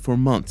dead for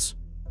months.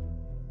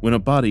 When a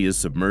body is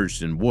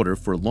submerged in water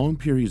for long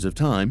periods of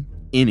time,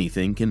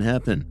 anything can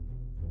happen.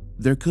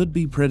 There could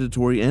be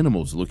predatory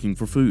animals looking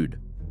for food,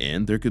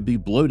 and there could be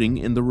bloating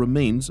in the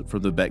remains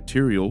from the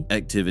bacterial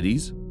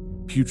activities,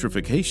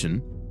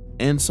 putrefaction,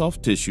 and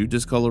soft tissue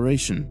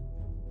discoloration.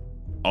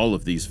 All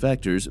of these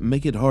factors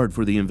make it hard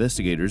for the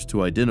investigators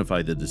to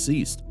identify the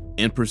deceased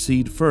and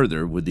proceed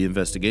further with the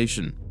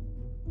investigation.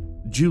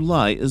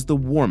 July is the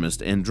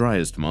warmest and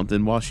driest month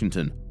in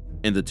Washington,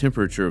 and the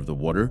temperature of the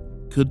water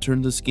could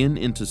turn the skin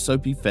into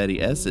soapy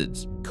fatty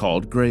acids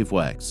called grave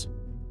wax.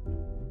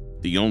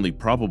 The only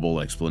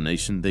probable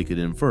explanation they could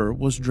infer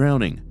was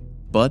drowning,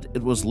 but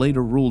it was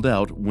later ruled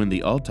out when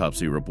the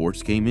autopsy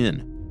reports came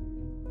in.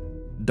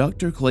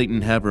 Dr.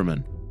 Clayton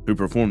Haberman, who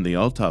performed the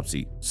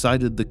autopsy,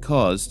 cited the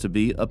cause to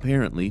be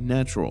apparently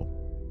natural.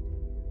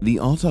 The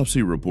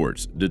autopsy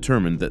reports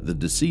determined that the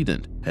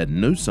decedent had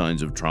no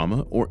signs of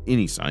trauma or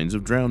any signs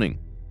of drowning.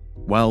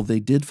 While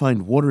they did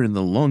find water in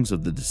the lungs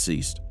of the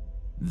deceased,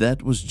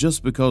 that was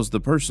just because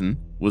the person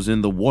was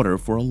in the water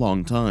for a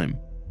long time.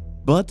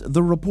 But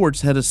the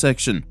reports had a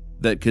section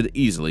that could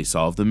easily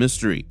solve the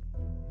mystery.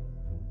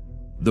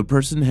 The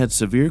person had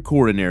severe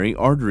coronary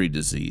artery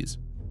disease,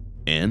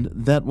 and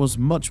that was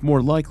much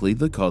more likely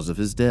the cause of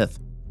his death.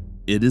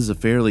 It is a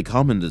fairly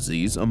common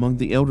disease among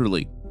the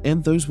elderly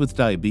and those with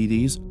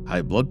diabetes,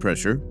 high blood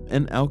pressure,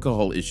 and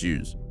alcohol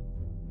issues.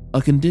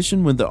 A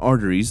condition when the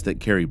arteries that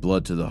carry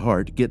blood to the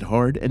heart get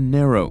hard and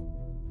narrow.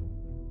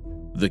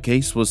 The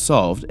case was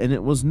solved and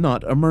it was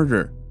not a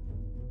murder.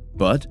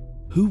 But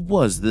who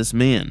was this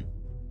man?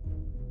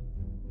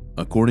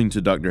 According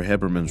to Dr.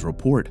 Haberman's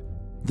report,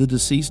 the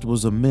deceased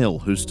was a male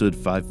who stood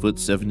 5 foot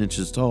 7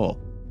 inches tall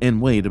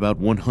and weighed about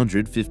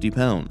 150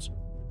 pounds.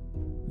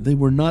 They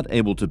were not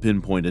able to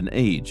pinpoint an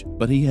age,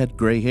 but he had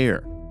gray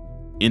hair,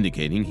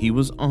 indicating he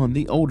was on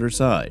the older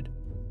side.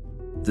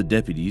 The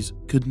deputies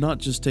could not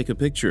just take a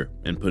picture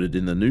and put it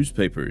in the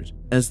newspapers,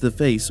 as the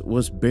face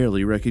was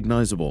barely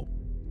recognizable.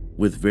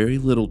 With very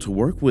little to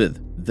work with,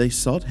 they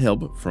sought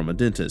help from a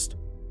dentist.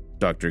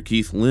 Dr.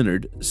 Keith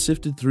Leonard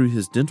sifted through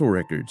his dental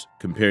records,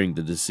 comparing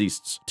the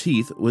deceased's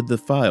teeth with the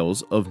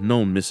files of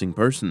known missing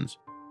persons.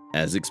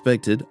 As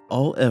expected,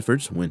 all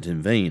efforts went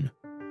in vain.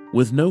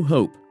 With no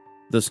hope,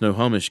 the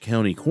Snohomish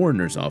County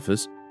Coroner's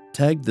Office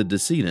tagged the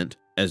decedent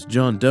as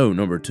John Doe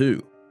No.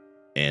 2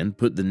 and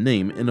put the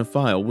name in a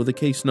file with a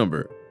case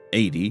number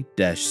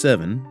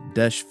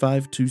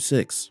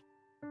 80-7-526.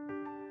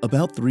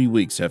 About 3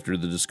 weeks after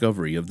the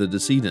discovery of the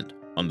decedent,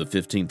 on the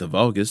 15th of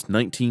August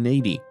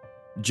 1980,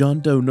 John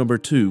Doe No.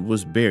 2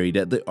 was buried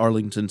at the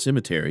Arlington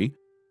Cemetery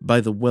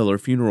by the Weller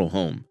Funeral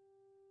Home,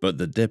 but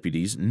the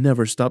deputies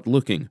never stopped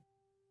looking.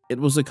 It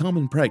was a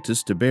common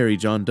practice to bury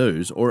John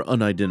Doe's or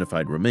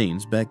unidentified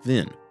remains back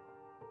then,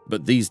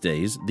 but these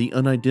days the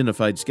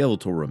unidentified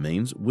skeletal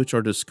remains which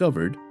are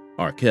discovered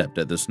are kept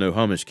at the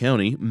Snohomish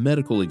County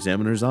Medical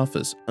Examiner's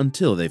Office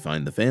until they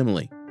find the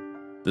family.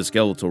 The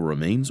skeletal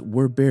remains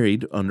were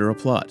buried under a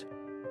plot.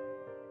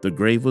 The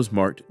grave was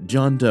marked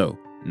John Doe,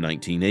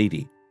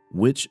 1980.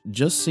 Which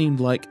just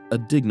seemed like a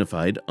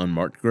dignified,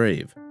 unmarked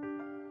grave.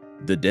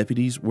 The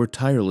deputies were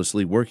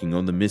tirelessly working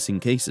on the missing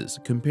cases,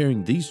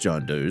 comparing these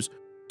John Does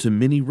to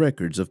many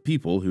records of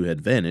people who had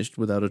vanished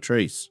without a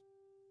trace.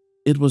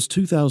 It was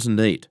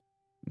 2008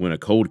 when a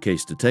cold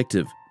case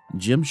detective,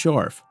 Jim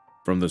Scharf,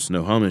 from the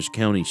Snohomish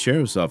County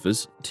Sheriff's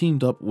Office,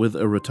 teamed up with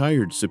a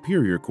retired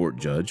Superior Court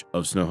judge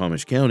of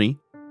Snohomish County,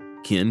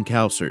 Ken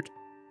Calsert.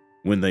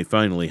 When they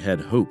finally had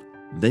hope,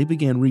 they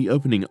began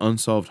reopening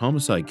unsolved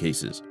homicide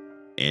cases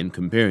and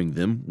comparing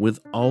them with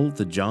all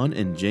the John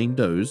and Jane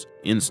Does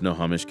in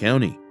Snohomish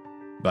County.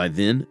 By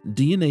then,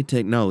 DNA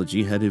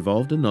technology had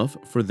evolved enough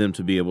for them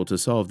to be able to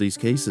solve these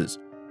cases,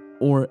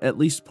 or at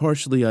least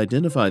partially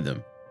identify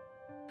them.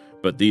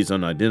 But these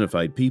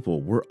unidentified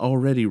people were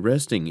already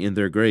resting in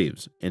their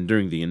graves, and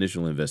during the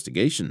initial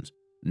investigations,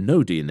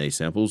 no DNA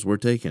samples were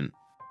taken.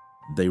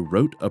 They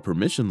wrote a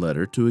permission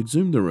letter to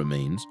exhume the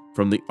remains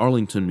from the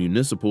Arlington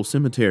Municipal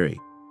Cemetery,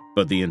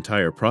 but the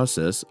entire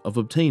process of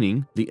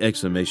obtaining the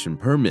exhumation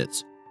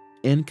permits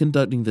and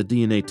conducting the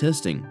DNA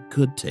testing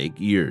could take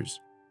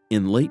years.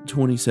 In late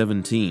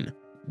 2017,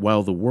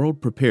 while the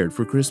world prepared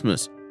for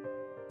Christmas,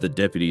 The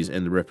deputies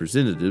and the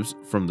representatives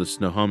from the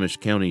Snohomish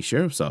County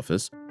Sheriff's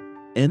Office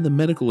and the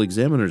Medical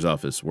Examiner's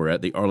Office were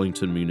at the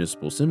Arlington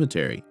Municipal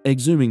Cemetery,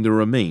 exhuming the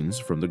remains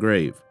from the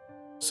grave.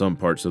 Some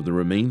parts of the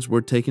remains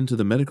were taken to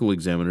the Medical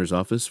Examiner's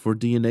Office for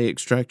DNA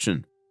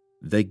extraction.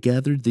 They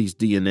gathered these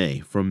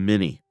DNA from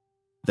many.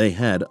 They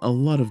had a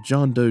lot of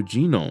John Doe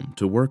genome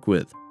to work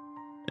with,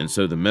 and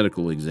so the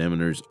Medical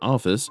Examiner's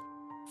Office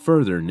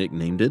further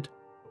nicknamed it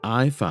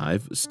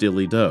I-5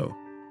 Stilly Doe.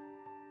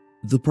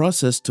 The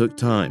process took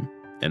time,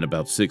 and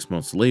about 6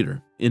 months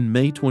later, in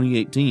May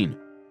 2018,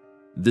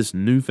 this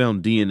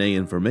newfound DNA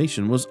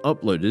information was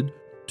uploaded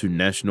to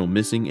National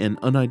Missing and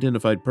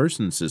Unidentified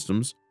Persons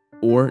Systems,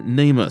 or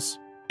NamUs,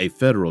 a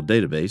federal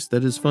database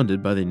that is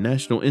funded by the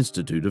National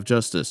Institute of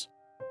Justice.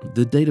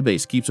 The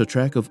database keeps a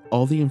track of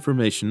all the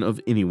information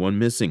of anyone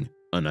missing,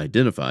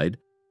 unidentified,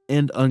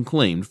 and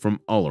unclaimed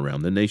from all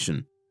around the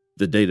nation.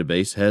 The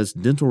database has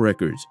dental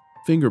records,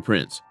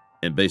 fingerprints,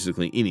 and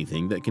basically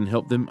anything that can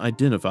help them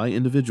identify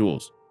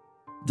individuals.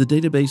 The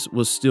database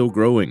was still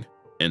growing,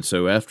 and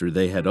so after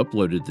they had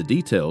uploaded the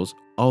details,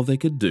 all they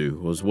could do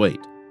was wait.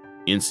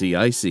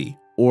 NCIC,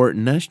 or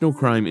National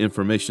Crime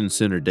Information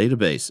Center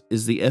Database,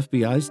 is the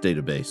FBI's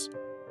database,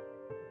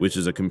 which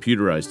is a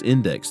computerized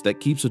index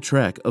that keeps a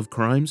track of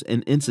crimes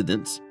and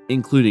incidents,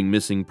 including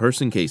missing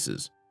person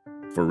cases.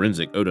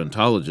 Forensic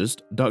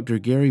odontologist Dr.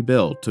 Gary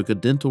Bell took a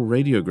dental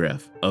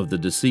radiograph of the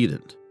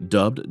decedent,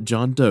 dubbed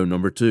John Doe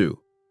No. 2,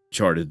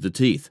 charted the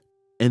teeth,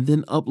 and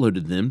then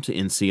uploaded them to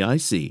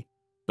NCIC,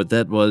 but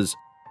that was,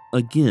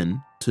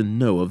 again, to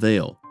no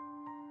avail.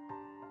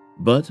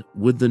 But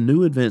with the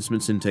new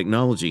advancements in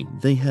technology,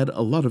 they had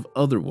a lot of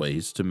other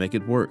ways to make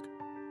it work.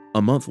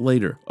 A month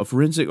later, a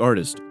forensic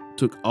artist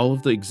took all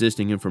of the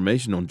existing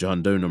information on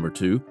John Doe No.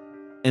 2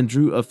 and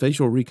drew a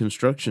facial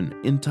reconstruction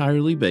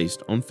entirely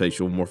based on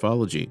facial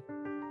morphology.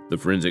 The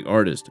forensic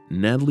artist,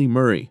 Natalie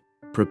Murray,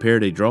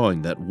 prepared a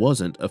drawing that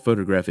wasn't a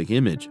photographic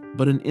image,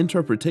 but an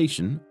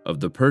interpretation of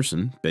the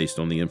person based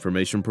on the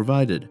information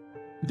provided.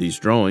 These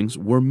drawings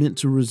were meant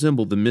to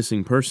resemble the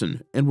missing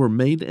person and were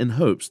made in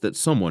hopes that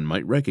someone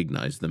might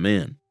recognize the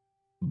man.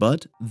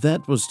 But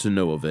that was to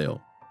no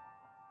avail.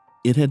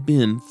 It had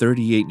been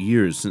 38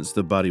 years since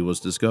the body was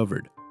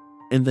discovered,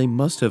 and they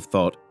must have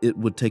thought it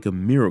would take a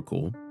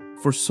miracle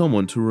for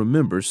someone to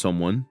remember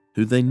someone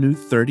who they knew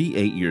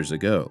 38 years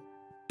ago.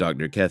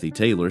 Dr. Kathy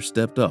Taylor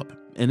stepped up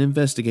and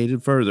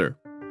investigated further.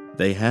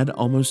 They had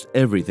almost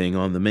everything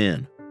on the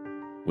man.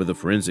 With a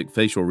forensic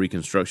facial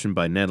reconstruction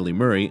by Natalie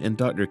Murray and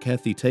Dr.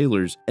 Kathy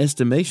Taylor's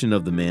estimation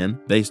of the man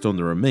based on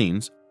the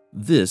remains,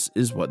 this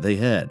is what they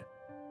had.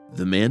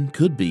 The man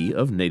could be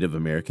of Native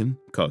American,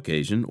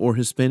 Caucasian, or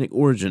Hispanic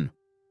origin.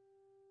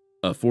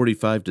 A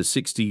 45 to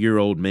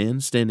 60-year-old man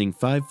standing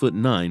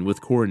 5'9"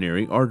 with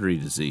coronary artery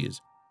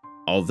disease.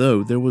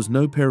 Although there was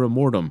no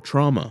perimortem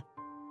trauma,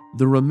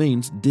 the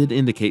remains did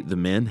indicate the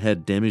man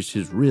had damaged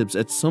his ribs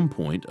at some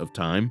point of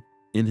time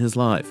in his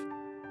life.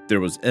 There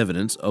was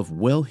evidence of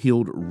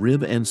well-healed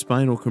rib and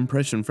spinal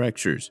compression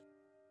fractures.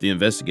 The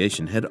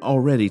investigation had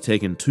already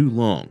taken too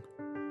long.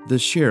 The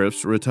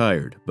sheriffs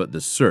retired, but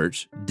the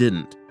search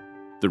didn't.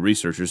 The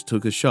researchers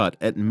took a shot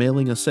at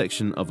mailing a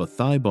section of a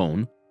thigh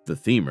bone, the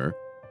femur,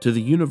 to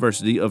the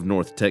University of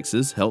North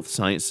Texas Health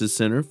Sciences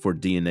Center for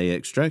DNA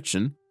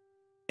extraction,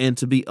 and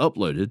to be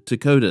uploaded to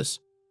CODES.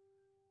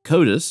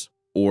 CODES,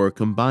 or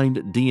Combined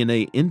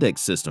DNA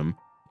Index System,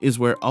 is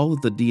where all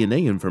of the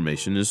DNA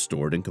information is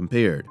stored and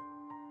compared.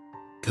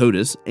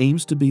 CODES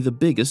aims to be the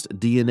biggest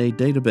DNA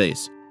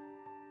database.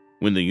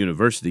 When the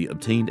university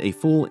obtained a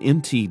full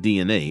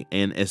mtDNA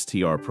and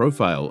STR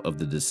profile of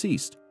the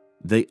deceased,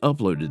 they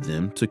uploaded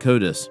them to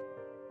CODES.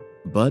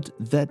 But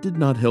that did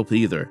not help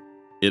either.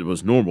 It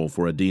was normal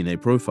for a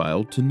DNA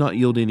profile to not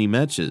yield any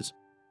matches,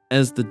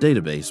 as the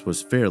database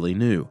was fairly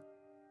new.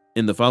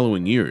 In the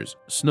following years,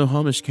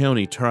 Snohomish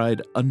County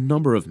tried a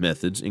number of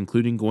methods,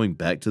 including going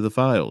back to the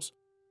files,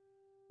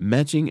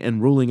 matching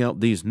and ruling out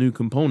these new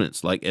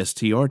components like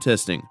STR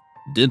testing,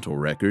 dental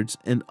records,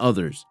 and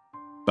others.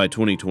 By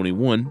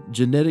 2021,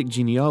 genetic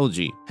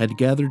genealogy had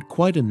gathered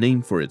quite a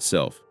name for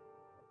itself.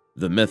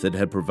 The method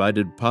had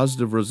provided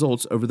positive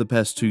results over the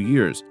past 2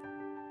 years,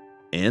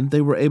 and they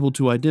were able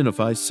to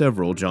identify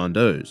several John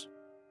Does.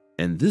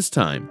 And this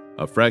time,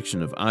 a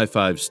fraction of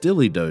I-5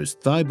 Stilly Doe's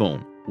thigh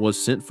bone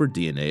was sent for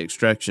DNA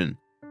extraction.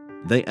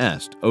 They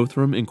asked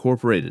Othram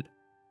Incorporated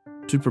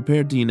to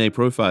prepare DNA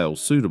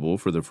profiles suitable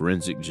for the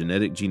Forensic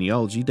Genetic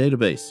Genealogy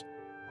Database.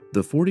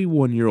 The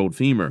 41-year-old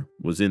femur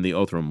was in the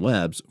Othram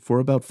labs for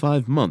about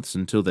 5 months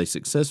until they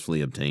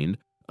successfully obtained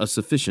a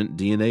sufficient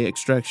DNA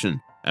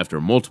extraction after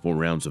multiple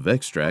rounds of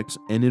extracts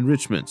and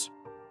enrichments.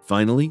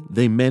 Finally,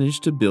 they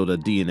managed to build a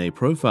DNA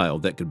profile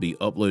that could be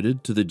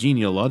uploaded to the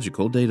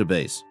genealogical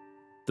database.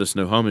 The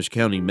Snohomish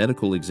County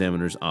Medical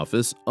Examiner's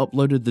Office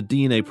uploaded the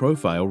DNA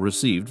profile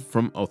received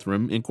from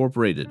Othram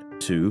Incorporated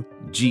to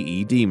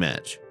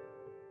GEDmatch.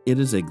 It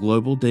is a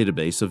global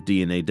database of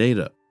DNA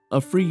data,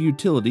 a free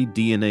utility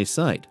DNA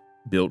site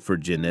built for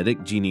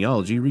genetic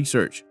genealogy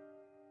research.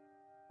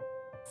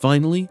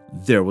 Finally,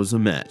 there was a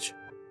match.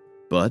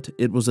 but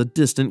it was a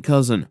distant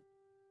cousin,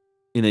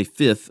 in a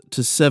 5th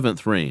to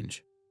 7th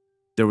range.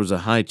 There was a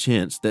high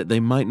chance that they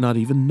might not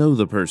even know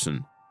the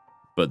person,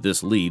 but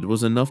this lead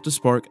was enough to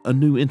spark a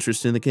new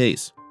interest in the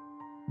case.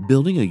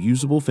 Building a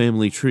usable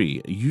family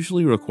tree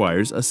usually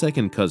requires a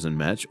second cousin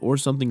match or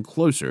something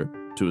closer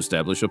to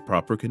establish a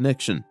proper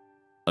connection.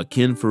 A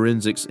kin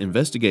forensics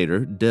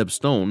investigator, Deb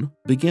Stone,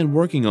 began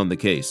working on the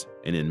case,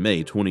 and in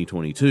May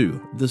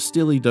 2022, the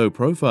Stilly Doe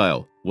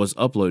profile was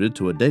uploaded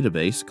to a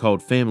database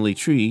called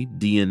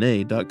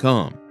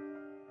FamilyTreeDNA.com.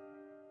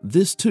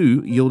 This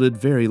too yielded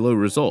very low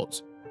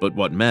results, but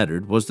what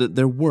mattered was that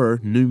there were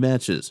new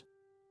matches.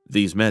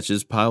 These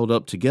matches piled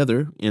up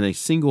together in a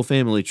single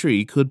family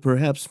tree could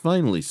perhaps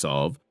finally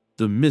solve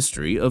the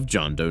mystery of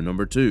John Doe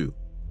No. 2.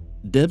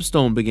 Deb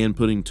Stone began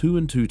putting 2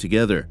 and 2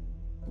 together,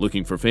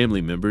 looking for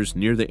family members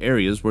near the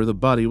areas where the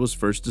body was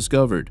first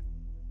discovered.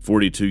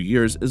 42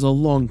 years is a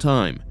long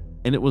time,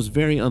 and it was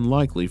very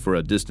unlikely for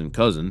a distant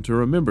cousin to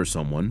remember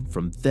someone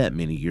from that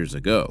many years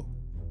ago.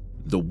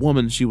 The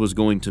woman she was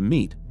going to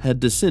meet had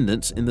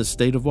descendants in the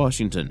state of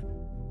Washington.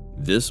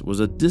 This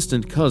was a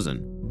distant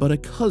cousin, but a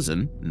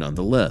cousin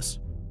nonetheless.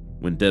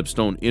 When Deb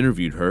Stone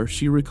interviewed her,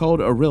 she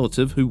recalled a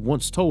relative who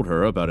once told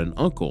her about an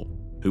uncle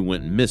who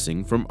went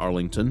missing from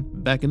Arlington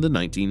back in the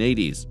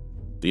 1980s.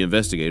 The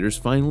investigators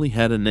finally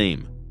had a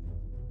name: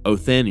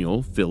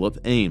 Othaniel Philip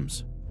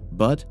Ames.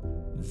 But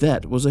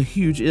that was a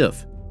huge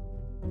if.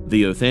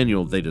 The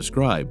Othaniel they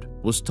described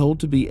was told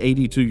to be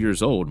 82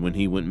 years old when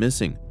he went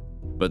missing,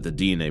 but the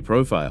DNA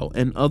profile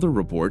and other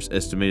reports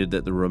estimated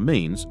that the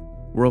remains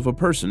were of a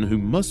person who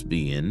must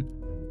be in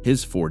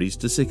his 40s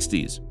to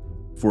 60s.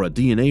 For a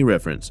DNA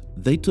reference,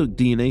 they took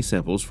DNA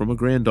samples from a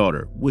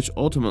granddaughter, which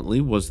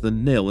ultimately was the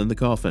nail in the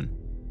coffin.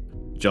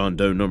 John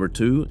Doe No.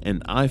 2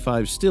 and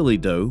I-5 Stilly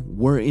Doe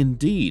were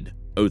indeed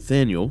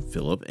Othaniel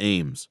Philip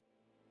Ames.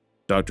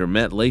 Dr.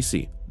 Matt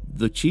Lacey,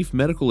 the chief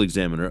medical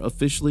examiner,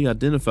 officially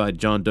identified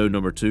John Doe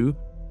No. 2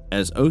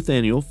 as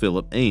Othaniel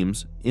Philip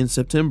Ames in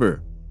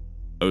September.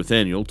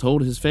 Othaniel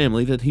told his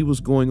family that he was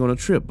going on a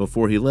trip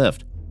before he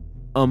left,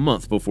 a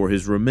month before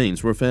his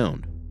remains were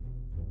found.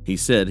 He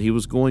said he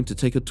was going to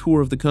take a tour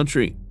of the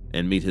country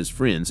and meet his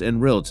friends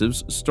and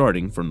relatives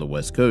starting from the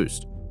West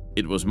Coast.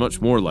 It was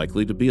much more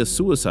likely to be a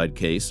suicide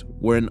case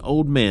where an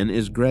old man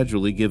is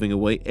gradually giving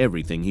away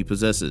everything he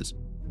possesses.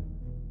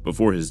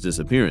 Before his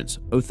disappearance,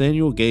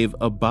 Othaniel gave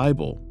a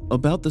Bible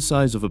about the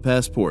size of a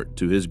passport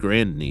to his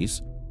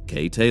grandniece,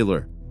 Kay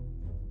Taylor.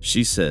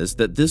 She says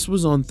that this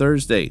was on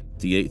Thursday,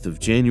 the 8th of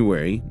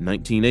January,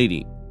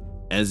 1980,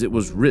 as it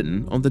was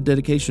written on the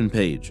dedication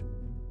page.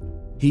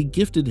 He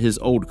gifted his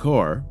old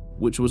car,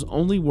 which was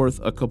only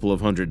worth a couple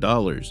of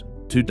 $100s,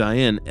 to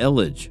Diane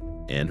Elledge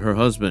and her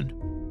husband.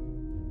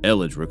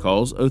 Elledge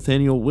recalls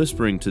Othaniel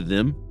whispering to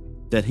them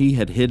that he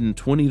had hidden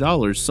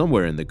 $20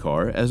 somewhere in the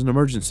car as an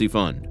emergency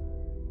fund.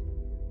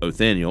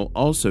 Othaniel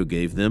also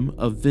gave them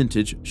a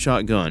vintage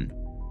shotgun.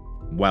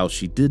 While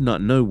she did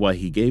not know why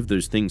he gave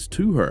those things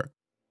to her,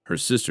 her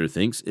sister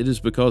thinks it is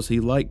because he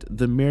liked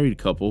the married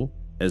couple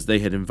as they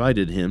had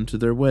invited him to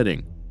their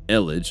wedding.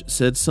 Elledge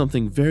said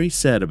something very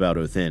sad about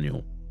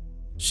Othaniel.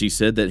 She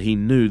said that he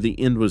knew the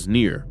end was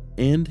near,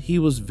 and he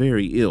was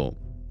very ill.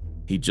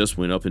 He just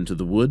went up into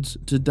the woods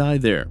to die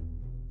there.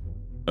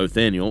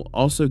 Othaniel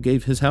also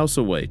gave his house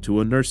away to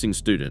a nursing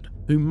student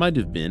who might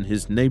have been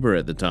his neighbor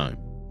at the time.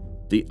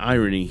 The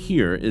irony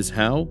here is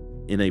how,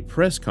 in a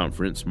press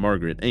conference,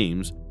 Margaret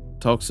Ames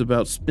talks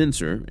about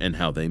Spencer and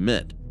how they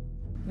met.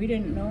 We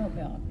didn't know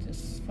about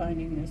this,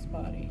 finding this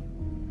body.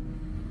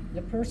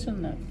 The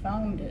person that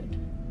found it,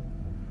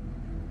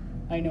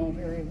 I know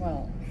very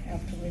well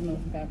after we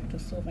moved back to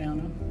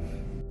Savannah.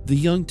 The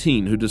young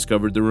teen who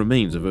discovered the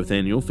remains of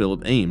Othaniel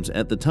Philip Ames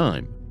at the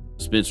time,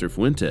 Spencer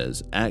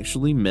Fuentes,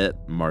 actually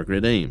met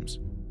Margaret Ames,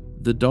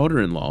 the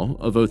daughter-in-law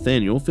of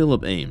Othaniel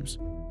Philip Ames,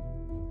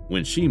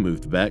 when she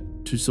moved back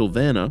to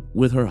Savannah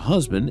with her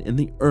husband in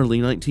the early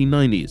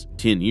 1990s,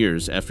 10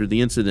 years after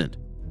the incident.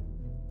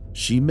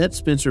 She met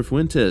Spencer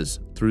Fuentes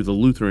through the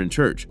Lutheran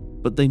Church,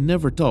 but they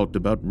never talked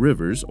about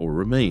rivers or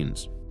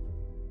remains.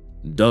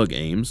 Doug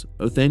Ames,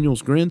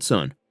 Othaniel's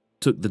grandson,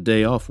 took the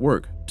day off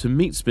work to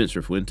meet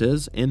Spencer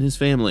Fuentes and his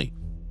family.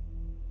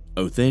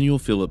 Othaniel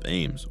Philip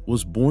Ames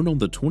was born on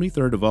the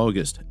 23rd of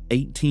August,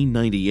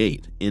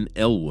 1898 in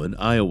Elwood,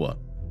 Iowa.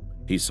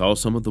 He saw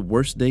some of the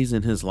worst days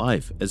in his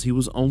life as he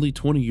was only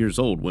 20 years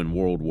old when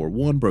World War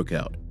I broke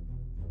out.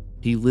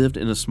 He lived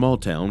in a small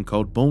town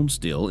called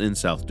Bonesteel in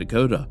South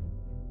Dakota,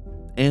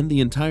 and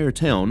the entire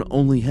town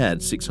only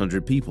had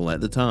 600 people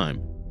at the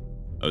time.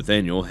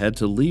 Othaniel had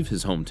to leave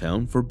his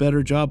hometown for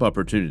better job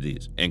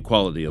opportunities and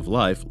quality of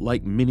life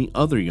like many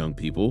other young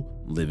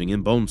people living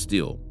in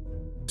Bonesteel.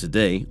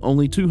 Today,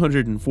 only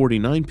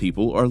 249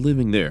 people are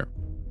living there.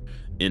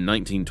 In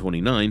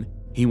 1929,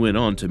 he went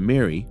on to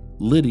marry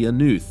Lydia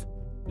Nuth,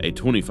 a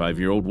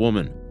 25-year-old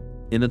woman,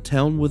 in a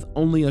town with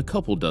only a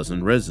couple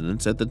dozen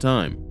residents at the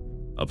time.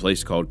 A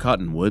place called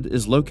Cottonwood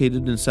is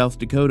located in South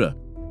Dakota,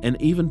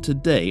 and even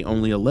today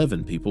only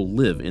 11 people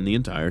live in the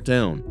entire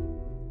town.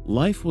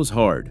 Life was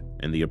hard,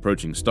 and the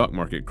approaching stock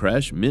market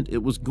crash meant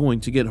it was going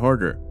to get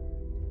harder.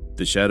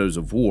 The shadows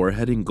of war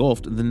had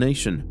engulfed the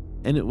nation,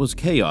 and it was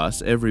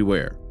chaos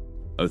everywhere.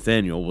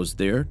 Othaniel was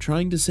there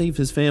trying to save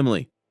his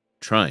family,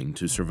 trying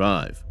to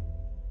survive.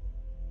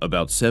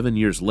 About 7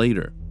 years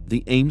later,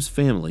 the Ames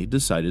family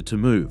decided to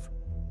move.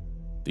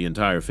 The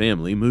entire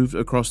family moved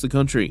across the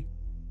country.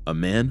 A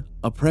man,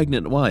 a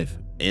pregnant wife,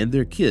 and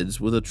their kids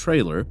with a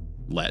trailer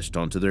latched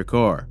onto their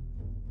car.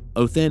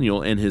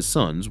 Othaniel and his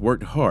sons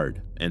worked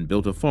hard and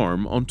built a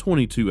farm on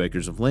 22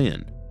 acres of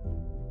land.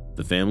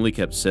 The family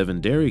kept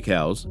 7 dairy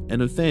cows,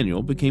 and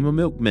Othaniel became a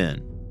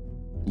milkman.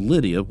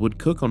 Lydia would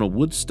cook on a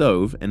wood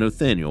stove, and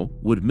Othaniel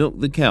would milk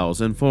the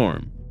cows and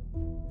farm.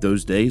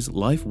 Those days,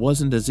 life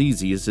wasn't as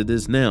easy as it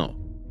is now,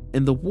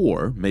 and the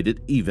war made it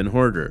even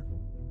harder.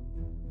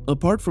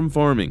 Apart from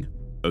farming,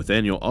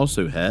 Othaniel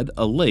also had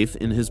a lathe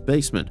in his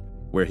basement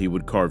where he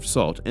would carve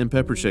salt and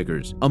pepper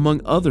shakers,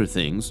 among other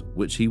things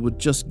which he would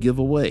just give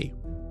away.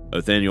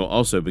 Othaniel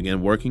also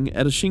began working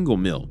at a shingle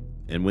mill,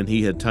 and when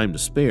he had time to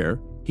spare,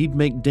 he'd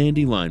make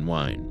dandelion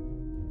wine.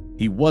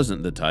 He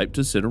wasn't the type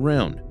to sit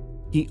around.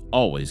 He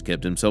always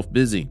kept himself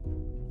busy.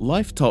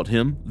 Life taught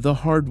him the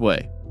hard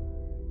way,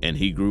 and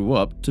he grew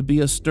up to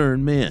be a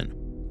stern man.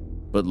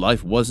 But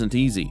life wasn't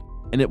easy,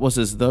 and it was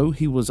as though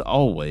he was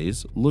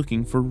always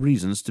looking for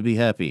reasons to be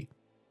happy,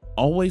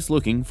 always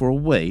looking for a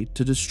way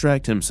to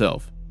distract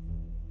himself.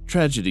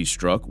 Tragedy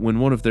struck when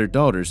one of their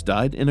daughters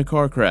died in a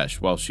car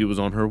crash while she was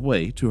on her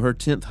way to her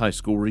 10th high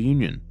school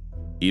reunion.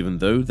 Even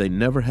though they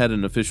never had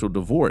an official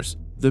divorce,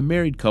 the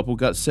married couple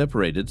got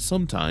separated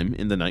sometime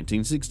in the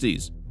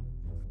 1960s.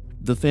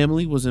 The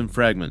family was in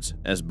fragments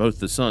as both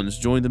the sons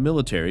joined the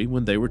military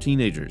when they were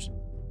teenagers.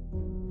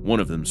 One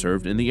of them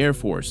served in the Air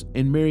Force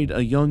and married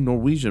a young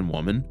Norwegian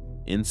woman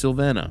in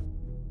Savannah.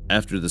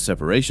 After the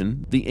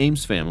separation, the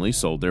Ames family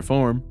sold their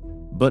farm,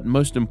 but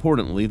most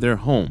importantly their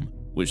home,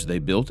 which they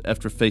built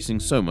after facing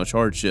so much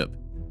hardship.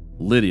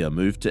 Lydia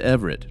moved to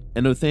Everett,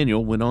 and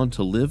Othaniel went on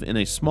to live in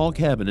a small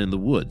cabin in the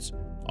woods,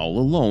 all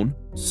alone,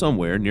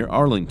 somewhere near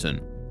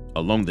Arlington,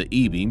 along the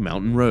Eby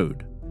Mountain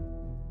Road.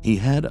 He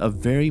had a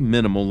very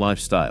minimal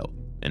lifestyle,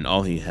 and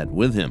all he had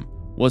with him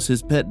was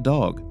his pet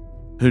dog,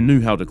 who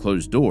knew how to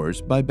close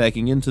doors by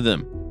backing into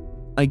them.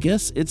 I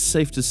guess it's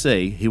safe to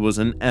say he was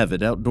an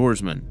avid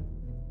outdoorsman.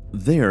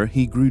 There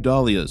he grew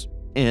dahlias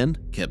and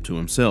kept to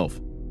himself.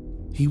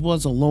 He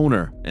was a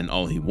loner, and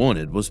all he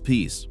wanted was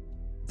peace.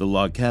 The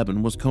log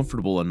cabin was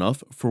comfortable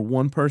enough for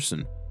one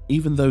person,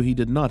 even though he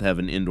did not have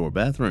an indoor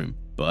bathroom,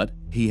 but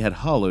he had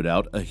hollowed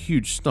out a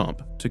huge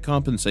stump to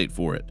compensate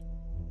for it.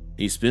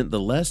 He spent the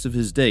last of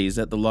his days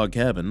at the log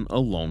cabin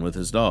alone with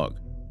his dog.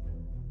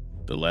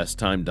 The last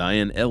time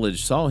Diane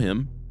Elledge saw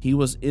him, he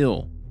was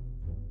ill.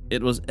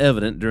 It was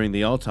evident during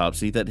the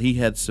autopsy that he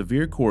had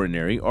severe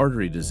coronary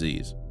artery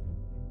disease.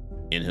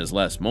 In his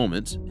last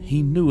moments,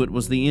 he knew it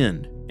was the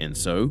end, and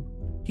so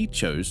he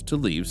chose to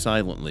leave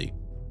silently.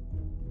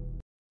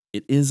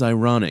 It is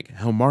ironic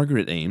how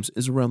Margaret Ames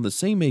is around the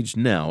same age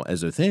now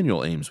as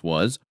Othaniel Ames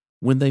was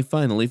when they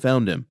finally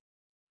found him.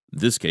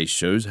 This case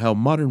shows how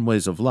modern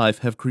ways of life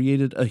have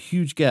created a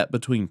huge gap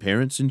between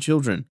parents and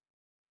children.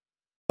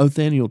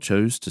 Othaniel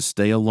chose to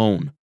stay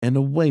alone and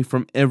away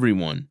from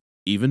everyone,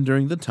 even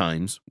during the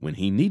times when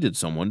he needed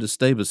someone to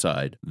stay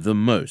beside the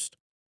most,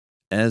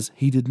 as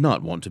he did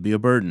not want to be a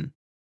burden.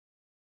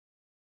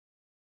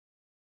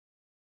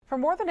 For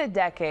more than a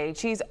decade,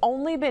 she's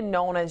only been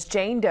known as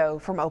Jane Doe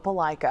from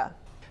Opelika.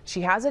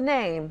 She has a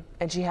name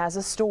and she has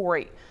a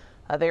story,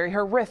 a very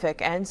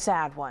horrific and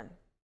sad one.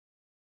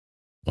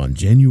 On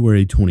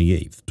January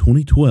 28,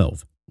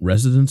 2012,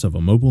 residents of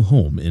a mobile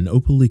home in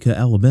Opelika,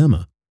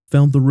 Alabama,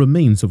 found the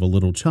remains of a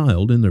little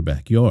child in their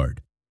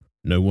backyard.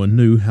 No one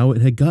knew how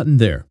it had gotten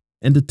there,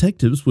 and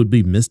detectives would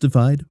be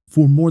mystified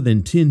for more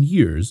than 10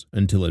 years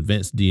until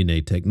advanced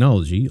DNA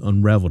technology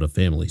unraveled a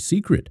family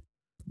secret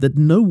that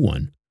no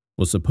one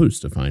was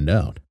supposed to find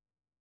out.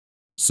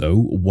 So,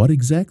 what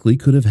exactly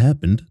could have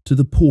happened to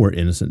the poor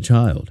innocent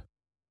child?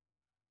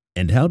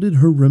 And how did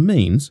her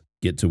remains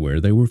get to where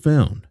they were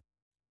found?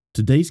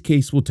 Today's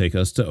case will take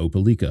us to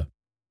Opelika,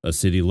 a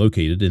city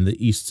located in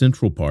the east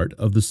central part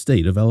of the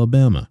state of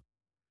Alabama.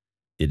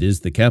 It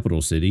is the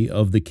capital city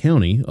of the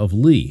county of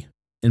Lee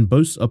and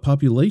boasts a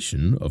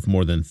population of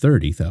more than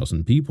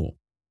 30,000 people.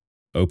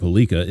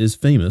 Opelika is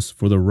famous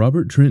for the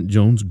Robert Trent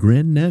Jones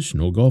Grand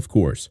National Golf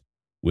Course,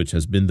 which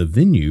has been the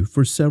venue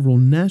for several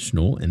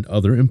national and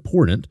other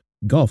important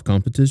golf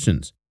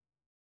competitions.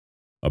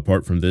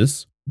 Apart from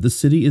this, the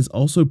city is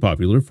also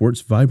popular for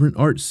its vibrant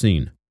art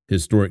scene,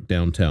 historic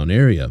downtown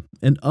area,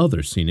 and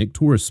other scenic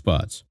tourist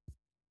spots.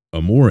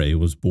 Amore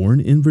was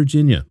born in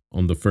Virginia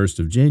on the 1st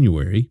of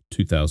January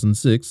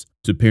 2006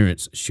 to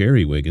parents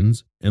Sherry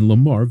Wiggins and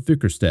Lamar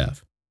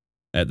Vickerstaff.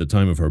 At the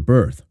time of her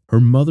birth, her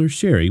mother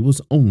Sherry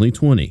was only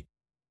 20.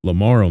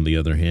 Lamar, on the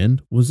other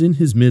hand, was in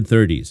his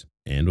mid-30s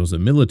and was a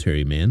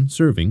military man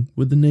serving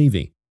with the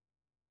Navy.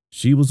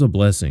 She was a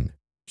blessing,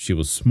 she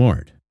was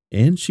smart,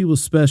 and she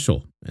was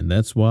special, and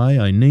that's why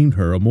I named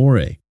her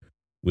Amore,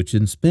 which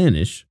in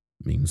Spanish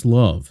means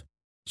love,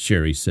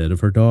 Sherry said of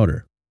her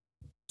daughter.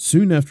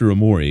 Soon after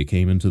Amore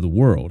came into the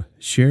world,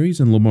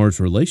 Sherry's and Lamar's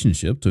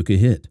relationship took a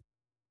hit.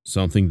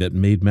 Something that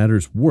made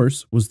matters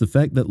worse was the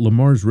fact that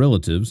Lamar's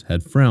relatives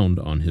had frowned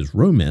on his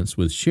romance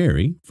with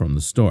Sherry from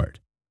the start.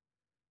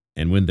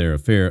 And when their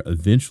affair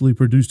eventually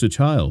produced a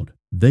child,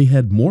 they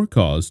had more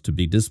cause to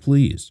be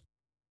displeased.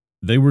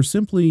 They were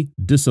simply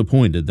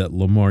disappointed that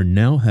Lamar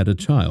now had a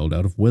child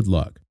out of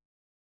wedlock.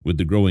 With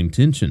the growing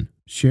tension,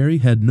 Sherry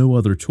had no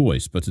other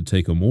choice but to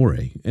take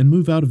Amore and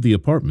move out of the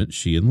apartment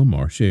she and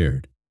Lamar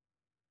shared.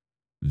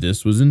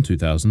 This was in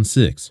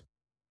 2006.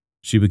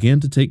 She began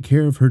to take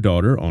care of her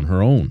daughter on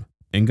her own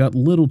and got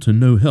little to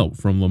no help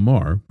from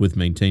Lamar with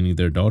maintaining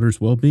their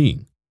daughter's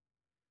well-being.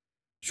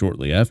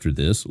 Shortly after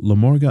this,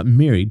 Lamar got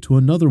married to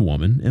another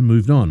woman and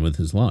moved on with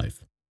his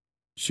life.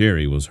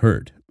 Sherry was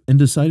hurt and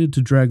decided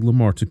to drag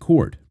Lamar to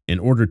court in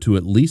order to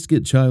at least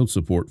get child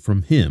support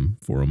from him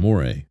for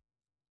Amore.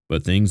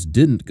 But things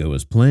didn't go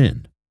as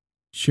planned.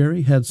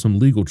 Sherry had some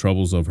legal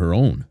troubles of her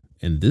own,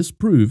 and this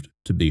proved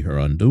to be her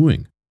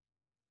undoing.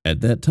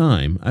 At that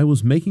time, I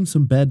was making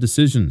some bad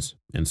decisions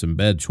and some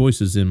bad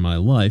choices in my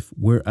life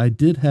where I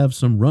did have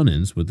some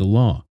run-ins with the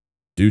law.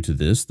 Due to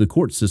this, the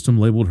court system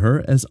labeled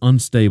her as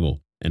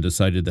unstable and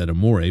decided that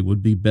Amore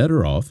would be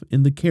better off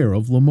in the care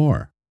of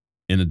Lamar.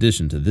 In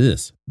addition to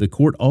this, the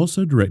court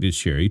also directed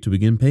Sherry to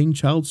begin paying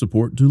child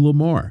support to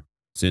Lamar,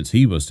 since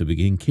he was to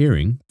begin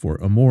caring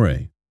for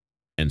Amore.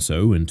 And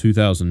so, in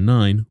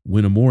 2009,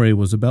 when Amore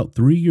was about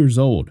 3 years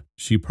old,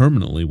 she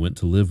permanently went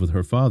to live with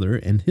her father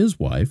and his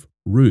wife,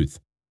 Ruth.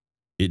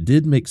 It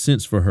did make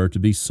sense for her to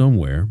be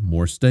somewhere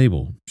more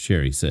stable,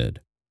 Sherry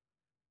said.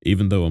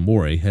 Even though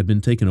Amore had been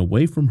taken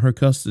away from her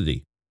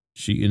custody,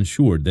 she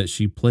ensured that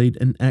she played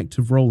an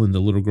active role in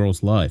the little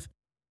girl's life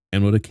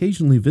and would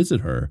occasionally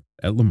visit her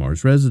at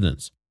Lamar's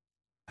residence.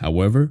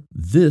 However,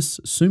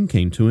 this soon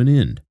came to an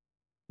end.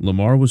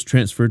 Lamar was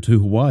transferred to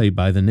Hawaii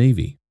by the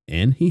Navy,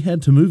 and he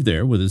had to move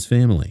there with his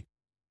family.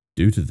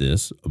 Due to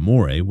this,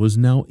 Amore was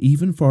now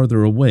even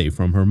farther away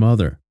from her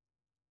mother.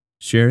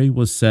 Sherry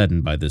was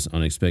saddened by this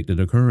unexpected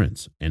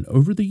occurrence, and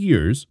over the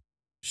years,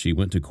 she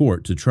went to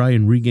court to try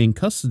and regain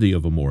custody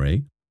of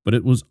Amore, but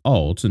it was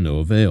all to no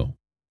avail.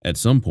 At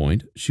some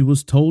point, she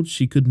was told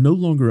she could no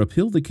longer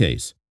appeal the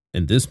case,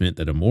 and this meant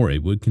that Amore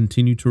would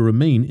continue to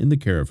remain in the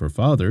care of her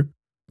father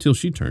till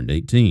she turned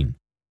 18.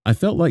 I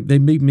felt like they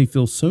made me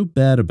feel so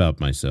bad about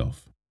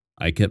myself.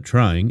 I kept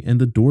trying, and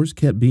the doors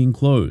kept being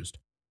closed.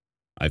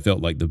 I felt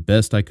like the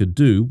best I could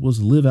do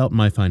was live out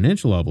my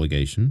financial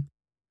obligation,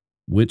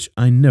 which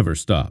I never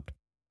stopped.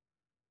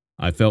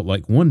 I felt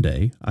like one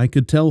day I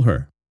could tell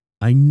her,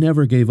 I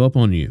never gave up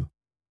on you,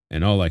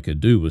 and all I could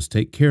do was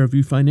take care of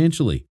you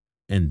financially,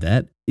 and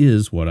that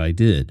is what I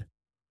did.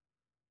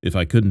 If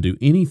I couldn't do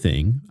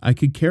anything, I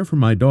could care for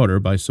my daughter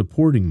by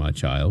supporting my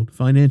child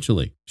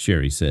financially,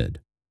 Sherry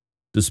said.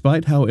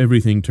 Despite how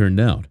everything turned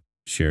out,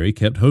 Sherry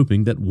kept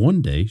hoping that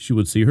one day she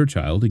would see her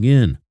child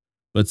again,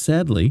 but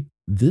sadly,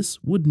 this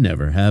would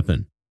never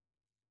happen.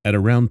 At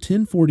around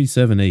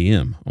 10:47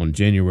 a.m. on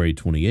January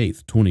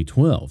 28,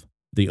 2012,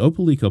 the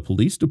Opelika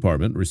Police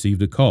Department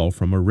received a call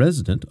from a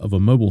resident of a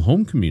mobile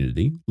home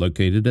community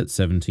located at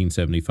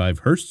 1775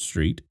 Hurst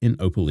Street in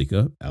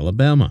Opelika,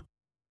 Alabama.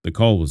 The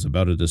call was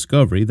about a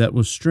discovery that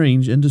was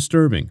strange and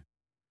disturbing.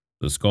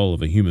 The skull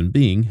of a human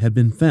being had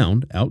been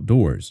found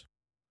outdoors.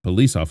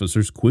 Police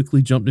officers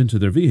quickly jumped into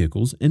their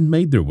vehicles and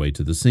made their way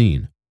to the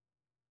scene.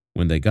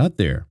 When they got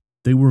there,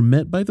 they were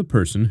met by the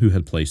person who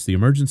had placed the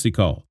emergency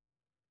call.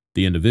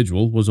 The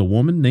individual was a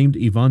woman named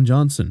Yvonne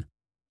Johnson,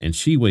 and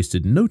she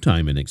wasted no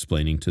time in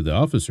explaining to the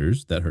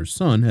officers that her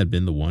son had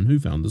been the one who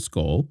found the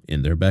skull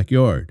in their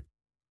backyard.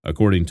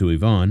 According to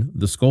Yvonne,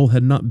 the skull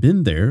had not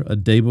been there a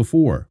day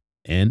before,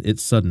 and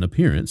its sudden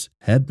appearance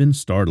had been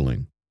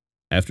startling.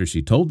 After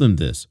she told them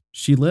this,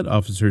 she led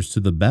officers to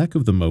the back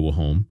of the mobile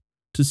home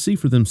to see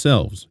for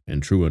themselves,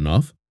 and true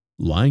enough,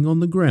 lying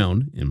on the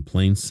ground in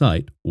plain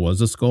sight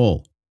was a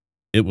skull.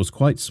 It was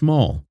quite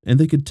small, and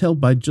they could tell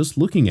by just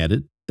looking at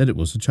it that it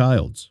was a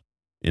child's.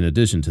 In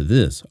addition to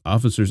this,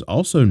 officers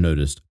also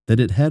noticed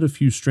that it had a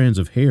few strands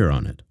of hair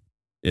on it.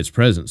 Its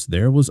presence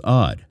there was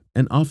odd,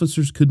 and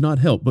officers could not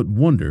help but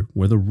wonder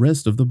where the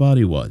rest of the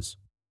body was.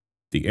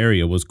 The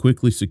area was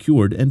quickly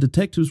secured and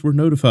detectives were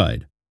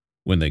notified.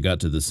 When they got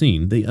to the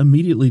scene, they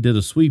immediately did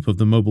a sweep of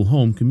the mobile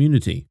home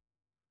community.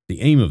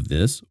 The aim of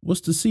this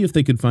was to see if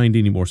they could find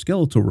any more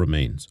skeletal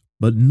remains,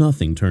 but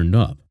nothing turned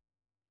up.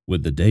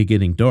 With the day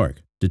getting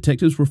dark,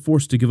 detectives were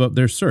forced to give up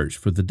their search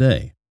for the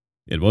day.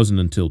 It wasn't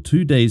until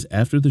 2 days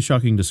after the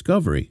shocking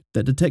discovery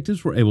that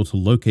detectives were able to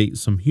locate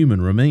some human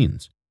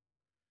remains.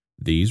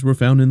 These were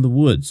found in the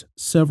woods,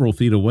 several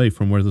feet away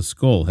from where the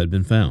skull had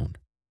been found.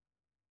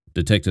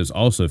 Detectives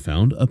also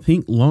found a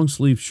pink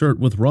long-sleeve shirt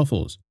with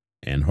ruffles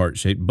and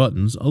heart-shaped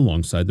buttons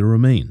alongside the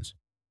remains.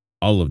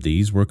 All of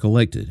these were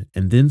collected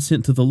and then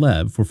sent to the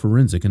lab for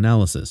forensic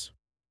analysis.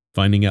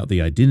 Finding out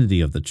the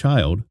identity of the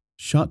child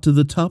shot to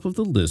the top of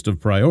the list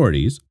of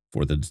priorities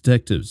for the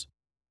detectives.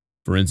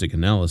 Forensic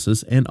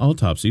analysis and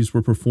autopsies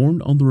were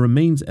performed on the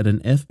remains at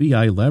an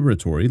FBI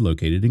laboratory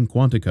located in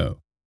Quantico.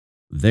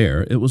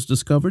 There, it was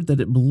discovered that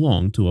it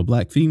belonged to a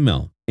black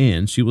female,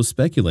 and she was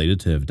speculated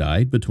to have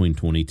died between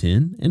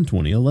 2010 and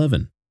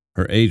 2011.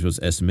 Her age was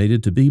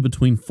estimated to be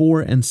between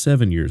 4 and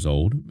 7 years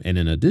old, and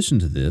in addition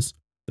to this,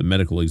 the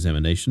medical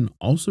examination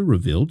also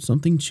revealed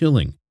something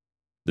chilling.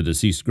 The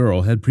deceased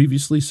girl had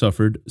previously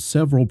suffered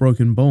several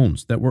broken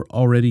bones that were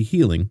already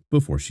healing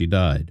before she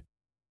died.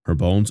 Her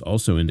bones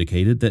also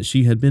indicated that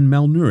she had been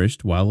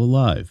malnourished while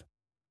alive.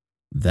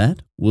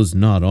 That was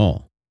not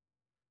all.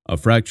 A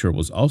fracture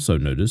was also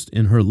noticed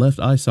in her left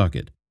eye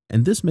socket,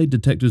 and this made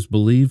detectives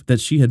believe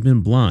that she had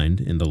been blind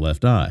in the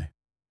left eye.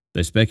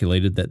 They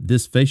speculated that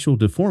this facial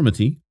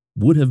deformity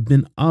would have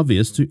been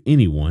obvious to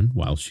anyone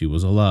while she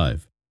was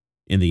alive.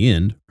 In the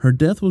end, her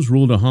death was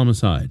ruled a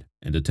homicide,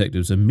 and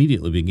detectives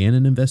immediately began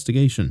an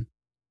investigation.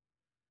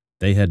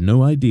 They had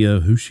no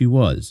idea who she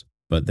was,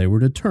 but they were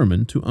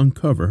determined to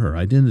uncover her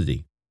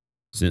identity.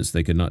 Since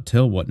they could not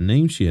tell what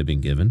name she had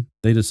been given,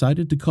 they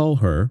decided to call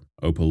her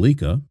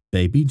Opelika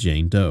Baby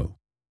Jane Doe.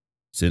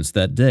 Since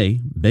that day,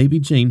 Baby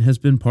Jane has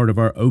been part of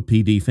our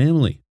OPD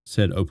family,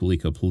 said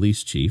Opelika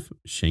Police Chief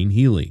Shane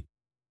Healy.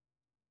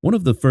 One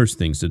of the first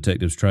things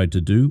detectives tried to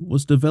do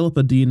was develop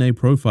a DNA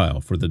profile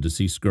for the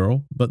deceased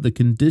girl, but the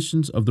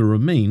conditions of the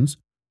remains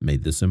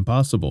made this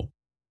impossible.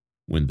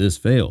 When this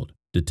failed,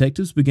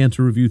 detectives began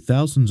to review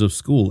thousands of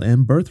school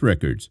and birth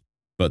records,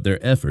 but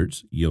their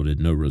efforts yielded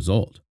no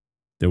result.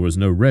 There was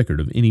no record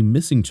of any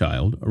missing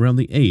child around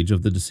the age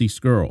of the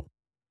deceased girl,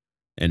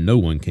 and no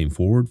one came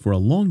forward for a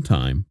long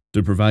time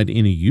to provide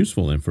any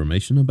useful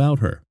information about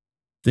her.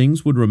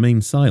 Things would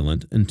remain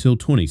silent until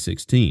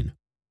 2016.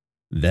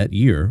 That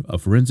year, a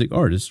forensic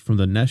artist from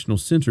the National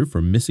Center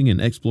for Missing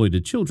and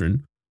Exploited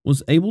Children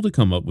was able to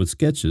come up with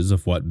sketches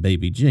of what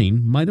Baby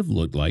Jane might have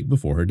looked like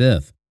before her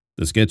death.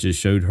 The sketches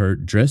showed her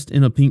dressed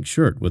in a pink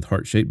shirt with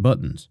heart-shaped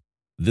buttons.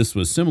 This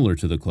was similar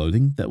to the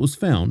clothing that was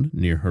found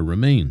near her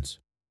remains.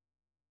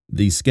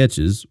 These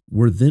sketches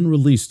were then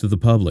released to the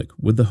public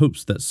with the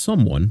hopes that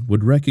someone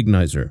would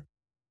recognize her.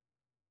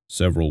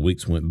 Several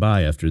weeks went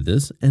by after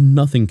this and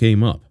nothing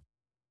came up.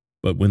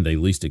 But when they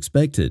least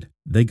expected,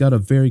 they got a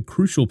very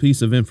crucial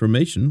piece of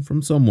information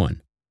from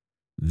someone.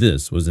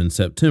 This was in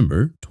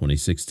September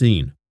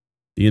 2016.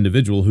 The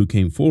individual who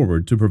came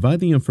forward to provide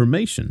the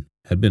information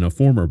had been a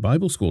former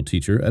Bible school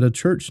teacher at a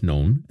church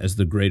known as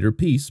the Greater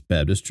Peace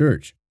Baptist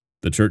Church.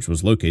 The church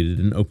was located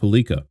in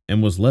Opelika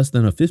and was less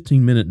than a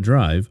 15-minute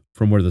drive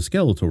from where the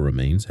skeletal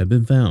remains had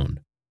been found.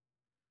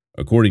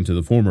 According to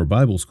the former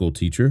Bible school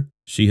teacher,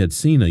 she had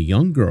seen a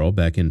young girl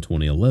back in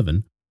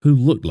 2011 who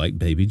looked like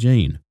Baby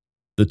Jane.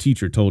 The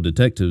teacher told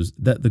detectives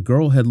that the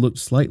girl had looked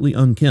slightly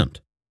unkempt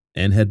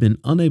and had been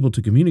unable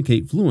to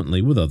communicate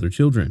fluently with other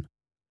children,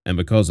 and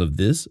because of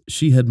this,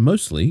 she had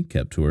mostly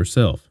kept to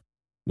herself.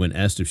 When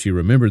asked if she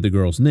remembered the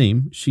girl's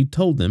name, she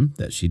told them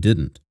that she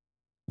didn't.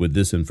 With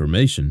this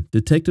information,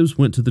 detectives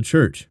went to the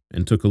church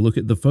and took a look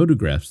at the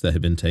photographs that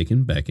had been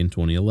taken back in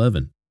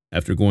 2011.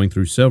 After going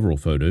through several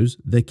photos,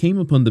 they came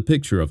upon the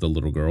picture of the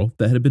little girl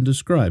that had been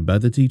described by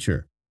the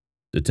teacher.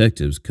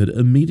 Detectives could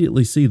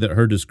immediately see that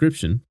her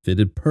description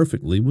fitted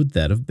perfectly with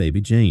that of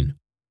Baby Jane.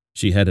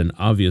 She had an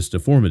obvious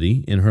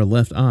deformity in her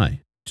left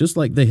eye, just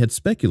like they had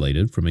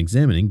speculated from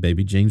examining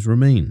Baby Jane's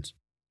remains.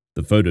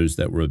 The photos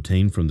that were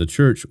obtained from the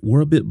church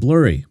were a bit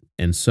blurry,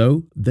 and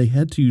so they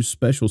had to use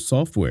special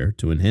software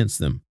to enhance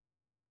them.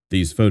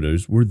 These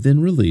photos were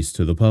then released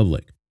to the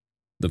public.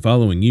 The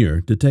following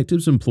year,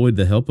 detectives employed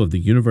the help of the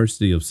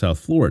University of South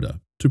Florida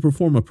to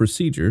perform a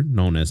procedure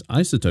known as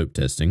isotope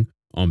testing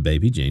on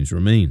Baby Jane's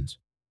remains.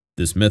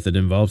 This method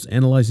involves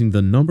analyzing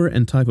the number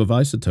and type of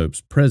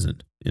isotopes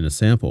present in a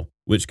sample,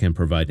 which can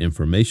provide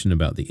information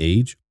about the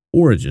age,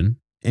 origin,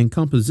 and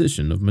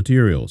composition of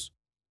materials.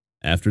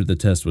 After the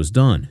test was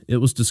done, it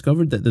was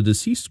discovered that the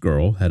deceased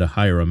girl had a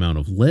higher amount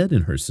of lead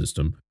in her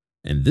system,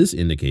 and this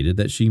indicated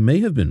that she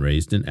may have been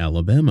raised in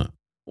Alabama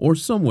or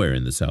somewhere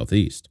in the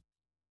Southeast.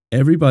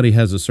 Everybody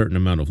has a certain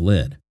amount of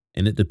lead,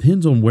 and it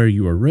depends on where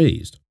you are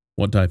raised,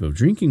 what type of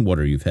drinking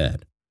water you've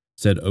had,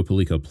 said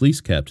Opelika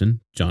Police Captain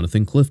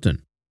Jonathan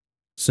Clifton.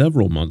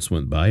 Several months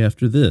went by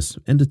after this,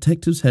 and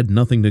detectives had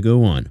nothing to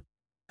go on.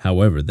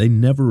 However, they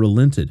never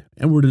relented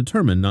and were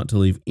determined not to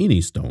leave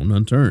any stone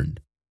unturned.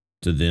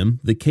 To them,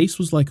 the case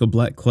was like a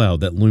black cloud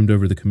that loomed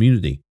over the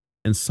community,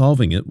 and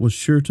solving it was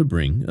sure to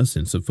bring a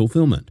sense of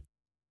fulfillment.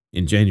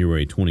 In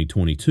January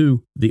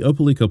 2022, the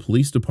Opelika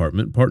Police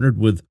Department partnered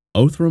with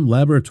Othram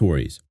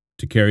Laboratories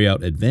to carry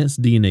out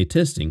advanced DNA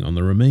testing on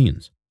the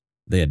remains.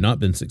 They had not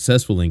been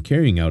successful in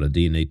carrying out a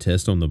DNA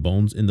test on the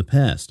bones in the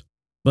past,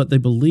 but they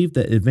believed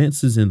that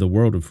advances in the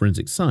world of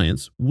forensic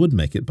science would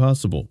make it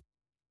possible.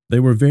 They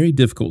were very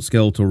difficult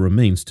skeletal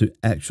remains to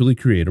actually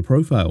create a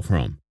profile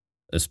from,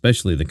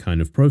 especially the kind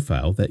of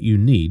profile that you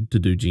need to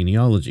do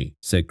genealogy,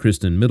 said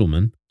Kristen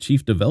Middleman,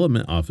 Chief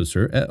Development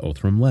Officer at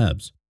Othram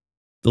Labs.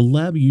 The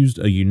lab used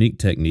a unique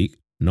technique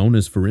known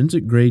as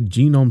forensic-grade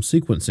genome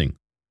sequencing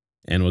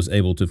and was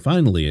able to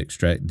finally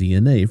extract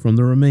DNA from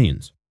the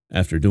remains.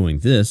 After doing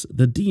this,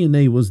 the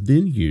DNA was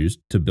then used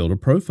to build a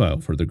profile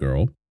for the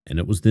girl, and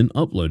it was then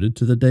uploaded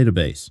to the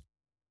database.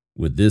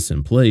 With this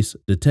in place,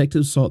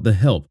 detectives sought the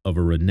help of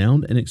a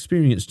renowned and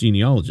experienced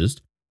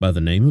genealogist by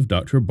the name of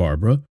Dr.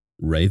 Barbara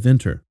Ray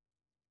Venter.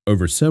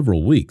 Over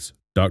several weeks,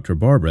 Dr.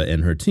 Barbara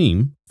and her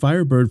team,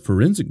 Firebird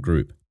Forensic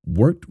Group,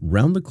 worked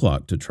round the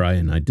clock to try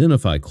and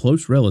identify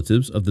close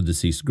relatives of the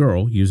deceased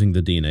girl using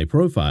the DNA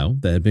profile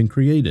that had been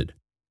created.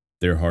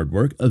 Their hard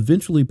work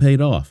eventually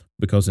paid off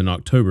because in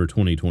October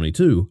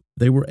 2022,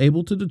 they were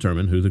able to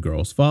determine who the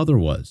girl's father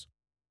was.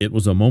 It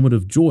was a moment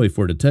of joy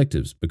for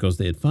detectives because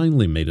they had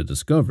finally made a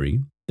discovery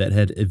that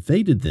had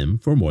evaded them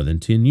for more than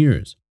 10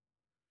 years.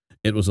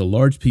 It was a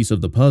large piece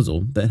of the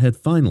puzzle that had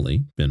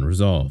finally been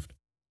resolved.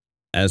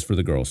 As for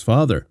the girl's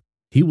father,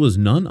 he was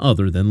none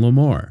other than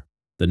Lamar,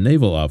 the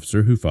naval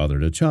officer who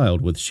fathered a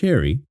child with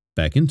Sherry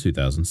back in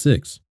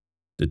 2006.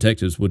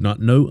 Detectives would not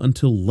know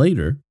until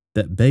later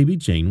that baby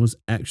Jane was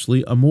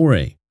actually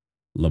Amore,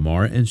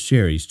 Lamar and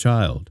Sherry's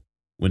child.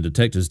 When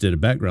detectives did a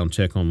background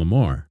check on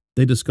Lamar,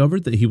 they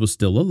discovered that he was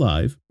still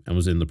alive and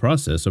was in the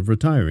process of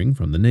retiring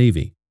from the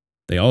Navy.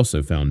 They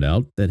also found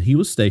out that he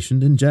was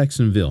stationed in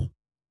Jacksonville,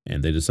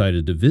 and they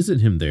decided to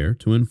visit him there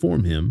to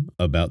inform him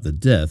about the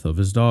death of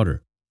his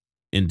daughter.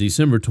 In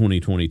December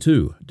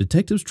 2022,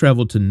 detectives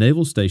traveled to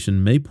Naval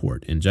Station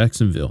Mayport in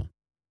Jacksonville.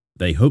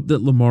 They hoped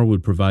that Lamar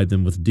would provide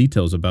them with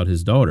details about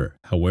his daughter.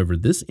 However,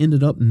 this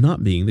ended up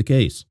not being the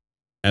case.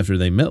 After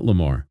they met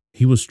Lamar,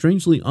 he was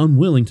strangely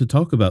unwilling to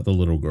talk about the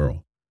little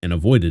girl and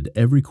avoided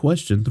every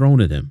question thrown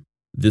at him.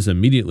 This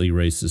immediately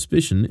raised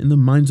suspicion in the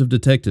minds of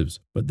detectives,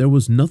 but there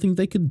was nothing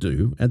they could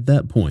do at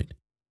that point.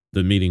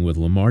 The meeting with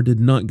Lamar did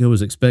not go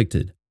as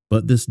expected,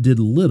 but this did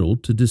little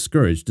to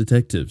discourage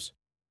detectives.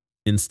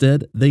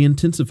 Instead, they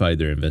intensified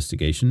their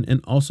investigation and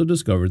also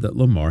discovered that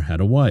Lamar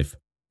had a wife,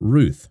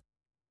 Ruth.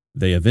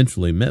 They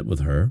eventually met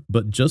with her,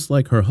 but just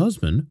like her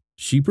husband,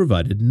 she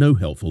provided no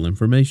helpful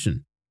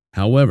information.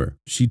 However,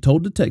 she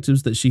told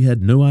detectives that she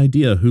had no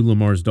idea who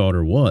Lamar's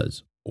daughter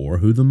was or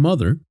who the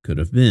mother could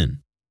have been.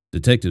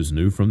 Detectives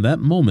knew from that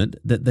moment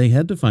that they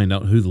had to find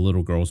out who the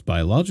little girl's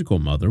biological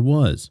mother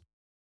was.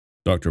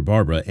 Dr.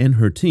 Barbara and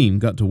her team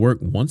got to work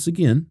once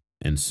again,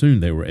 and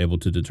soon they were able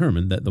to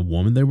determine that the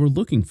woman they were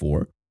looking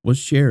for was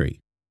Sherry.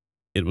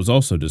 It was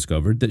also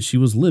discovered that she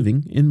was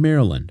living in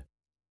Maryland.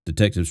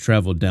 Detectives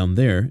traveled down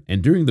there,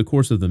 and during the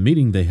course of the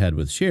meeting they had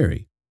with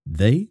Sherry,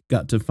 they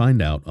got to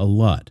find out a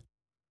lot.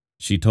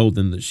 She told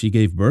them that she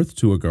gave birth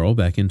to a girl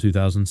back in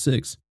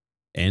 2006,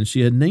 and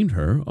she had named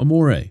her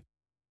Amore.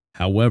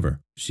 However,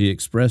 she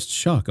expressed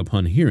shock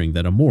upon hearing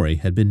that Amore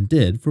had been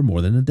dead for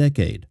more than a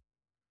decade.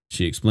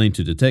 She explained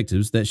to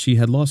detectives that she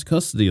had lost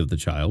custody of the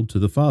child to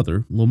the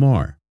father,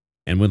 Lamar,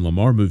 and when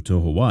Lamar moved to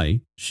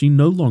Hawaii, she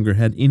no longer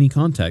had any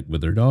contact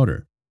with her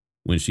daughter.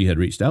 When she had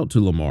reached out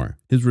to Lamar,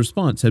 his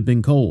response had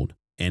been cold,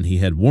 and he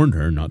had warned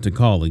her not to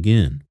call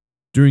again.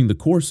 During the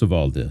course of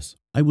all this,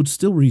 I would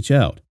still reach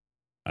out.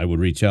 I would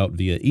reach out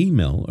via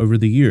email over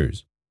the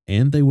years,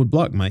 and they would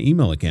block my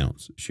email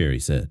accounts, Sherry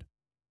said.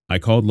 I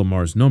called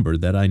Lamar's number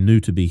that I knew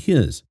to be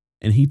his,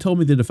 and he told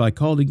me that if I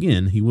called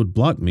again, he would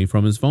block me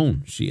from his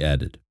phone, she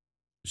added.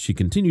 She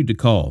continued to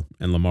call,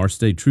 and Lamar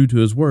stayed true to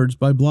his words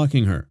by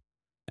blocking her,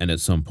 and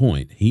at some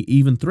point, he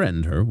even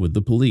threatened her with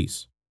the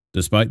police.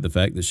 Despite the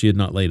fact that she had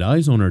not laid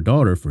eyes on her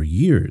daughter for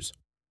years,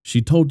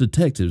 she told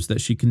detectives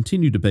that she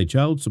continued to pay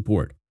child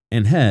support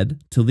and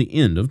had till the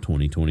end of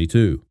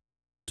 2022.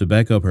 To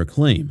back up her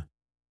claim,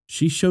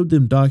 she showed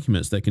them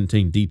documents that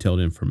contained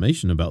detailed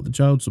information about the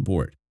child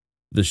support.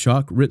 The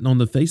shock written on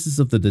the faces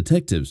of the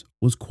detectives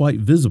was quite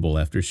visible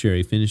after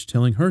Sherry finished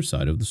telling her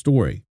side of the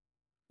story.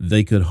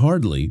 They could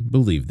hardly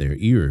believe their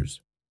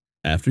ears.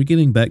 After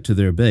getting back to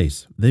their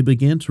base, they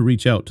began to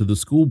reach out to the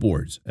school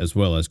boards as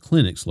well as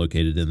clinics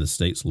located in the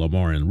states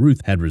Lamar and Ruth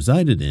had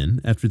resided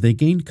in after they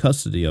gained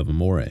custody of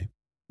Amore.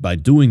 By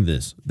doing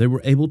this, they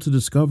were able to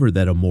discover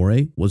that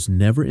Amore was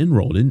never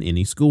enrolled in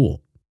any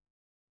school.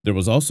 There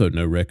was also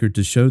no record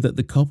to show that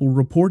the couple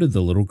reported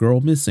the little girl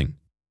missing.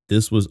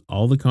 This was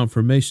all the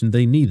confirmation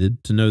they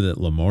needed to know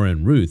that Lamar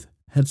and Ruth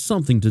had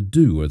something to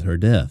do with her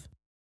death.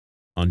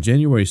 On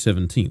January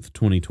 17,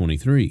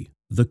 2023,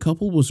 the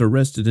couple was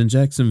arrested in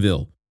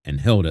Jacksonville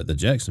and held at the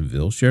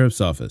Jacksonville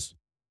Sheriff's Office.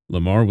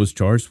 Lamar was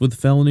charged with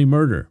felony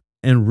murder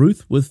and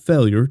Ruth with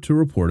failure to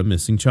report a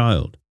missing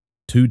child.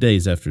 2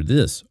 days after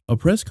this, a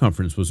press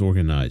conference was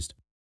organized,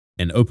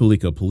 and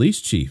Opelika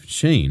Police Chief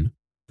Shane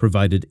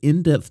provided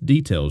in-depth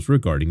details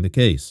regarding the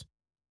case.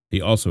 He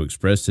also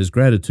expressed his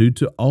gratitude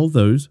to all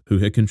those who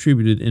had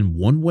contributed in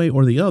one way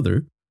or the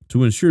other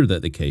to ensure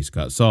that the case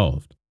got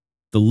solved.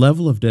 The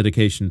level of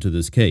dedication to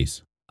this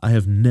case I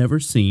have never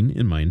seen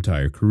in my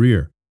entire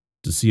career.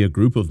 To see a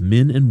group of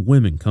men and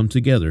women come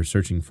together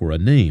searching for a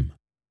name.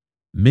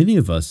 Many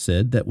of us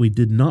said that we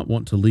did not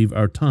want to leave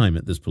our time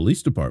at this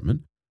police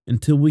department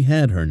until we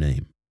had her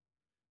name.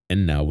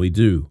 And now we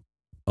do.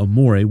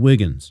 Amore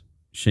Wiggins,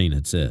 Shane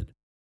had said.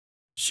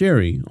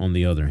 Sherry, on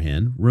the other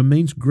hand,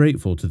 remains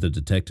grateful to the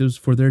detectives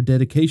for their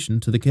dedication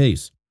to the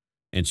case,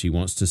 and she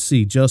wants to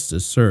see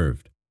justice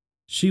served.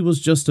 She was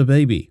just a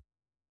baby.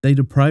 They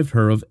deprived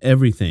her of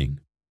everything.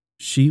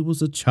 She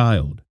was a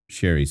child,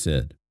 Sherry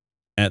said.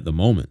 At the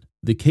moment,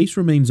 the case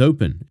remains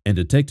open and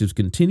detectives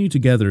continue to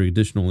gather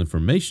additional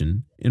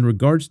information in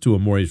regards to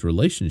Amore's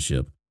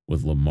relationship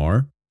with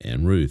Lamar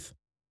and Ruth.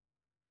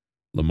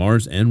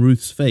 Lamar's and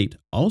Ruth's fate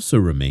also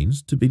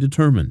remains to be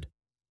determined.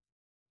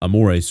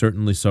 Amore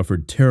certainly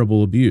suffered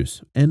terrible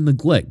abuse and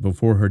neglect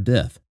before her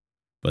death,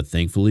 but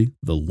thankfully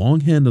the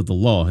long hand of the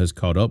law has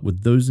caught up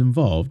with those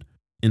involved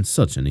in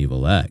such an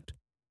evil act.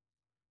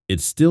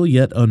 It's still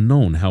yet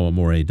unknown how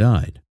Amore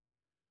died,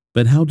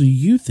 but how do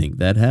you think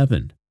that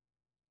happened?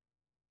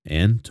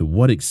 And to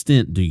what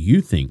extent do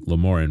you think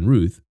Lamar and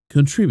Ruth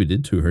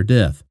contributed to her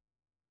death?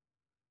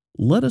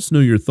 Let us know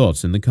your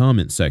thoughts in the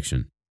comment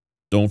section.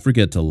 Don't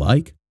forget to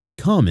like,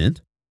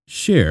 comment,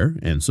 share,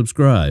 and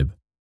subscribe.